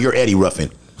Ruffin. You're Eddie Ruffin.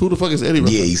 Who the fuck is Eddie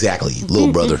Ruffin? Yeah, exactly.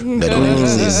 Little brother that don't even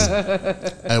exist.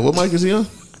 Hey, what mic is he on?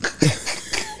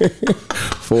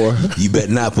 4. You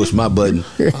better not push my button.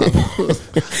 This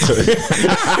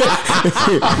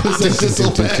shit so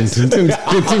fast.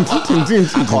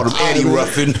 Called him Eddie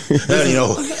Ruffin. You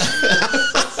know.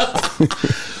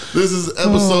 This is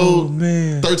episode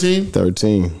 13.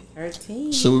 13.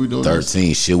 Should we be doing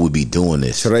 13. Should we be doing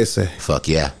this? 13. Fuck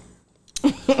yeah.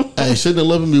 this? Hey, shouldn't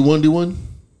 11 be 1D1?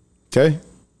 Okay.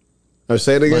 Or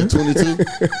say it again. Like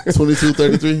 22,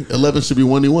 33. 11 should be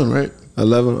 1D1, right?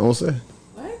 11. I'll say.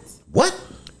 What?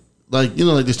 Like,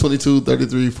 like there's 22,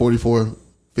 33, 44,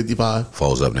 55,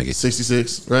 Falls up, nigga.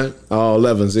 66, right? Oh,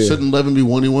 11's here. Shouldn't 11 be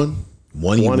 1D1?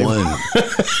 1E1.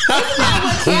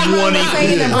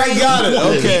 I got it.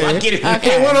 Okay. I get it.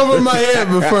 It went over my head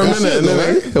for a minute. And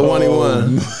then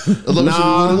 1E1. 11 should be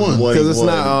 1D1. Because it's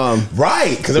not.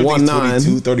 Right, because it 1-9.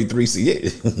 22, 33. See, yeah,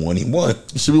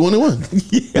 1E1. It should be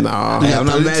 1D1. Nah. Hey, I'm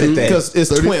not mad at that. Because it's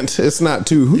 30. twint. It's not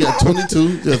 2. You got 22,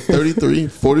 you got 33,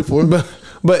 44.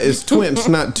 But it's twint,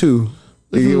 not 2.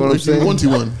 You get what I'm saying?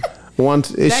 1T1.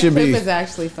 It That should clip be is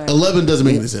actually fun. 11 doesn't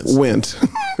make any sense. went.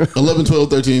 11, 12,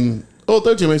 13. Oh,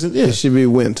 13 makes sense. Yeah. It should be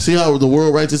went. See how the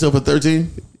world writes itself at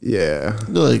 13? Yeah.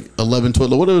 They're like 11,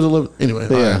 12. Whatever is 11. Anyway.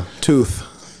 Yeah. All right. Tooth.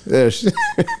 There.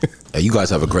 Hey, you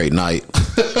guys have a great night.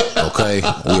 Okay?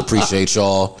 We appreciate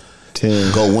y'all.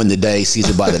 10. Go win the day.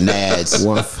 Seasoned by the Nads.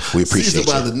 We appreciate Seasoned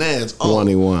by you. the Nads.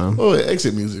 21. Oh,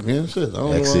 exit music, man. Shit. I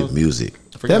don't know Exit why. music.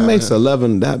 That makes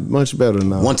 11 that much better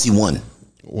now. 1T1.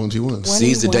 1T1.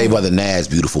 Seize the day by the Nads,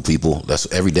 beautiful people. That's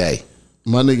every day.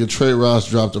 My nigga Trey Ross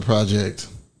dropped a project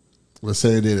the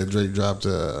same day that Drake dropped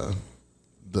the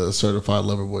Certified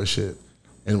Lover Boy shit.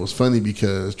 And it was funny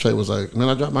because Trey was like, man,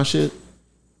 I dropped my shit.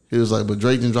 He was like, but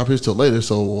Drake didn't drop his till later.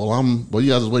 So while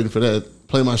you guys was waiting for that,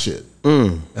 play my shit.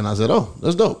 And I said, oh,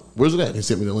 that's dope. Where's it at? He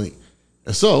sent me the link.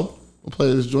 And so we'll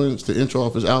play this joint. It's the intro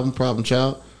off his album, Problem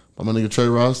Child, by my nigga Trey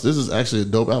Ross. This is actually a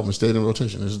dope album. It stayed in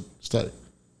rotation. It's static.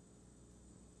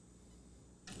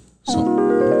 So, okay.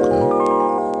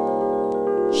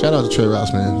 Shout out to Trey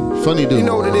Ross, man. Funny dude. You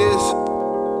know what it is?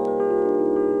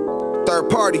 Third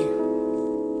party.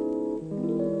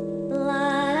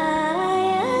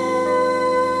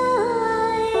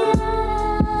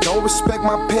 Don't respect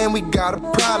my pen, we got a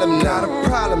problem now.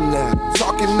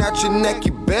 Talking out your neck,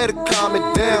 you better calm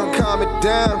it down.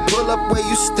 Pull up where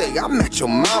you stay, I'm at your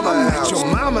mama house.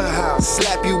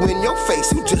 Slap you in your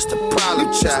face, you just a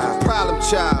problem child.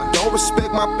 Don't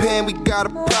respect my pen, we got a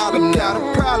problem now.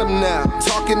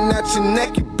 Talking out your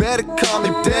neck, you better calm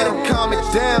it down.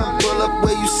 Pull up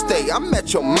where you stay, I'm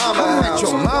at your mama house.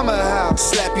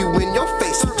 Slap you in your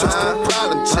face, you just a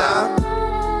problem child.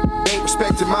 Ain't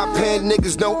respecting my pen,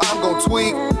 niggas know I'm gon'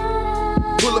 tweak.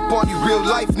 Pull up on you real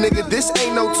life, nigga, this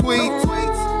ain't no tweet.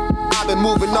 I've been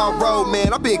moving on road,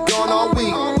 man, I've been gone all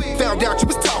week. Found out you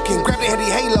was talking, grabbed a heady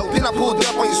halo, then I pulled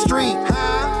up on your street.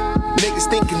 Niggas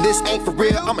thinking this ain't for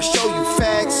real, I'ma show you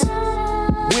facts.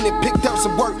 When it picked up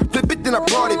some work, flip it, then I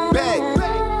brought it back.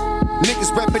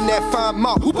 Niggas reppin' that fine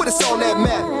malt, who put us on that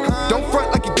map? Don't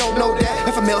front like you don't know that.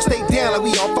 If a male stay down like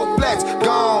we on 4 flats,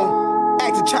 gone.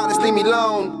 Acting childish, leave me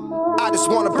alone. I just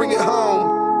wanna bring it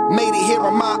home. Made it here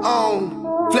on my own.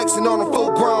 Flexing on them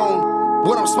full grown.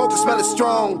 What I'm smoking, smell it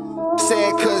strong.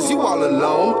 Sad cause you all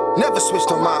alone, never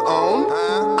switched on my own.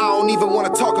 I don't even wanna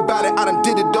talk about it, I done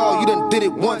did it all, you done did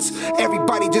it once.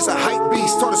 Everybody just a hype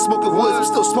beast, started smoking woods, I'm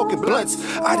still smoking blunts.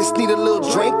 I just need a little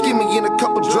drink, give me in a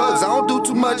couple drugs, I don't do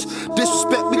too much.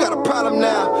 Disrespect, we got a problem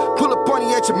now. Pull up on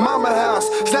you at your mama house,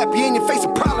 slap you in your face, a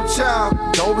problem child.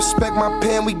 Don't respect my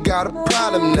pen, we got a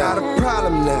problem now.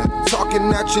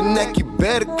 Talking out your neck, you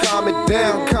better calm it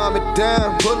down, calm it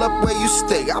down. Pull up where you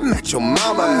stay, I'm at your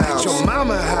mama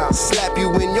house. Slap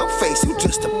you in your face, you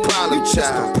just a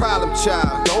problem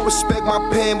child. Don't respect my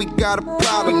pen, we got a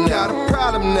problem now.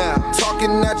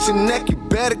 Talking out your neck, you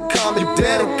better calm it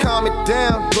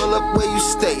down. Pull up where you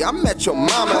stay, I'm at your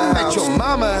mama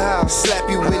house. Slap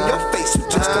you in your face, you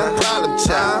just a problem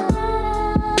child.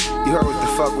 You heard what the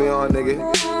fuck we on, nigga.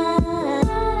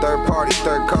 Third party,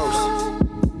 third coast.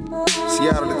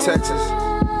 Seattle to Texas.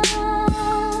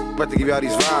 About to give y'all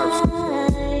these vibes.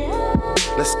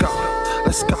 Let's go.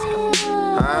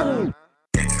 Huh?